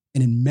reckoning.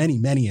 And in many,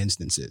 many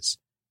instances,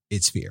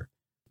 it's fear.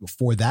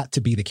 For that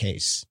to be the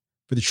case,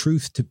 for the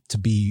truth to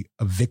be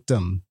a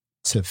victim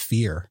to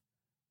fear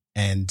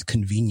and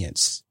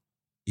convenience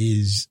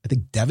is, I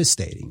think,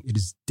 devastating. It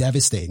is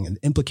devastating. And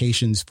the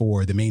implications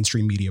for the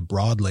mainstream media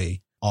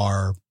broadly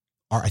are,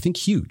 I think,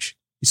 huge.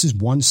 This is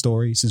one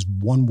story. This is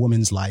one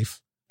woman's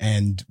life.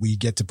 And we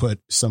get to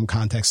put some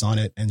context on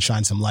it and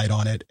shine some light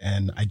on it.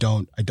 And I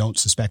don't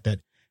suspect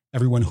that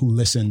everyone who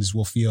listens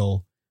will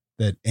feel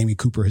that Amy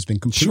Cooper has been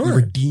completely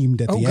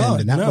redeemed at the end.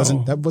 And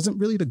that wasn't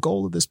really the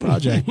goal of this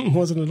project.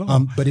 Wasn't at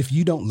all. But if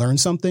you don't learn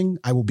something,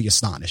 I will be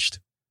astonished.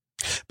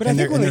 But I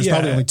think there's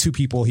probably only 2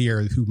 people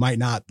here who might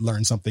not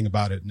learn something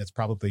about it. And it's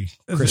probably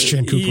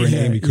Christian Cooper and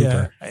Amy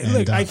Cooper. And,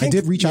 look, I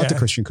did reach out to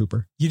Christian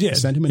Cooper. You did.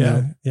 Send him a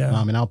note.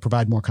 And I'll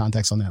provide more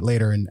context on that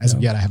later. And as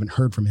of yet, I haven't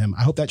heard from him.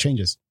 I hope that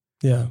changes.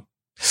 Yeah.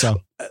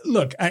 So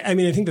look, I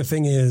mean, I think the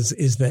thing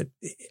is that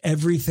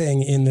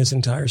everything in this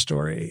entire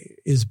story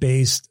is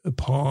based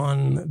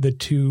upon the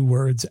 2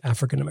 words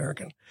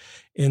African-American,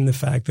 in the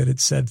fact that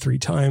it's said 3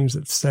 times.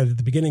 It's said at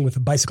the beginning with a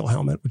bicycle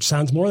helmet, which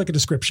sounds more like a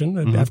description,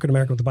 an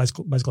African-American with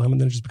a bicycle helmet,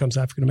 then it just becomes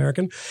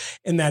African-American.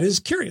 And that is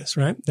curious,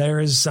 right? There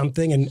is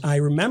something. And I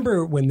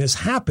remember when this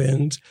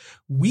happened,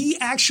 we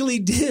actually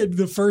did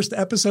the first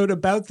episode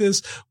about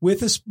this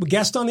with a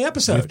guest on the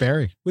episode.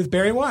 With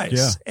Barry Weiss.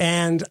 Yeah.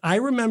 And I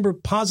remember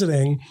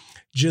positing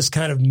just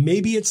kind of,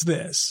 maybe it's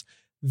this,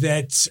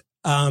 that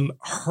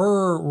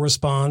Her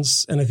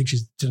response, and I think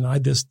she's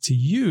denied this to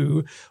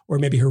you, or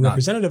maybe her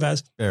representative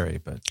has. Barry,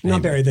 but not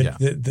Amy, Barry,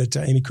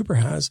 that Amy Cooper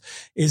has,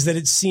 is that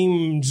it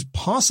seemed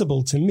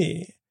possible to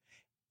me.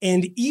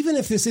 And even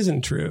if this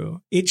isn't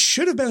true, it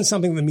should have been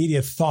something the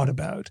media thought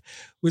about,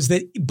 was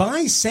that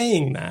by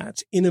saying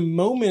that in a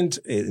moment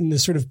in the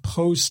sort of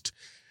post,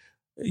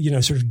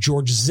 sort of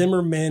George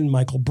Zimmerman,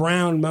 Michael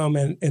Brown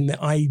moment, and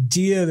the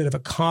idea that if a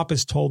cop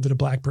is told that a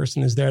black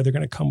person is there, they're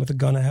going to come with a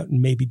gun out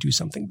and maybe do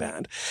something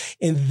bad.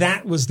 And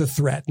that was the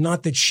threat,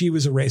 not that she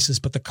was a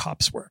racist, but the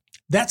cops were.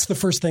 That's the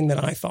first thing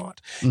that I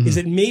thought, is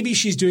that maybe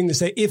she's doing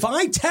this. If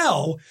I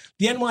tell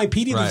the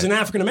NYPD there's an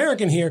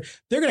African-American here,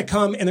 they're going to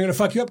come and they're going to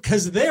fuck you up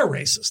because they're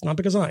racist, not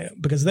because I am,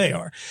 because they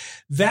are.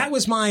 That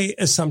was my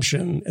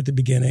assumption at the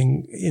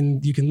beginning.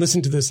 And you can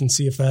listen to this and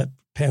see if that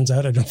pans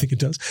out. I don't think it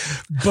does.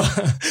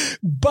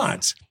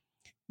 But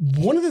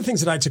one of the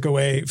things that I took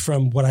away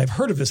from what I've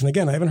heard of this, and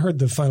again, I haven't heard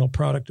the final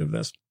product of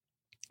this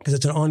because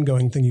it's an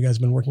ongoing thing. You guys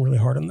have been working really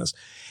hard on this,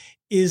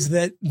 is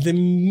that the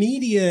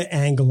media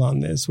angle on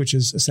this, which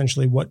is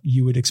essentially what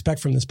you would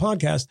expect from this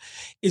podcast,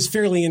 is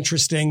fairly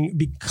interesting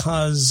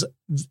because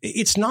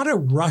it's not a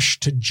rush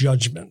to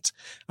judgment.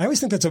 I always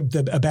think that's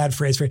a bad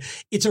phrase for it.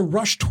 It's a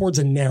rush towards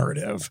a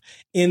narrative,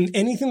 and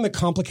anything that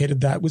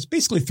complicated that was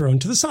basically thrown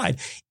to the side.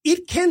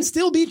 It can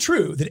still be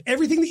true that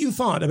everything that you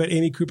thought about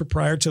Amy Cooper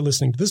prior to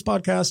listening to this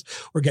podcast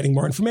or getting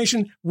more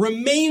information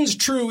remains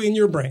true in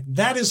your brain.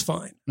 That is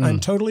fine. I'm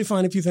totally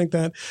fine if you think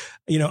that.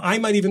 I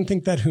might even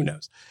think that, who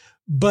knows?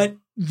 But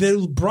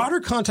the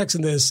broader context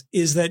in this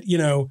is that,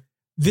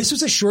 this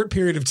was a short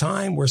period of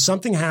time where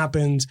something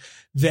happened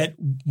that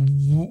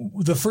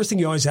the first thing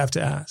you always have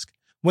to ask,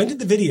 when did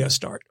the video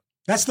start?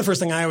 That's the first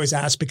thing I always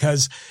ask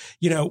because,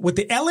 what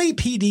the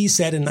LAPD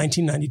said in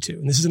 1992,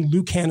 and this is in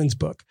Lou Cannon's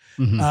book,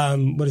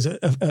 what is it?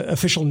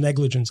 Official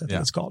Negligence, I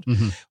think it's called,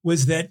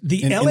 was that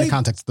in the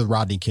context of the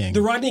Rodney King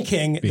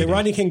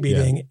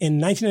beating in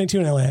 1992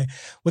 in LA,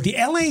 what the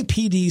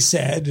LAPD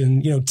said,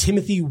 and,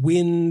 Timothy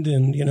Wind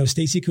and,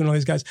 Stacey Kuhn and all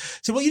these guys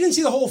said, well, you didn't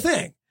see the whole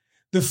thing.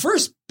 The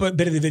first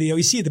bit of the video,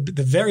 you see at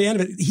the very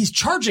end of it, he's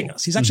charging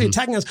us. He's actually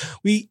attacking us.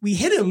 We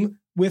hit him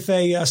with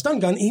a stun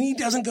gun and he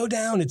doesn't go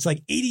down. It's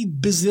like 80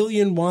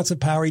 bazillion watts of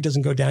power. He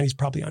doesn't go down. He's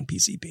probably on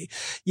PCP.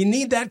 You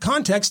need that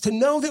context to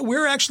know that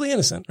we're actually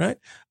innocent, right?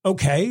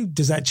 Okay.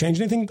 Does that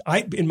change anything?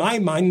 In my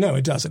mind, no,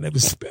 it doesn't. It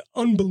was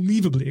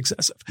unbelievably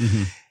excessive.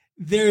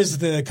 There's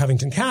the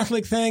Covington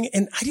Catholic thing.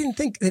 And I didn't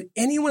think that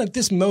anyone at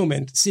this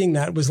moment seeing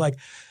that was like,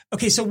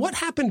 okay, so what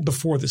happened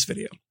before this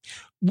video?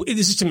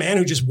 Is this a man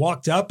who just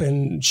walked up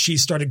and she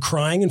started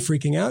crying and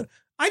freaking out?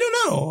 I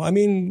don't know. I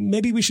mean,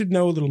 maybe we should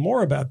know a little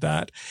more about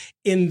that.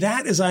 And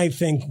that is, I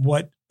think,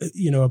 what,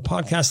 a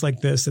podcast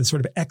like this, that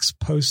sort of ex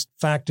post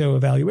facto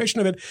evaluation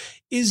of it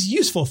is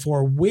useful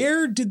for.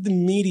 Where did the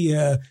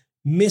media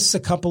miss a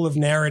couple of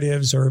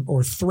narratives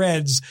or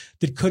threads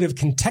that could have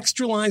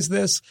contextualized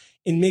this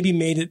and maybe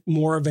made it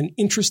more of an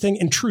interesting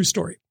and true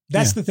story?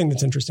 That's the thing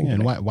that's interesting.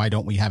 And why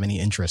don't we have any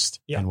interest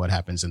in what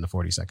happens in the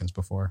 40 seconds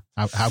before?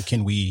 How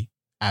can we,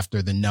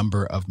 after the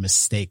number of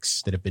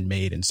mistakes that have been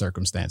made in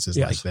circumstances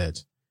like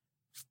that,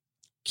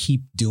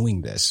 keep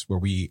doing this where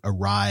we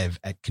arrive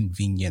at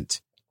convenient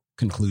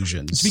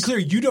conclusions? To be clear,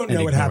 you don't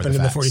know what happened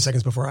in the 40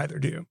 seconds before either,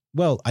 do you?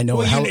 Well, I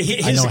know a hell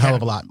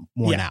of a lot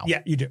more now.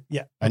 Yeah, you do.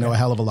 Yeah. I know a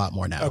hell of a lot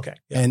more now. Okay.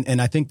 Yeah.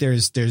 And I think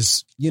there's,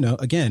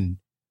 again,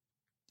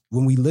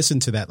 when we listen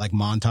to that like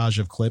montage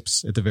of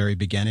clips at the very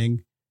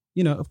beginning,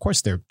 of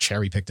course they're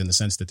cherry picked in the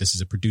sense that this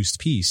is a produced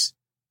piece,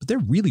 but they're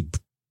really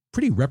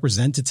pretty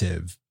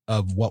representative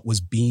of what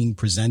was being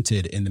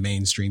presented in the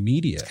mainstream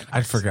media.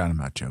 I'd forgotten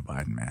about Joe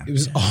Biden, man. It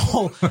was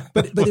all,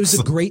 but it was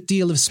a great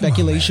deal of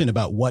speculation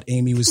about what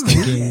Amy was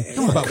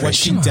thinking, about what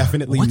she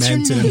definitely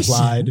meant and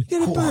implied.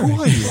 Who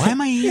are you? Why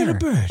am I here?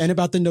 And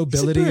about the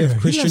nobility of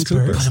Christian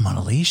Cooper. Because I'm on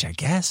a leash, I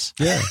guess.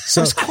 Yeah.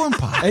 So corn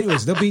pop.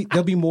 Anyways,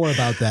 there'll be more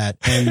about that.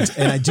 And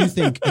I do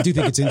think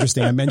it's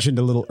interesting. I mentioned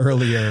a little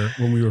earlier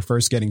when we were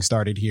first getting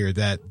started here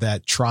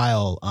that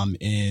trial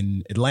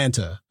in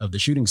Atlanta of the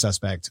shooting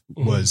suspect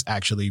was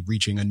actually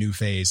reaching a new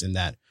phase in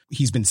that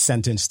he's been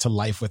sentenced to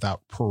life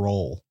without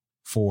parole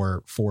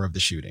for 4 of the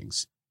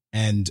shootings.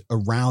 And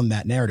around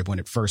that narrative, when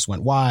it first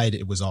went wide,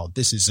 it was all,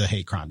 this is a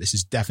hate crime. This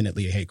is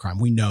definitely a hate crime.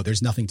 We know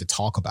there's nothing to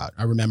talk about.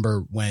 I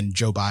remember when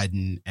Joe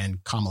Biden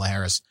and Kamala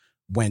Harris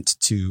went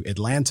to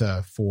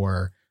Atlanta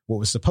for what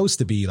was supposed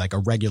to be like a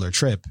regular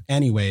trip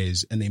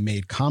anyways, and they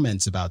made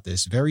comments about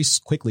this. Very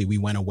quickly, we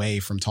went away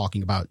from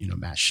talking about,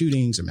 mass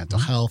shootings or mental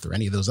health or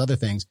any of those other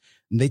things.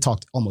 And they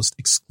talked almost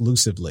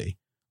exclusively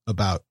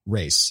about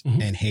race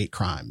and hate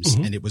crimes.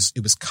 And it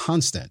was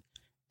constant.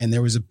 And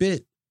there was a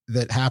bit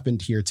that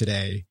happened here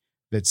today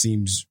that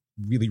seems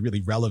really,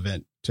 really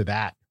relevant to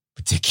that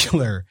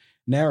particular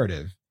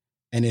narrative.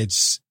 And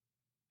it's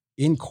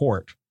in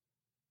court,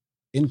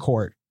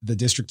 the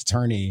district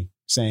attorney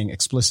saying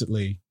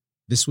explicitly,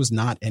 this was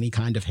not any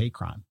kind of hate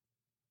crime.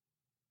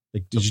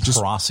 Like,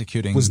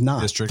 prosecuting was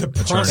not district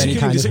attorney any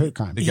kind of hate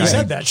crime. He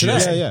said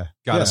that.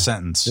 Got a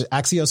sentence. The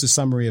Axios'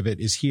 summary of it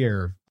is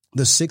here.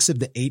 The 6 of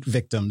the 8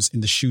 victims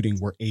in the shooting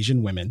were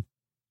Asian women.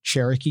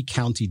 Cherokee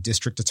County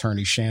District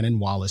Attorney Shannon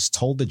Wallace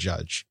told the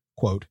judge,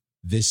 quote,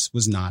 "This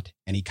was not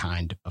any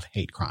kind of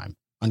hate crime,"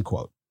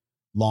 unquote.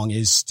 Long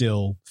is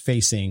still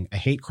facing a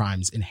hate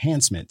crimes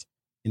enhancement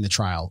in the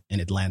trial in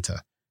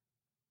Atlanta.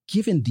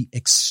 Given the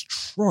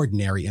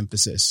extraordinary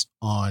emphasis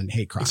on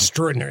hate crime.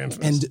 Extraordinary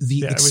emphasis. And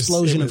the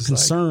explosion of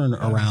concern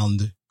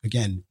around,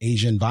 again,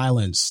 Asian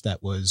violence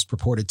that was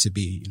purported to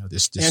be,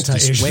 this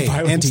anti-Asian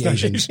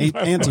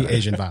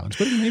violence.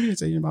 But maybe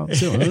it's Asian violence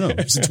too. I don't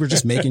know. Since we're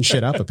just making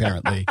shit up,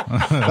 apparently.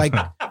 Like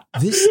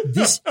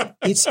this,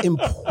 it's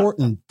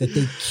important that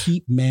they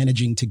keep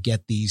managing to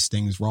get these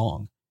things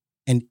wrong.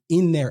 And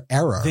in their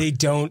error, they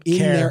don't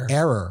care.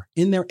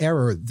 In their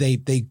error,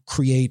 they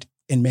create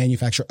and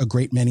manufacture a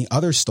great many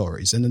other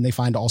stories. And then they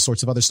find all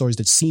sorts of other stories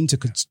that seem to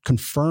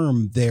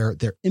confirm their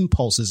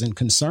impulses and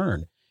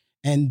concern.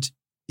 And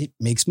it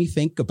makes me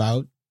think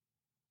about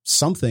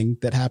something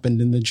that happened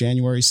in the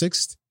January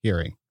 6th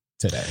hearing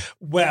today.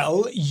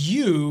 Well,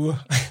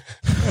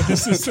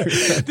 this is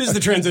the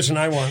transition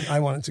I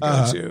wanted to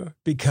go to,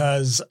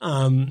 because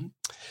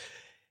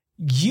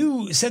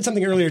you said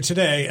something earlier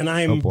today, and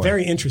I am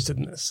very interested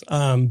in this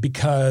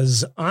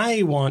because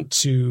I want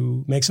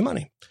to make some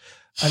money.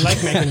 I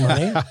like making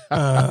money.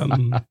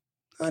 I'm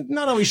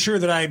not always sure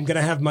that I'm going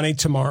to have money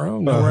tomorrow,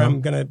 nor where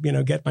I'm going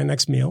to, get my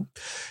next meal.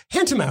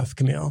 Hand to mouth,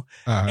 Camille.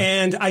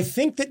 And I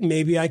think that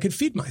maybe I could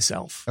feed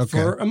myself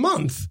for a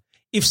month.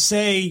 If,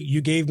 say,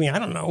 you gave me, I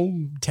don't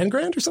know, 10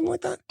 grand or something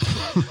like that.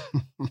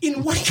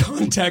 In what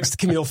context,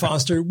 Camille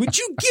Foster, would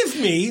you give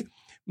me,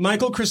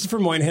 Michael Christopher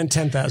Moynihan,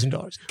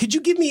 $10,000? Could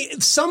you give me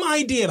some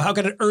idea of how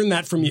could I earn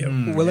that from you?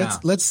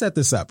 Let's set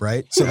this up,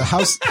 right? So the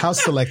House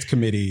Select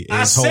Committee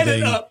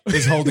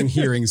is holding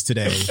hearings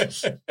today.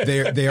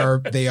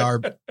 They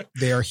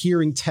are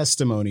hearing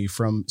testimony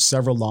from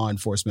several law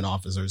enforcement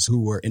officers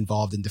who were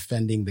involved in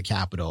defending the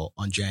Capitol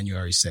on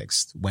January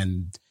 6th,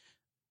 when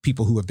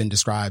people who have been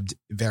described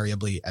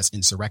variably as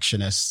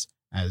insurrectionists,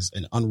 as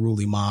an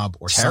unruly mob,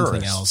 or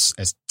something else,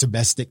 as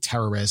domestic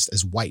terrorists,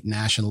 as white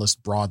nationalists,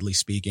 broadly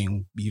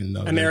speaking, even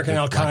though American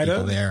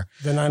Al-Qaeda, there,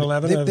 the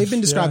 9/11, they've been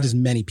described as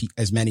many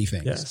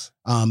things. Yes.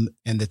 And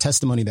the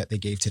testimony that they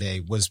gave today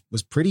was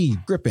pretty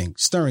gripping,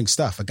 stirring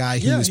stuff. A guy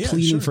who was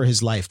pleading for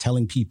his life,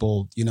 telling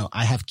people,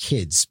 I have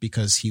kids,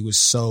 because he was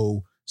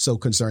so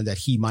concerned that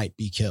he might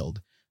be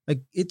killed.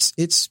 Like it's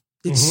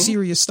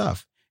serious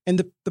stuff. And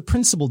the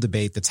principal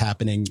debate that's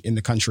happening in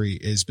the country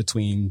is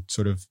between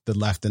sort of the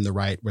left and the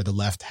right, where the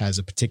left has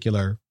a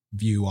particular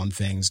view on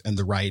things and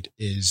the right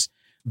is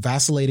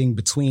vacillating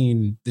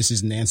between, this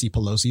is Nancy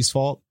Pelosi's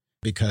fault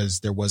because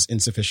there was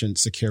insufficient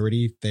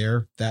security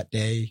there that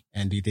day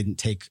and he didn't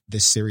take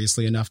this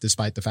seriously enough,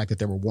 despite the fact that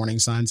there were warning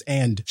signs.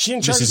 And she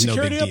in charge this is of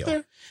security no big up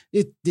deal.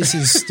 there?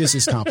 This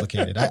is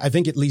complicated. I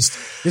think at least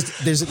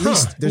there's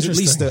at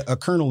least a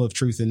kernel of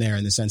truth in there,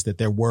 in the sense that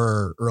there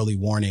were early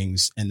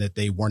warnings and that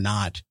they were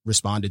not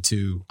responded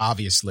to,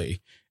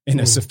 obviously, in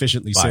a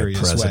sufficiently serious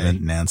President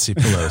way. Nancy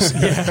Pelosi.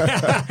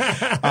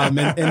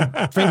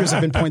 And fingers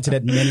have been pointed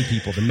at many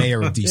people: the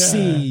mayor of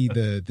D.C.,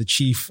 the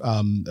chief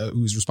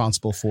who's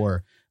responsible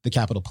for the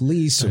Capitol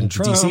Police and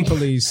the D.C.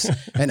 Police,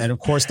 and of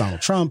course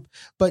Donald Trump.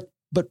 But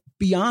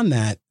beyond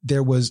that,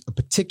 there was a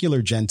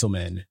particular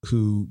gentleman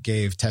who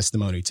gave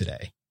testimony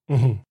today.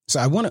 Mm-hmm.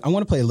 So I want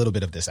to play a little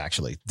bit of this.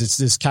 Actually,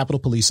 this Capitol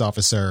Police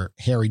officer,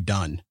 Harry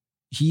Dunn,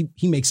 he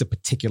makes a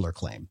particular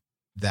claim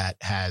that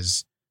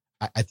has,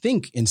 I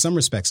think, in some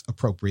respects,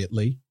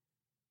 appropriately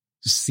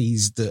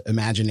seized the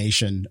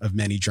imagination of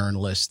many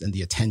journalists and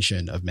the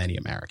attention of many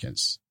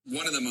Americans.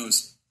 One of the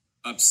most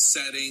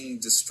upsetting,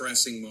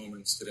 distressing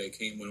moments today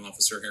came when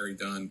Officer Harry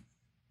Dunn,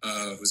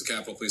 who's a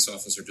Capitol Police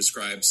officer,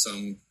 described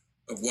some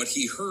of what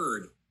he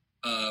heard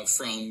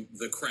from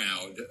the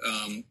crowd.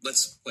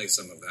 Let's play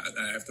some of that.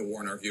 I have to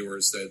warn our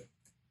viewers that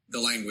the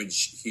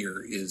language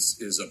here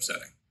is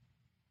upsetting.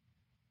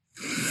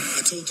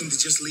 I told them to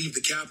just leave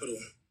the Capitol.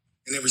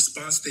 And in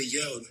response, they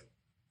yelled,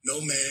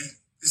 "No, man,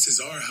 this is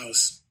our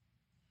house.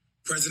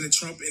 President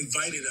Trump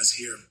invited us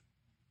here.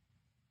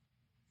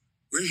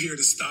 We're here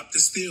to stop the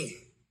steal.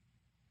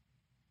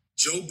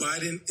 Joe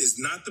Biden is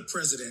not the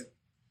president.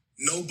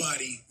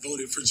 Nobody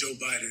voted for Joe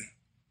Biden.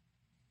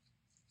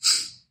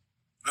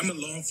 I'm a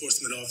law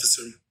enforcement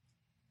officer,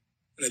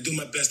 and I do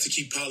my best to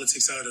keep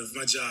politics out of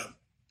my job.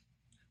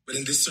 But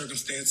in this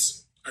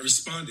circumstance, I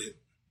responded.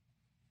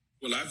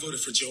 Well, I voted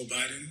for Joe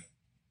Biden.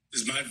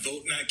 Does my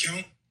vote not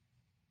count?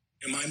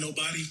 Am I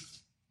nobody?"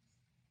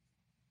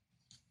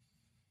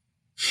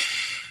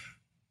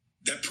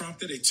 That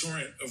prompted a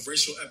torrent of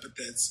racial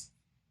epithets.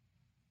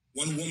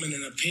 One woman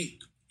in a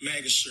pink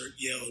MAGA shirt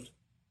yelled,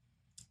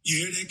 "You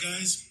hear that,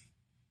 guys?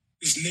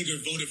 This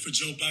nigger voted for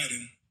Joe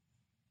Biden."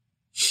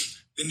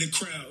 Then the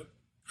crowd,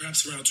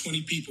 perhaps around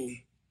 20 people,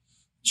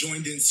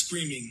 joined in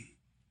screaming,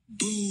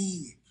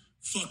 "Boo,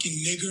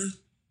 fucking nigger."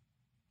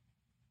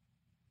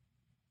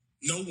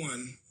 No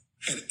one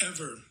had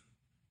ever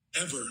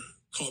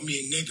called me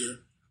a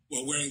nigger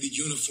while wearing the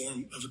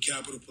uniform of a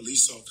Capitol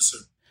Police officer.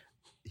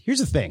 Here's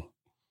the thing.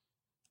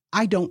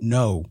 I don't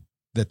know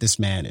that this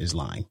man is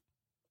lying.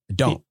 I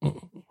don't.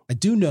 I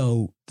do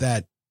know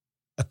that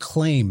a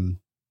claim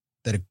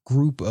that a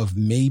group of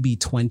maybe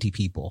 20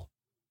 people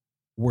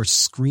were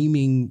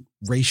screaming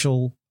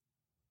racial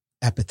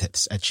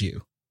epithets at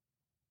you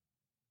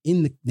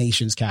in the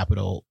nation's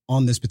capital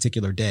on this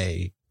particular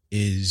day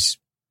is,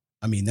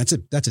 I mean, that's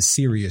a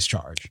serious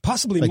charge.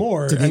 Possibly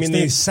more. I mean,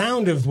 the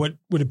sound of what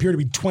would appear to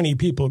be 20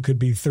 people could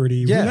be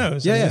 30. Yeah, who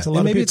knows? Yeah, I mean, it's a lot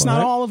and maybe of people, it's not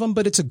right? all of them,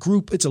 but it's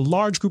a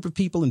large group of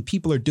people, and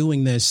people are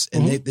doing this,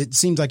 and it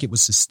seems like it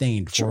was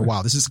sustained for a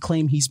while. This is a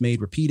claim he's made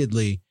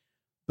repeatedly,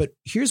 but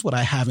here's what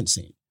I haven't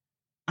seen.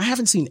 I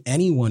haven't seen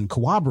anyone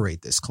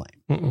corroborate this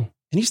claim.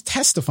 And he's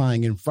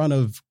testifying in front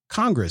of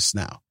Congress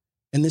now.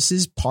 And this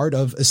is part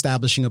of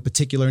establishing a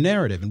particular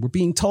narrative. And we're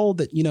being told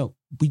that,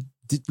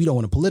 we don't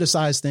want to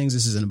politicize things.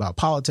 This isn't about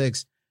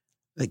politics.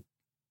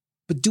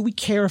 But do we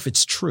care if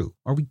it's true?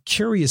 Are we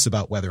curious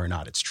about whether or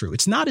not it's true?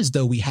 It's not as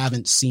though we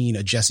haven't seen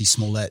a Jussie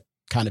Smollett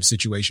kind of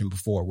situation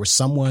before where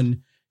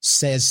someone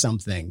says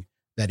something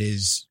that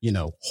is,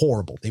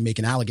 horrible. They make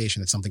an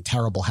allegation that something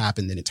terrible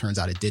happened and it turns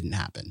out it didn't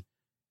happen.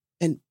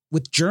 And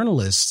with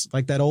journalists,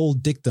 like that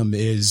old dictum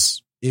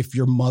is, if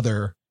your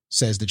mother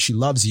says that she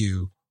loves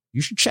you,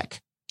 you should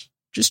check.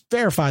 Just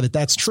verify that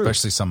that's true.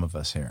 Especially some of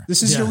us here.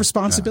 This is your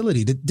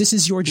responsibility. This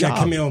is your job.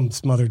 Yeah,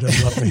 Camille's mother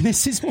does love me.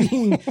 This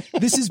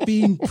is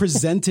being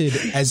presented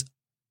as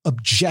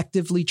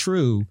objectively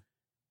true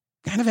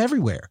kind of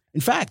everywhere.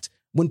 In fact,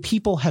 when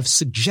people have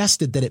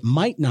suggested that it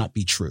might not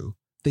be true,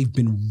 they've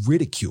been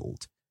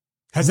ridiculed.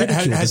 Has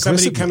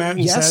somebody come out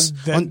and said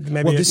that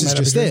maybe well, this is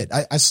just it.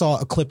 I saw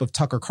a clip of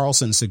Tucker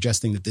Carlson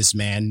suggesting that this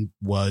man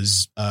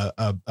was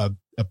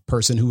a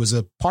person who was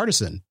a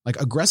partisan, like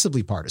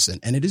aggressively partisan.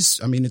 And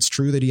it's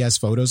true that he has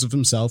photos of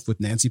himself with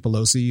Nancy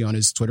Pelosi on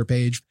his Twitter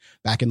page.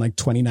 Back in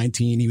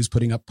 2019, he was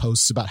putting up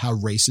posts about how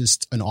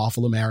racist and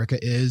awful America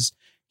is.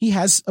 He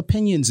has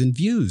opinions and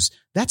views.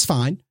 That's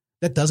fine.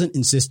 That doesn't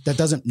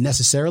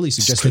necessarily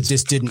suggest that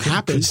this didn't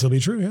happen. Could still be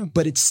true, yeah.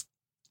 But it's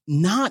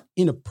not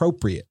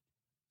inappropriate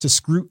to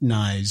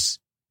scrutinize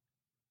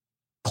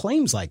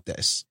claims like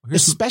this,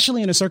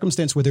 especially in a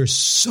circumstance where there's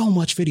so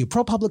much video.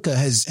 ProPublica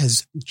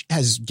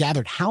has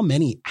gathered how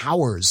many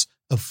hours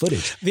of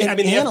footage? The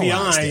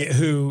FBI,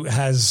 who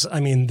has,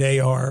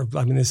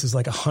 this is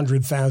like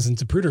 100,000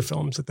 Zapruder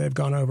films that they've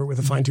gone over with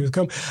a fine-tooth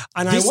comb.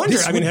 And I wonder,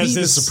 has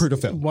this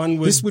Zapruder film?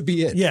 This would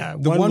be it. Yeah.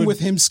 The one with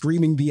him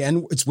screaming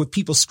it's with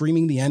people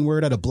screaming the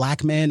N-word at a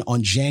black man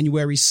on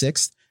January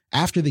 6th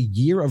after the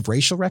year of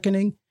racial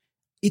reckoning.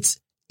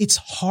 It's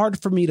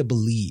hard for me to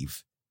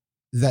believe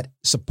that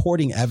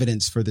supporting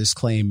evidence for this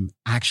claim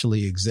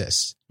actually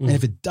exists. And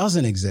if it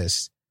doesn't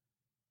exist,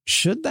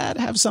 should that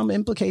have some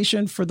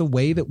implication for the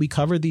way that we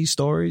cover these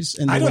stories?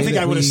 And I don't think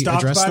I would have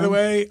stopped, by the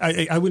way.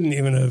 I wouldn't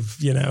even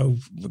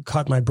have,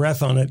 caught my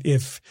breath on it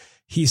if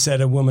he said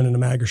a woman in a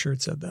MAGA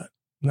shirt said that.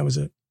 And that was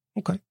it.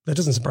 Okay. That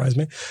doesn't surprise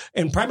me.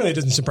 And primarily it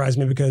doesn't surprise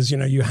me because,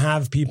 you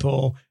have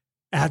people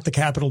at the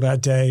Capitol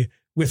that day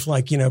with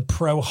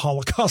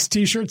pro-Holocaust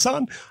T-shirts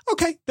on.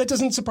 Okay. That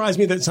doesn't surprise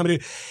me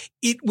that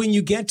when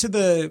you get to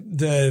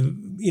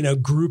the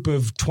group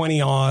of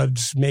 20 odd,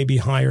 maybe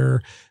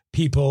higher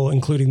people,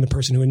 including the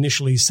person who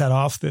initially set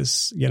off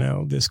this,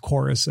 this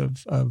chorus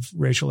of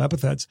racial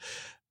epithets,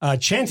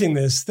 chanting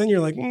this, then you're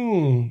like,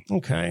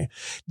 okay.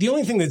 The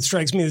only thing that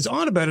strikes me that's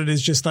odd about it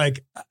is just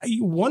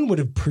one would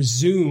have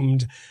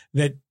presumed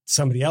that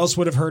somebody else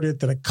would have heard it,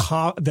 that a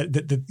cop,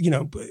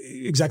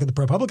 exactly the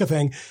ProPublica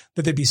thing,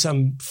 that there'd be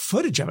some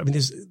footage of it. I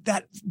mean,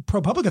 that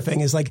ProPublica thing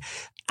is like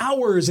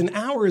hours and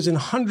hours and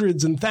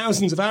hundreds and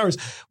thousands of hours.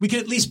 We could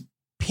at least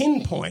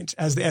pinpoint,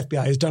 as the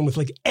FBI has done with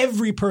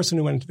every person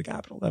who went into the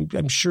Capitol.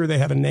 I'm sure they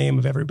have a name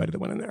of everybody that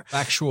went in there.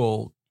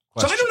 Actual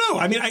question. So I don't know.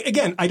 I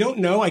mean, I don't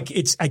know. I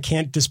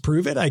can't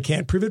disprove it. I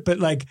can't prove it.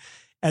 But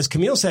as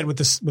Camille said, with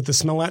the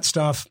Smollett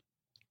stuff,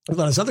 a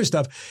lot of this other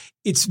stuff,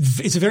 it's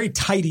a very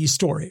tidy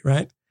story,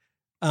 right?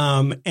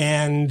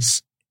 And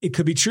it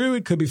could be true.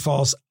 It could be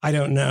false. I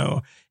don't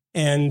know.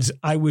 And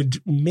I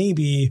would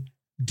maybe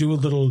do a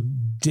little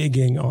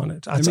digging on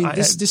it. I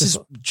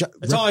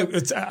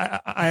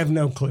have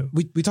no clue.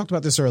 We talked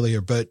about this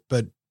earlier, but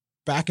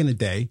back in the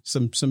day,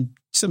 some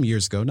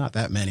years ago, not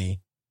that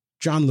many,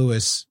 John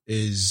Lewis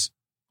is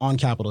on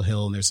Capitol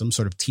Hill and there's some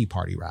sort of Tea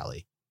Party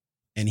rally,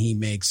 and he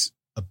makes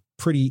a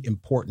pretty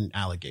important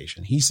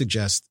allegation. He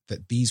suggests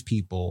that these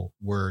people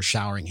were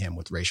showering him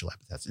with racial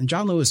epithets. And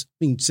John Lewis,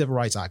 being civil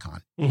rights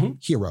icon,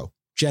 hero,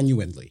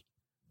 genuinely.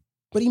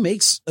 But he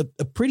makes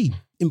a pretty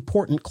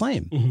important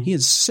claim. He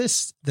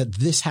insists that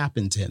this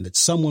happened to him, that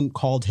someone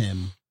called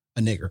him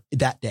a nigger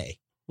that day.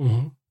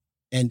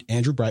 And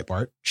Andrew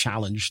Breitbart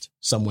challenged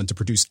someone to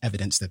produce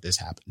evidence that this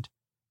happened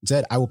and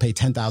said, I will pay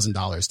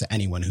 $10,000 to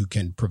anyone who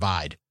can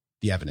provide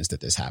the evidence that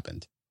this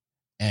happened.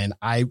 And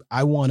I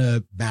want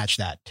to match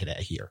that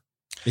today here.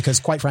 Because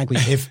quite frankly,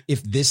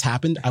 if this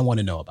happened, I want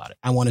to know about it.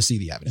 I want to see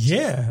the evidence.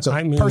 Yeah. So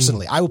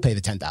personally, I will pay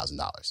the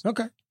 $10,000.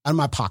 Okay. Out of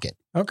my pocket.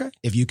 Okay.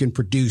 If you can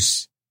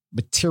produce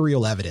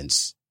material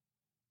evidence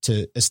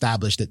to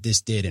establish that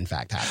this did in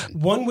fact happen.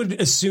 One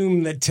would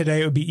assume that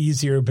today it would be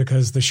easier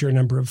because the sheer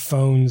number of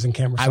phones and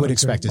cameras I would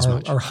expect as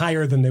much are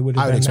higher than they would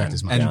have been. I would expect then.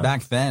 as much. And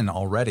back then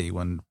already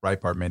when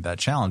Breitbart made that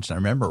challenge, and I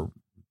remember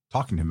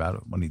talking to him about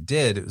it when he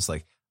did, it was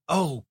like,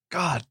 oh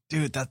God,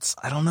 dude,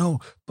 I don't know.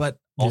 But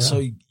also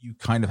you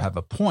kind of have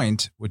a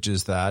point, which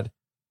is that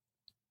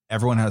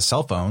everyone has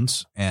cell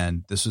phones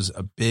and this was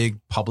a big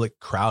public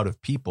crowd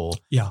of people.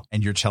 Yeah.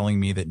 And you're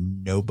telling me that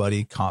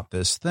nobody caught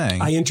this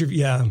thing. I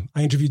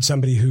interviewed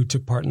somebody who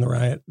took part in the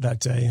riot that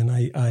day, and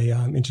I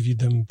interviewed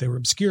them. They were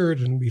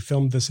obscured, and we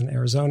filmed this in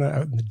Arizona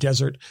out in the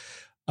desert.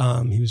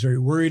 He was very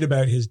worried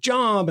about his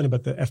job and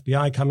about the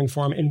FBI coming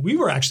for him. And we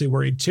were actually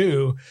worried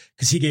too,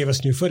 because he gave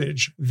us new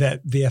footage that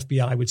the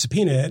FBI would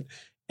subpoena it.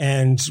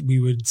 And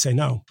we would say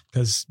no,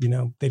 because,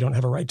 they don't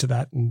have a right to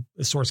that. And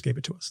a source gave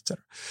it to us, et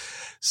cetera.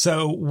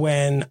 So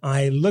when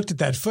I looked at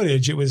that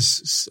footage, it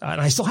was,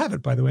 and I still have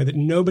it, by the way, that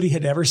nobody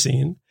had ever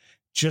seen.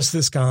 Just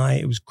this guy.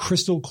 It was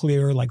crystal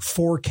clear, like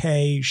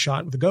 4K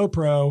shot with a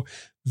GoPro.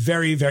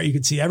 Very, very, you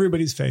could see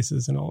everybody's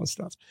faces and all this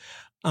stuff.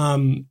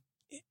 The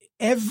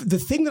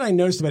thing that I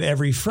noticed about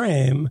every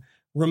frame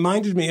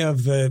reminded me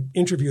of the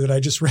interview that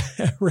I just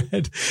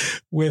read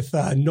with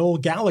Noel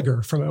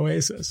Gallagher from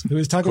Oasis, who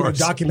was talking about a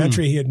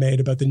documentary he had made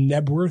about the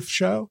Nebworth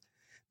show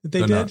that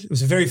they did. It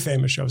was a very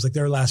famous show. It was like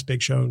their last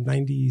big show,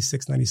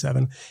 96,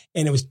 97.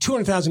 And it was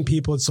 200,000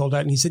 people had sold out.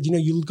 And he said,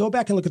 you go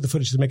back and look at the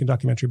footage to make a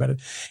documentary about it.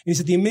 And he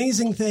said, the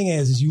amazing thing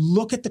is you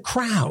look at the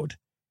crowd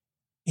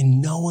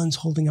and no one's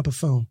holding up a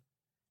phone.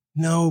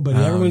 Nobody.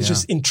 Everyone's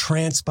just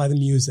entranced by the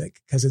music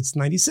because it's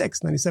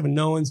 96, 97.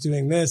 No one's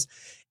doing this.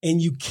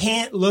 And you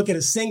can't look at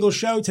a single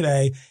show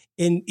today,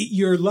 and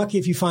you're lucky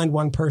if you find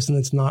one person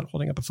that's not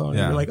holding up a phone. And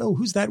you're like, oh,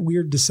 who's that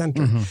weird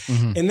dissenter?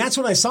 And that's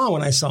what I saw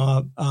when I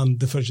saw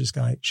the footage this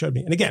guy showed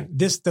me. And again,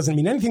 this doesn't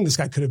mean anything. This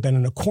guy could have been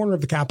in a corner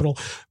of the Capitol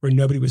where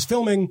nobody was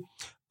filming.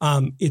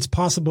 It's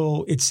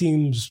possible. It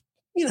seems,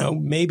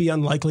 maybe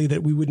unlikely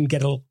that we wouldn't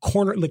get a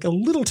corner, like a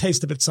little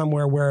taste of it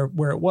somewhere where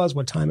it was,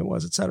 what time it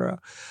was, et cetera.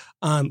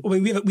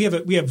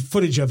 We have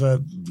footage of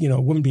a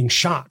woman being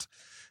shot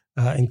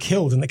and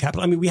killed in the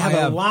Capitol. We have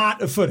a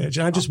lot of footage,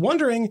 and I'm just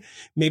wondering,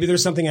 maybe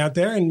there's something out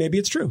there, and maybe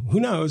it's true.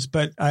 Who knows?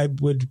 But I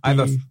would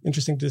be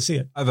interesting to see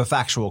it. I have a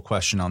factual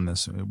question on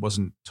this. It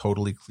wasn't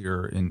totally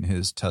clear in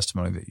his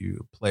testimony that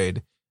you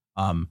played.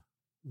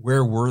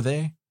 Where were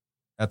they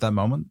at that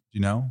moment? Do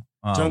you know?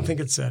 Don't think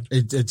it's said.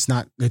 It's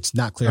not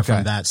clear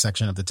from that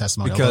section of the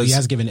testimony, because he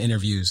has given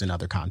interviews in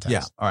other contexts.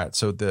 Yeah. All right.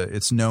 So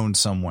it's known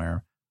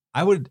somewhere.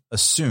 I would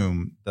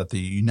assume that the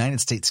United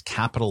States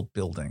Capitol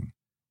building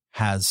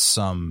has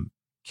some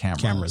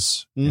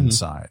cameras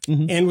inside.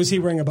 And was he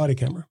wearing a body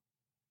camera?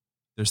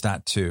 There's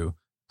that too.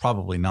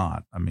 Probably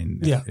not.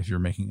 If you're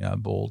making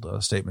bold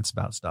statements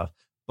about stuff.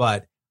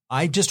 But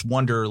I just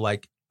wonder,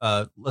 let's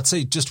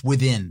say just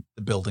within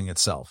the building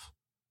itself,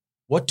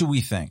 what do we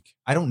think?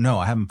 I don't know.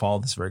 I haven't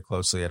followed this very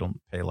closely. I don't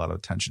pay a lot of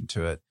attention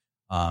to it.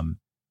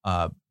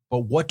 But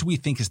what do we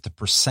think is the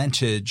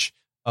percentage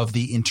of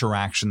the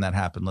interaction that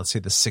happened? Let's say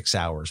the 6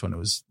 hours when it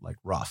was like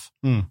rough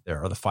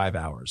there, or the 5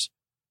 hours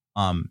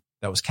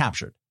that was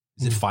captured.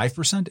 Is it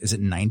 5%? Is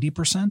it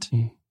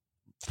 90%?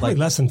 Probably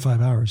less than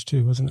 5 hours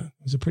too, wasn't it?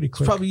 It was a pretty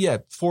quick. Probably,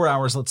 4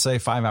 hours, let's say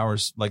 5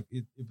 hours,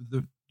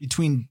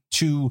 between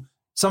two,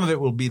 some of it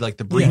will be like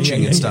the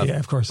breaching and stuff. Yeah,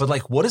 of course. But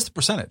what is the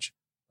percentage?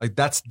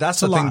 That's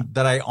the thing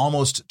that I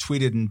almost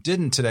tweeted and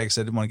didn't today because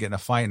I didn't want to get in a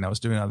fight and I was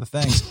doing other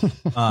things.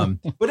 But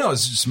no,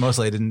 it's just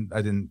mostly I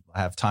didn't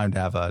have time to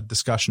have a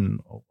discussion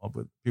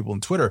with people on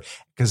Twitter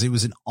because it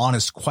was an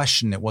honest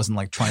question. It wasn't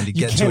like trying to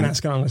get to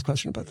ask an honest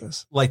question about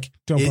this.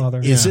 Don't bother.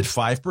 Is it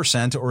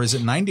 5% or is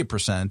it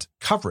 90%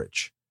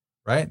 coverage?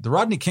 Right. The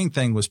Rodney King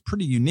thing was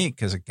pretty unique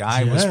because a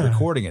guy was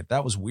recording it.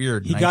 That was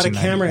weird. He got a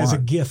camera as a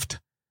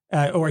gift.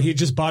 Or he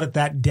just bought it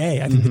that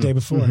day, I think the day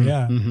before.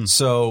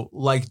 So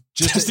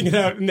just testing it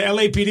out. And the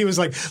LAPD was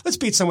like, let's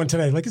beat someone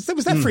today. Was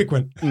that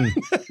frequent?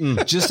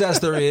 Just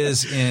as there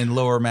is in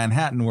lower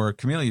Manhattan where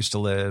Camille used to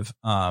live,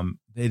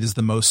 it is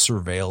the most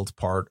surveilled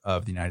part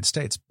of the United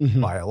States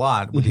by a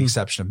lot, with the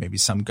exception of maybe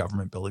some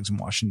government buildings in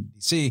Washington,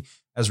 D.C.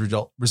 as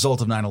a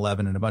result of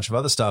 9/11 and a bunch of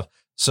other stuff.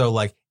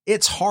 So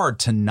it's hard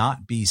to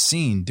not be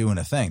seen doing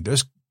a thing.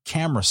 There's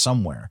camera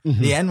somewhere.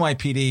 The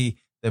NYPD,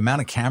 the amount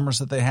of cameras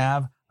that they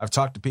have, I've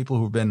talked to people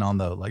who've been on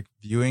the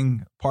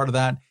viewing part of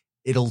that.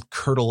 It'll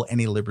curdle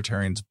any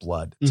libertarian's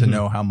blood to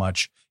know how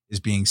much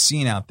is being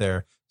seen out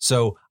there.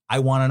 So I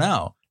want to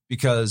know,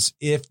 because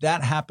if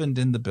that happened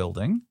in the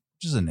building,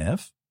 which is an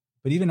if,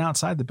 but even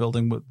outside the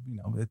building,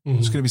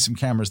 there's going to be some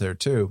cameras there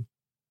too.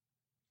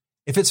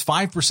 If it's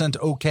 5%,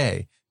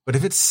 okay. But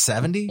if it's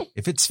 70,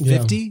 if it's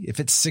 50, if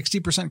it's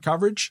 60%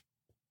 coverage,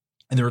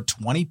 and there are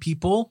 20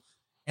 people,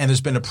 and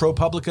there's been a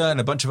ProPublica and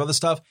a bunch of other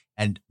stuff,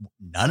 and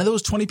none of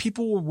those 20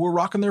 people were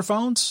rocking their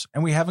phones,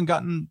 and we haven't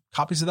gotten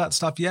copies of that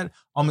stuff yet.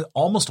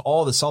 Almost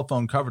all the cell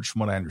phone coverage, from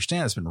what I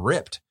understand, has been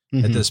ripped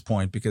at this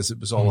point because it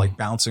was all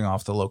bouncing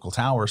off the local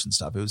towers and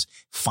stuff. It was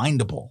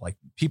findable.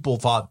 People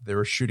thought they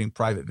were shooting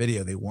private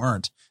video. They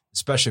weren't,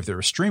 especially if they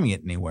were streaming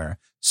it anywhere.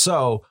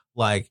 So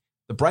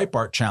the The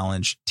Breitbart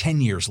challenge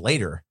 10 years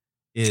later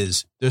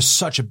is there's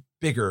such a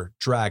bigger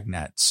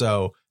dragnet.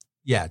 So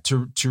yeah,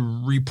 to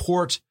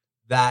report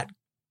that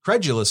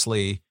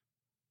credulously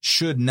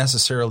should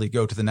necessarily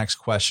go to the next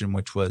question,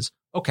 which was,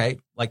 okay,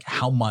 like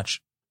how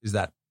much is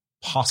that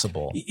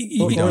possible?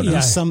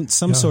 Or some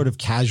sort of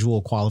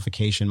casual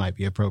qualification might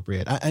be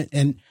appropriate.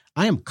 And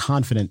I am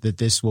confident that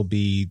this will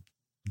be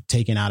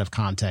taken out of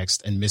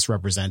context and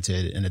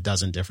misrepresented in a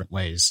dozen different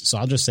ways. So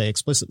I'll just say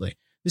explicitly,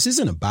 this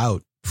isn't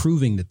about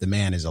proving that the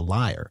man is a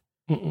liar.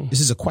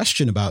 This is a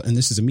question about, and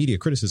this is a media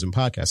criticism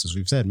podcast, as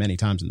we've said many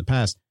times in the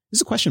past, this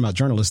is a question about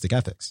journalistic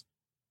ethics.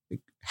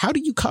 How do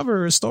you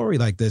cover a story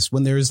like this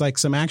when there is like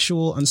some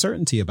actual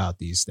uncertainty about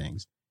these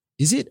things?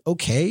 Is it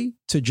okay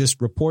to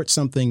just report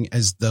something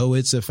as though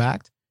it's a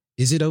fact?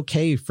 Is it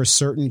okay for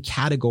certain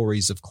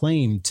categories of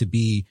claim to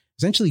be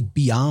essentially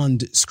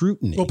beyond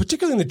scrutiny? Well,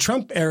 particularly in the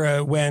Trump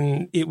era,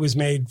 when it was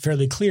made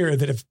fairly clear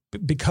that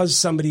because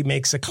somebody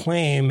makes a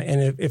claim,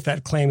 and if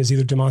that claim is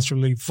either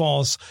demonstrably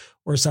false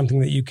or something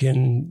that you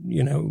can,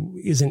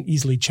 isn't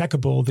easily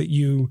checkable, that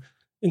you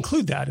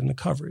include that in the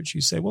coverage.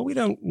 You say, well, we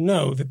don't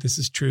know that this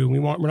is true.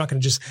 We're not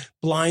going to just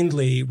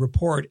blindly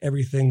report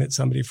everything that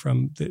somebody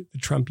from the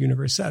Trump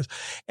universe says.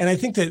 And I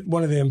think that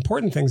one of the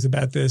important things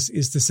about this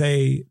is to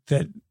say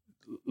that,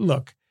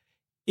 look,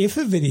 if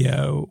a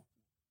video,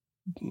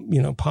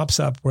 pops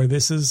up where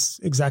this is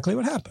exactly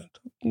what happened,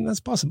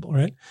 that's possible,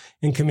 right?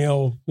 And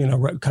Camille,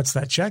 cuts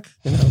that check,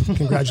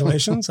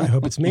 congratulations. I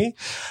hope it's me. I'm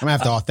gonna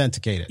have to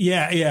authenticate it.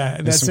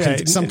 Yeah.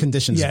 That's some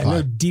conditions. Yeah, apply.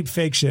 No deep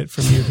fake shit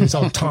from you. It's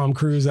all Tom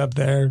Cruise up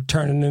there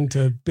turning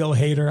into Bill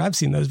Hader. I've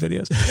seen those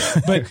videos.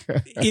 But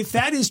if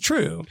that is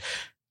true,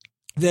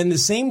 then the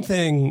same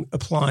thing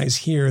applies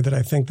here that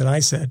I think that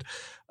I said,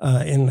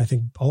 and I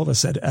think all of us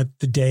said at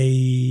the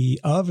day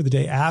of or the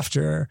day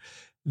after,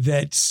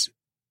 that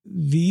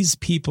these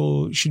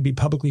people should be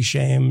publicly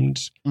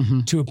shamed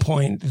to a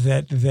point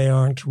that they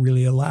aren't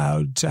really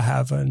allowed to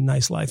have a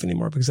nice life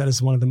anymore, because that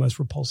is one of the most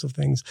repulsive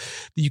things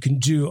that you can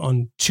do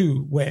on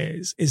two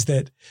ways, is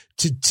that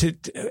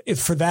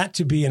for that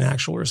to be an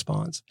actual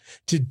response,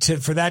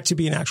 for that to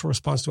be an actual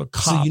response to a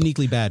cop. It's a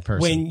uniquely bad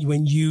person.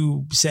 When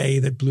you say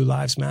that blue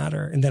lives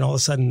matter, and then all of a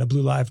sudden a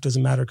blue life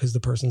doesn't matter because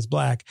the person's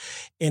black.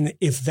 And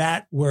if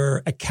that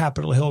were a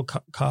Capitol Hill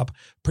cop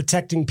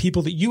protecting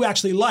people that you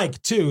actually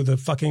like too, the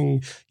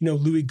fucking,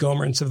 Louis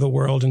Gohmerts of the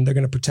world, and they're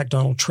going to protect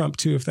Donald Trump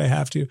too if they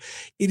have to.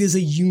 It is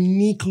a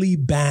uniquely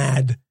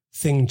bad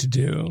thing to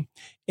do.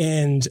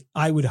 And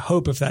I would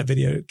hope if that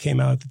video came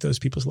out that those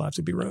people's lives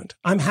would be ruined.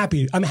 I'm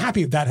happy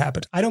if that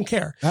happened. I don't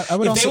care. If they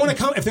want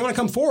to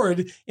come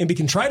forward and be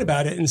contrite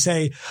about it and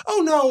say,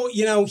 oh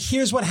no,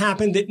 here's what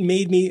happened that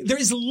made me, there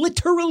is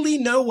literally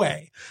no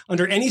way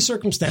under any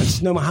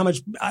circumstance, no matter how much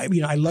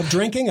I love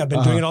drinking, I've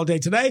been doing it all day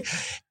today,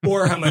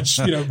 or how much,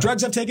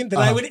 drugs I've taken, that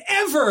I would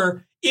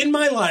ever in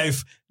my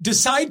life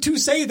decide to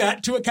say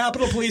that to a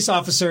Capitol Police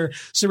officer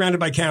surrounded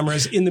by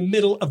cameras in the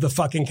middle of the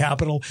fucking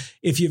Capitol.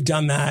 If you've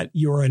done that,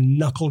 you're a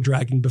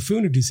knuckle-dragging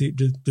buffoon who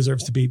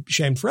deserves to be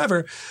shamed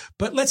forever.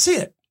 But let's see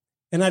it.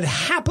 And I'd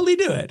happily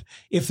do it.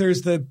 If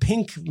there's the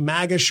pink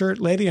MAGA shirt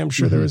lady, I'm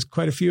sure there was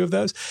quite a few of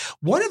those.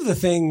 One of the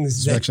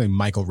things that actually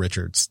Michael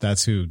Richards,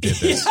 that's who did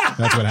this. Yeah.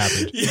 That's what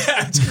happened.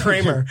 Yeah, it's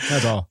Kramer.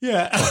 That's all.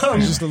 Yeah.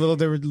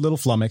 They were a little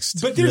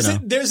flummoxed. But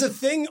there's a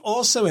thing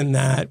also in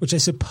that, which I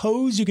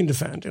suppose you can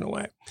defend in a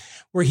way,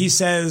 where he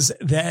says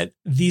that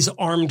these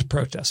armed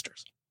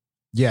protesters.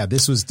 Yeah,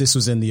 this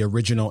was in the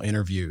original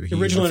interview. He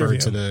referred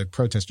to the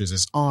protesters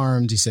as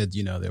armed. He said,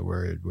 there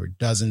were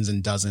dozens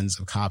and dozens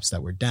of cops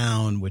that were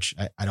down, which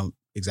I don't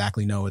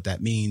exactly know what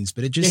that means,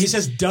 but it just... Yeah, he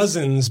says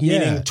dozens,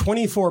 meaning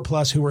 24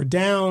 plus who were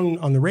down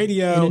on the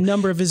radio. In a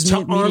number of his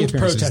media armed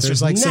protesters.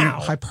 There's like some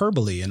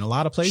hyperbole in a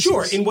lot of places.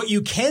 Sure, and what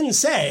you can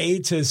say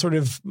to sort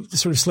of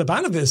slip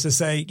out of this is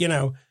say,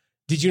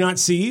 did you not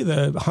see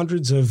the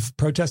hundreds of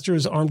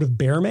protesters armed with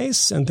bear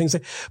mace and things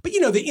like that? But,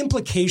 the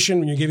implication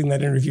when you're giving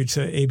that interview to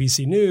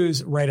ABC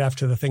News right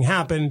after the thing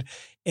happened,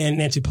 and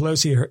Nancy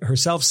Pelosi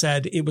herself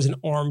said it was an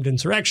armed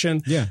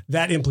insurrection. Yeah.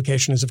 That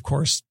implication is, of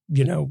course,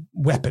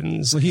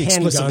 weapons. Well, he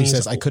explicitly handguns.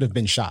 says, I could have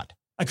been shot.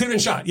 I could have been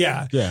shot.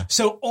 Yeah. Yeah.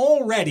 So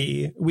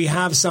already we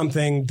have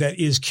something that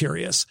is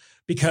curious,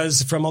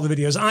 because from all the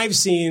videos I've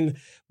seen,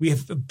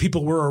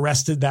 people were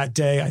arrested that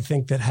day, I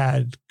think, that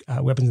had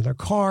weapons in their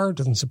car.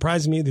 Doesn't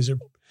surprise me. These are a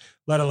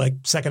lot of like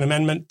Second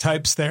Amendment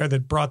types there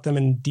that brought them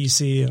in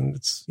DC, and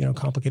it's,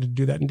 complicated to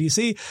do that in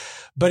DC.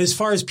 But as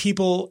far as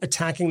people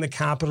attacking the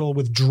Capitol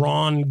with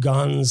drawn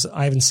guns,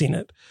 I haven't seen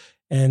it.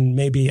 And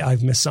maybe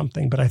I've missed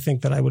something, but I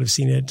think that I would have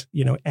seen it,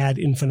 ad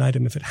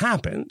infinitum if it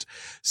happened.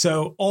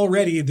 So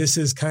already this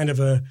is kind of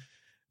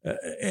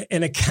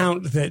an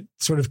account that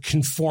sort of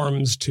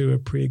conforms to a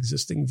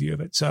pre-existing view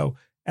of it. So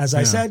as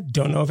I said,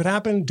 don't know if it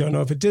happened, don't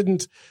know if it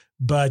didn't,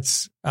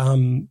 but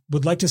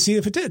would like to see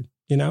if it did,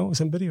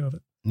 some video of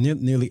it.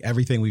 Nearly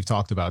everything we've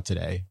talked about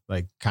today,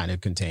 like, kind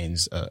of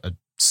contains a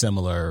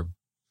similar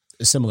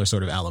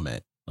sort of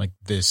element, like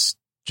this,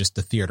 just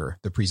the theater,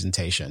 the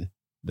presentation,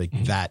 like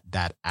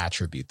that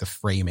attribute, the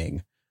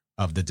framing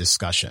of the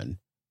discussion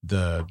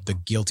the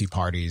guilty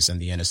parties and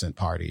the innocent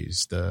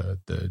parties,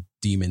 the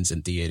demons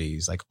and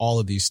deities, like all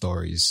of these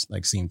stories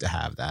like seem to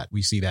have that.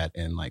 We see that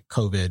in like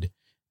COVID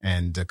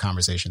and the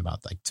conversation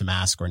about like to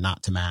mask or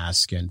not to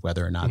mask and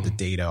whether or not the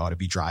data ought to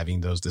be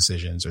driving those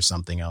decisions or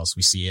something else.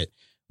 We see it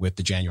with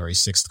the January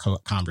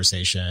 6th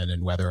conversation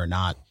and whether or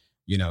not,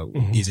 you know,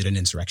 is it an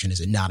insurrection?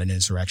 Is it not an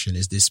insurrection?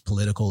 Is this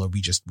political or we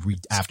just read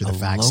after the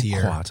facts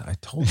here? I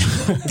told you.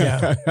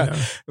 Yeah.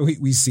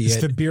 We see it's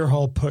it. The beer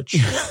hall putsch.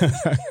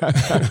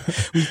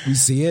 we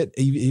see it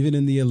even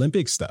in the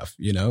Olympic stuff.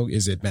 You know,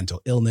 is it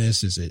mental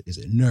illness? Is it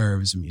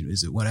nerves? I mean,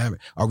 is it whatever?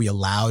 Are we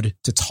allowed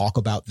to talk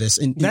about this?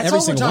 In every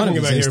single one of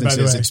these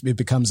instances, it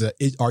becomes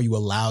are you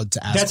allowed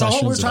to ask That's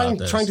questions all we're about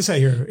this? trying to say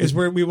here is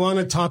where we want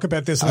to talk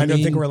about this. And I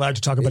don't think we're allowed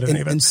to talk about any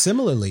of it. And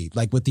similarly,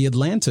 like with the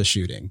Atlanta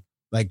shooting,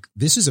 like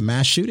this is a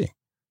mass shooting.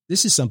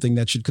 This is something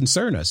that should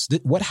concern us.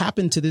 What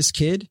happened to this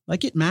kid?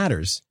 Like it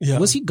matters. Yeah.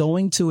 Was he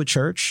going to a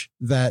church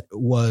that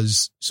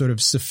was sort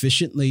of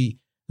sufficiently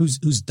whose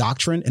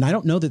doctrine? And I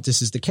don't know that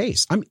this is the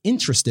case. I'm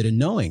interested in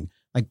knowing,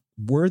 like,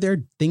 were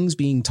there things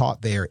being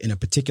taught there in a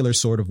particular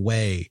sort of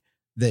way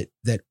that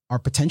are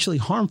potentially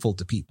harmful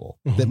to people,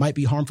 that might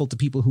be harmful to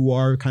people who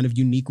are kind of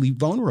uniquely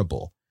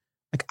vulnerable?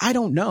 Like, I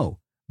don't know.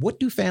 What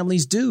do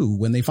families do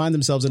when they find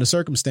themselves in a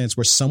circumstance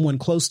where someone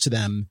close to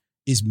them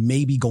is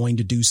maybe going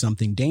to do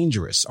something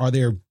dangerous? Are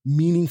there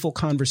meaningful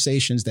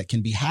conversations that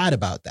can be had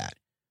about that?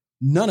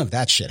 None of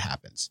that shit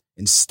happens.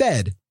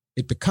 Instead,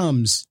 it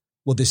becomes,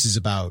 well, this is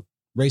about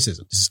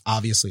racism. This is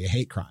obviously a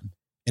hate crime.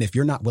 And if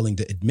you're not willing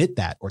to admit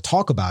that or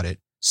talk about it,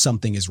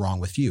 something is wrong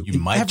with you. You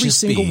might every just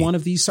single be one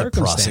of these the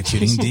circumstances.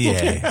 prosecuting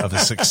DA of a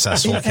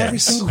successful in case. every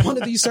single one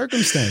of these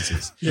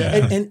circumstances. Yeah.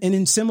 And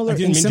in similar,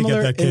 in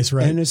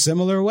a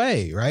similar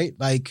way, right?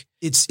 Like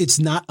it's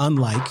not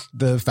unlike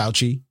the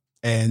Fauci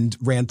and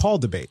Rand Paul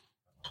debate.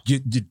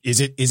 Is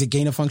it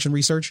gain of function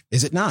research?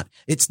 Is it not?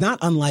 It's not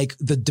unlike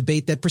the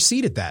debate that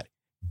preceded that.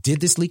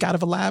 Did this leak out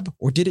of a lab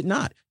or did it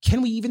not?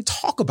 Can we even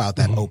talk about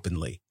that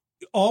openly?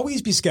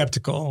 Always be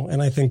skeptical.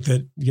 And I think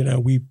that, you know,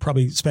 we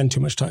probably spend too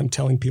much time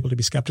telling people to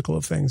be skeptical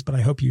of things, but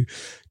I hope you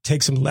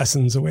take some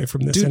lessons away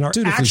from this and are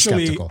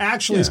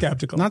actually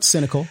skeptical. Not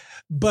cynical.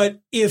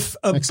 But if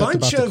a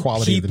bunch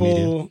of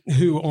people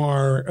who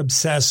are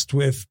obsessed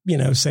with, you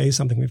know, say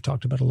something we've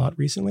talked about a lot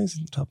recently, it's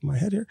on the top of my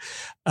head here,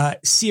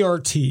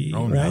 CRT,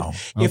 right? No.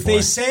 If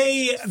they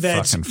say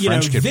that, fucking you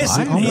know, French this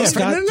I almost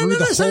got through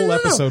the whole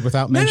episode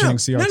without mentioning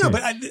CRT. No,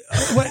 but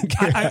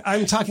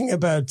I'm talking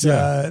about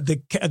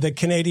the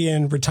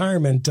Canadian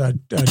retirement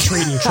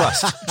treaty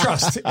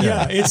trust.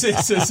 Yeah, it's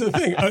a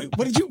thing.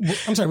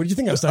 I'm sorry. What did you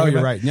think I was talking about? Oh,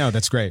 you're right. No,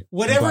 that's great.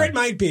 Whatever it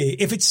might be,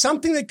 if it's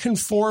something that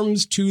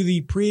conforms to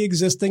the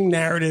pre-existing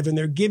narrative and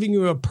they're giving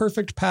you a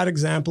perfect pat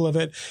example of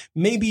it,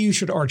 maybe you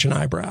should arch an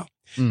eyebrow.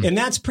 And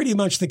that's pretty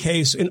much the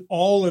case in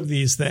all of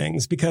these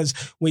things, because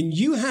when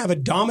you have a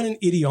dominant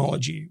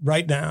ideology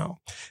right now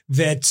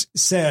that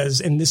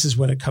says, and this is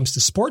when it comes to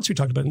sports, we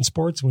talked about in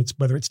sports,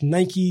 whether it's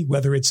Nike,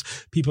 whether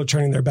it's people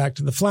turning their back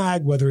to the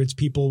flag, whether it's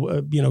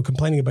people,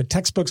 complaining about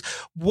textbooks,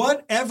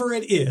 whatever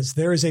it is,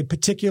 there is a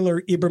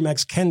particular Ibram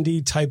X.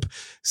 Kendi type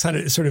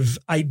sort of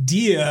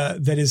idea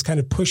that is kind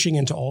of pushing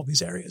into all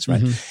these areas,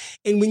 right?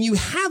 And when you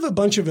have a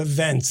bunch of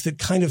events that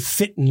kind of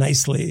fit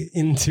nicely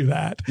into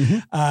that,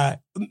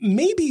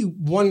 maybe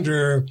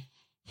wonder,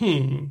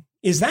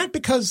 is that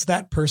because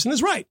that person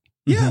is right?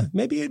 Yeah,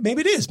 maybe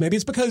it is. Maybe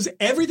it's because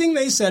everything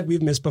they said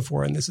we've missed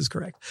before and this is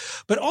correct.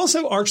 But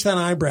also arch that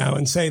eyebrow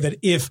and say that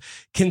if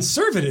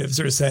conservatives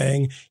are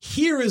saying,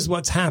 here is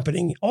what's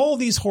happening, all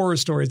these horror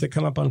stories that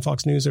come up on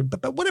Fox News or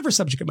but whatever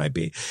subject it might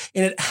be,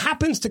 and it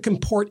happens to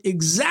comport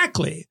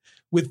exactly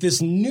with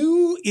this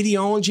new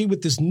ideology,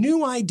 with this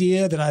new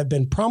idea that I've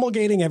been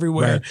promulgating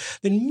everywhere,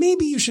 then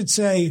maybe you should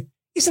say,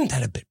 isn't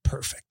that a bit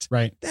perfect?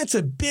 Right. It's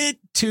a bit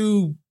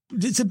too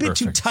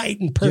tight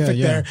and perfect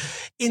there.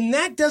 And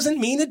that doesn't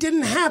mean it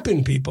didn't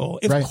happen, people.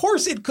 Of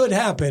course it could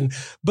happen,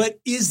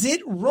 but is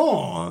it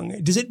wrong?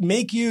 Does it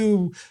make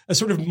you a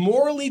sort of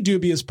morally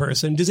dubious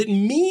person? Does it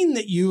mean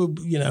that you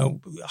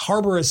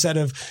harbor a set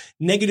of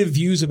negative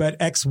views about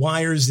X,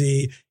 Y, or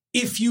Z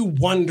if you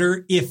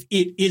wonder if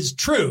it is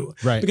true?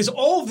 Right. Because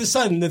all of a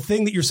sudden, the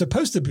thing that you're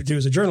supposed to do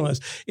as a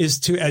journalist is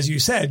to, as you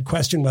said,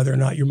 question whether or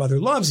not your mother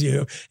loves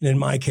you. And in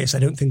my case, I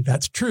don't think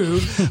that's true.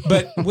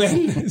 But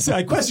when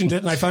I questioned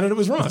it and I found out it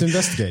was wrong. To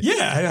investigate. Yeah,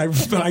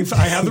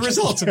 I have the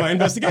results of my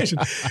investigation.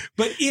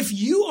 But if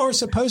you are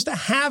supposed to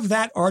have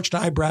that arched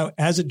eyebrow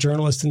as a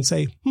journalist and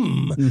say,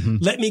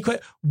 let me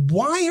quit.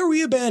 Why are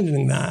we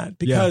abandoning that?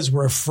 Because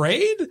we're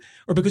afraid,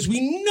 or because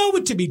we know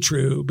it to be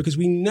true, because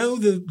we know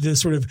the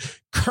sort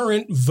of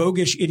current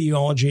voguish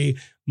ideology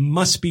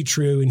must be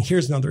true. And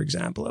here's another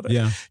example of it.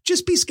 Yeah.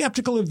 Just be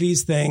skeptical of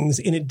these things.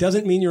 And it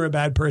doesn't mean you're a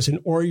bad person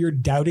or you're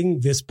doubting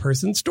this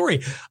person's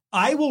story.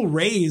 I will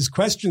raise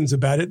questions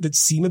about it that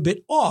seem a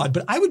bit odd,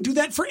 but I would do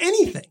that for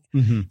anything.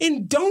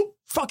 And don't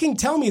fucking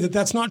tell me that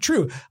that's not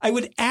true. I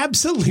would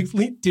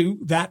absolutely do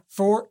that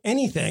for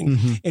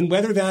anything. And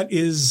whether that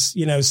is,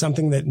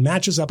 something that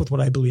matches up with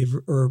what I believe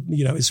or,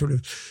 is sort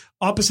of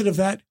opposite of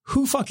that,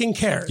 who fucking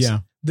cares? Yeah.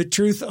 the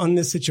truth on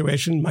this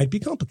situation might be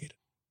complicated.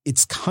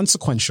 It's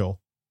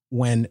consequential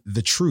when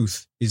the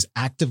truth is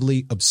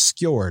actively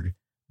obscured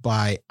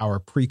by our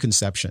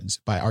preconceptions,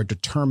 by our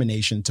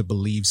determination to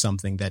believe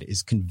something that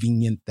is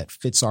convenient, that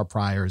fits our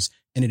priors.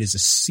 And it is a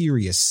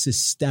serious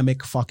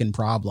systemic fucking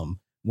problem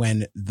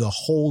when the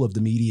whole of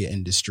the media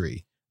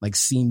industry like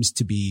seems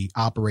to be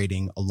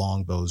operating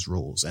along those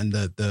rules. And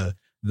the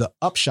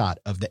upshot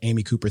of the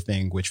Amy Cooper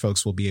thing, which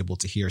folks will be able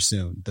to hear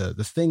soon, the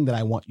thing that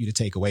I want you to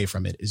take away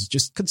from it is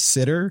just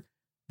consider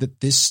that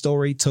this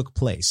story took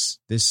place.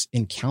 This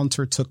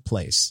encounter took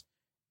place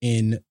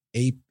in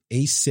a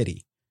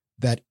city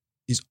that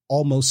is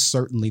almost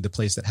certainly the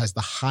place that has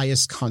the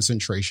highest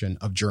concentration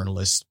of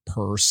journalists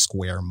per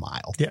square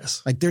mile.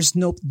 Yes. Like this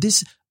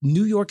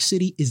New York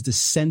City is the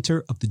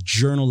center of the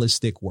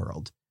journalistic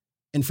world.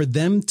 And for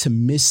them to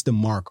miss the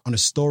mark on a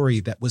story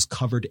that was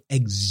covered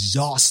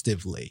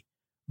exhaustively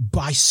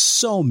by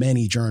so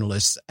many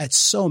journalists at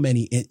so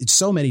many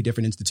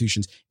different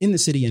institutions in the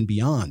city and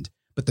beyond.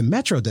 But the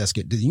Metro desk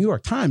at the New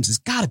York Times has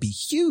got to be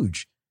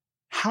huge.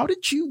 How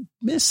did you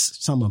miss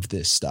some of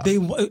this stuff?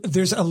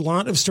 There's a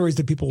lot of stories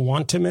that people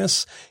want to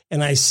miss.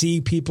 And I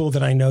see people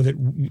that I know that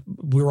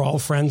we're all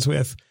friends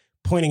with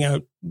pointing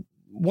out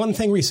one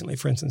thing recently.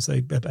 For instance,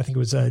 I think it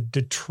was a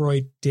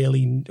Detroit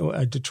Daily,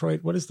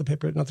 what is the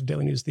paper? Not the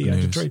Daily News, the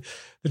News.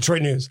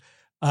 Detroit News.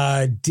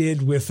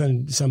 Did with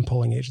some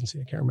polling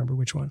agency, I can't remember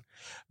which one,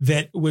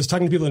 that was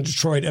talking to people in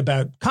Detroit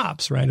about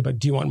cops, right? About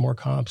do you want more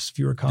cops,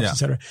 fewer cops, et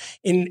cetera.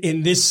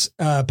 In this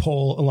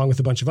poll, along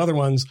with a bunch of other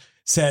ones,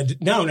 said,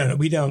 no,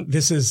 we don't.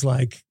 This is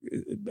like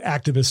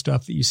activist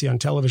stuff that you see on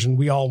television.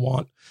 We all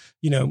want,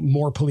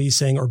 more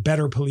policing or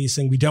better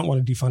policing. We don't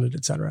want to defund it,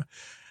 et cetera.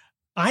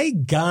 I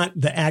got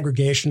the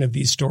aggregation of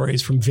these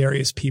stories from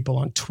various people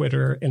on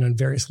Twitter and on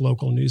various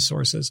local news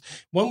sources.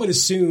 One would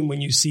assume when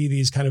you see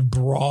these kind of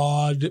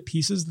broad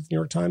pieces that the New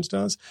York Times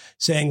does,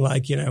 saying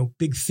like,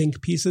 big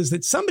think pieces,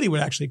 that somebody would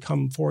actually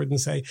come forward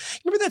and say,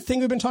 remember that thing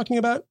we've been talking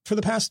about for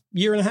the past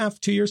year and a half,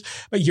 2 years,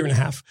 a year and a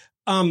half.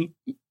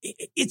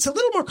 It's a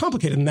little more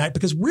complicated than that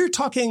because we're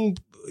talking,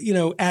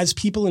 as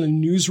people in a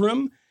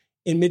newsroom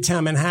in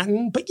Midtown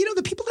Manhattan. But,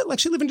 the people that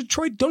actually live in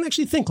Detroit don't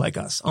actually think like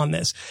us on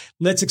this.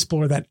 Let's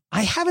explore that.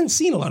 I haven't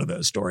seen a lot of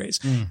those stories.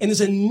 And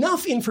there's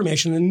enough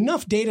information,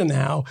 enough data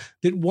now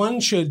that one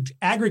should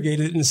aggregate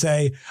it and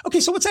say, okay,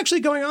 so what's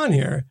actually going on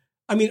here?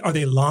 I mean, are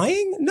they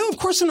lying? No, of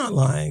course they're not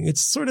lying.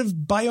 It's sort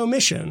of by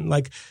omission.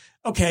 Like,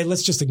 okay,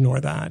 let's just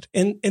ignore that.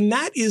 And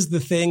that is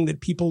the thing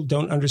that people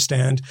don't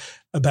understand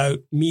about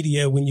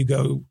media when you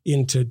go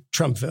into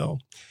Trumpville.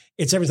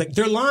 It's everything like,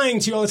 they're lying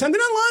to you all the time.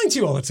 They're not lying to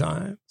you all the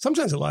time.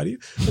 Sometimes they lie to you,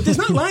 but they're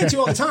not lying to you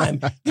all the time.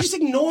 They're just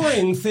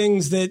ignoring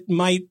things that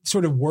might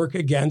sort of work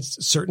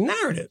against certain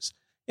narratives.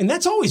 And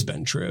that's always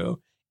been true.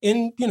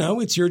 And,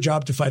 it's your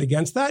job to fight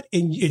against that.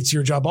 And it's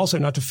your job also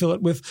not to fill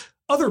it with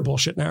other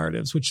bullshit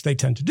narratives, which they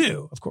tend to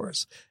do, of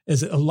course,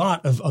 as a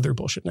lot of other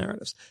bullshit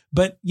narratives.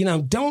 But,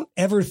 don't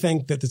ever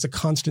think that it's a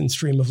constant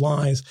stream of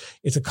lies.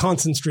 It's a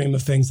constant stream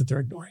of things that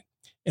they're ignoring.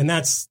 And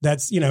that's,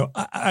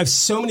 I have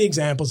so many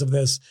examples of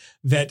this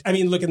that, I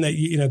mean, look in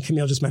the,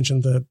 Camille just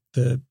mentioned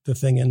the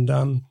thing in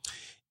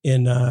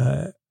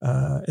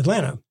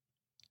Atlanta,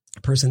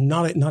 a person,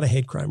 not a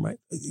hate crime, right?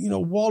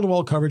 Wall to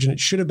wall coverage, and it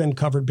should have been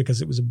covered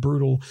because it was a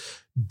brutal,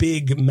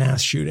 big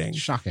mass shooting.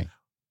 Shocking.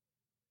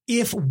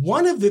 If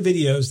one of the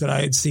videos that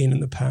I had seen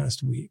in the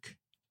past week,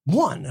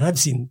 and I've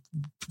seen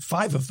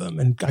 5 of them,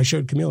 and I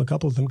showed Camille a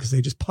couple of them because they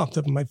just popped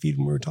up in my feed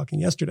when we were talking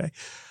yesterday,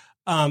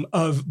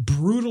 of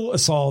brutal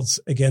assaults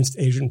against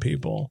Asian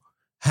people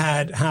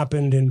had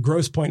happened in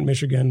Grosse Pointe,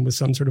 Michigan, with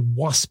some sort of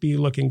waspy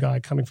looking guy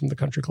coming from the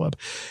country club.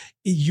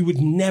 You would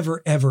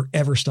never, ever,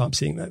 ever stop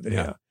seeing that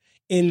video.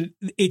 Yeah. And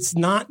it's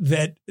not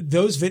that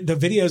the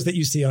videos that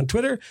you see on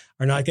Twitter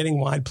are not getting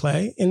wide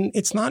play. And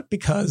it's not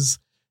because,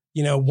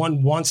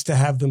 one wants to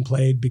have them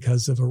played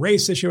because of a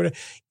race issue.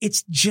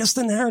 It's just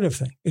a narrative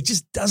thing. It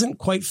just doesn't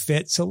quite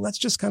fit. So let's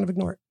just kind of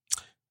ignore it.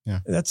 Yeah.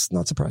 That's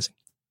not surprising.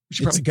 We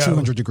should probably go.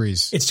 200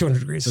 degrees. It's 200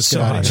 degrees. Let's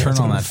so hot. Turn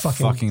on that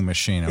fucking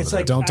machine over it's there.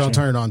 like, don't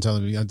turn it on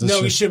television.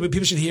 No, we should.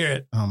 People should hear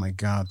it. Oh my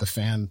God, the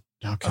fan.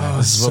 Okay,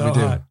 this is what we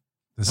do. Hot.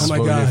 This is what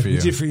we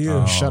did for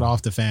you. Shut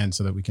off the fan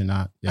so that we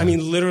cannot. Yeah. I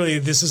mean, literally,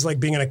 this is like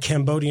being in a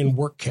Cambodian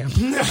work camp.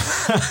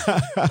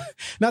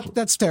 Not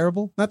that's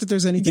terrible. Not that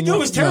there's anything. It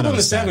was terrible in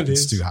the 70s.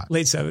 It's too hot.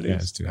 Late 70s. Yeah,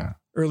 it's too hot.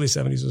 Early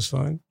 70s was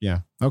fine. Yeah.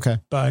 Okay.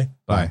 Bye.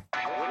 Bye.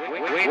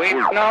 We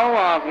know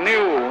of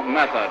new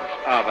methods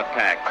of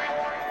attack.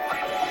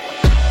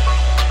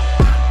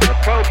 The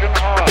Trojan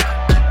horse,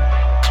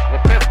 the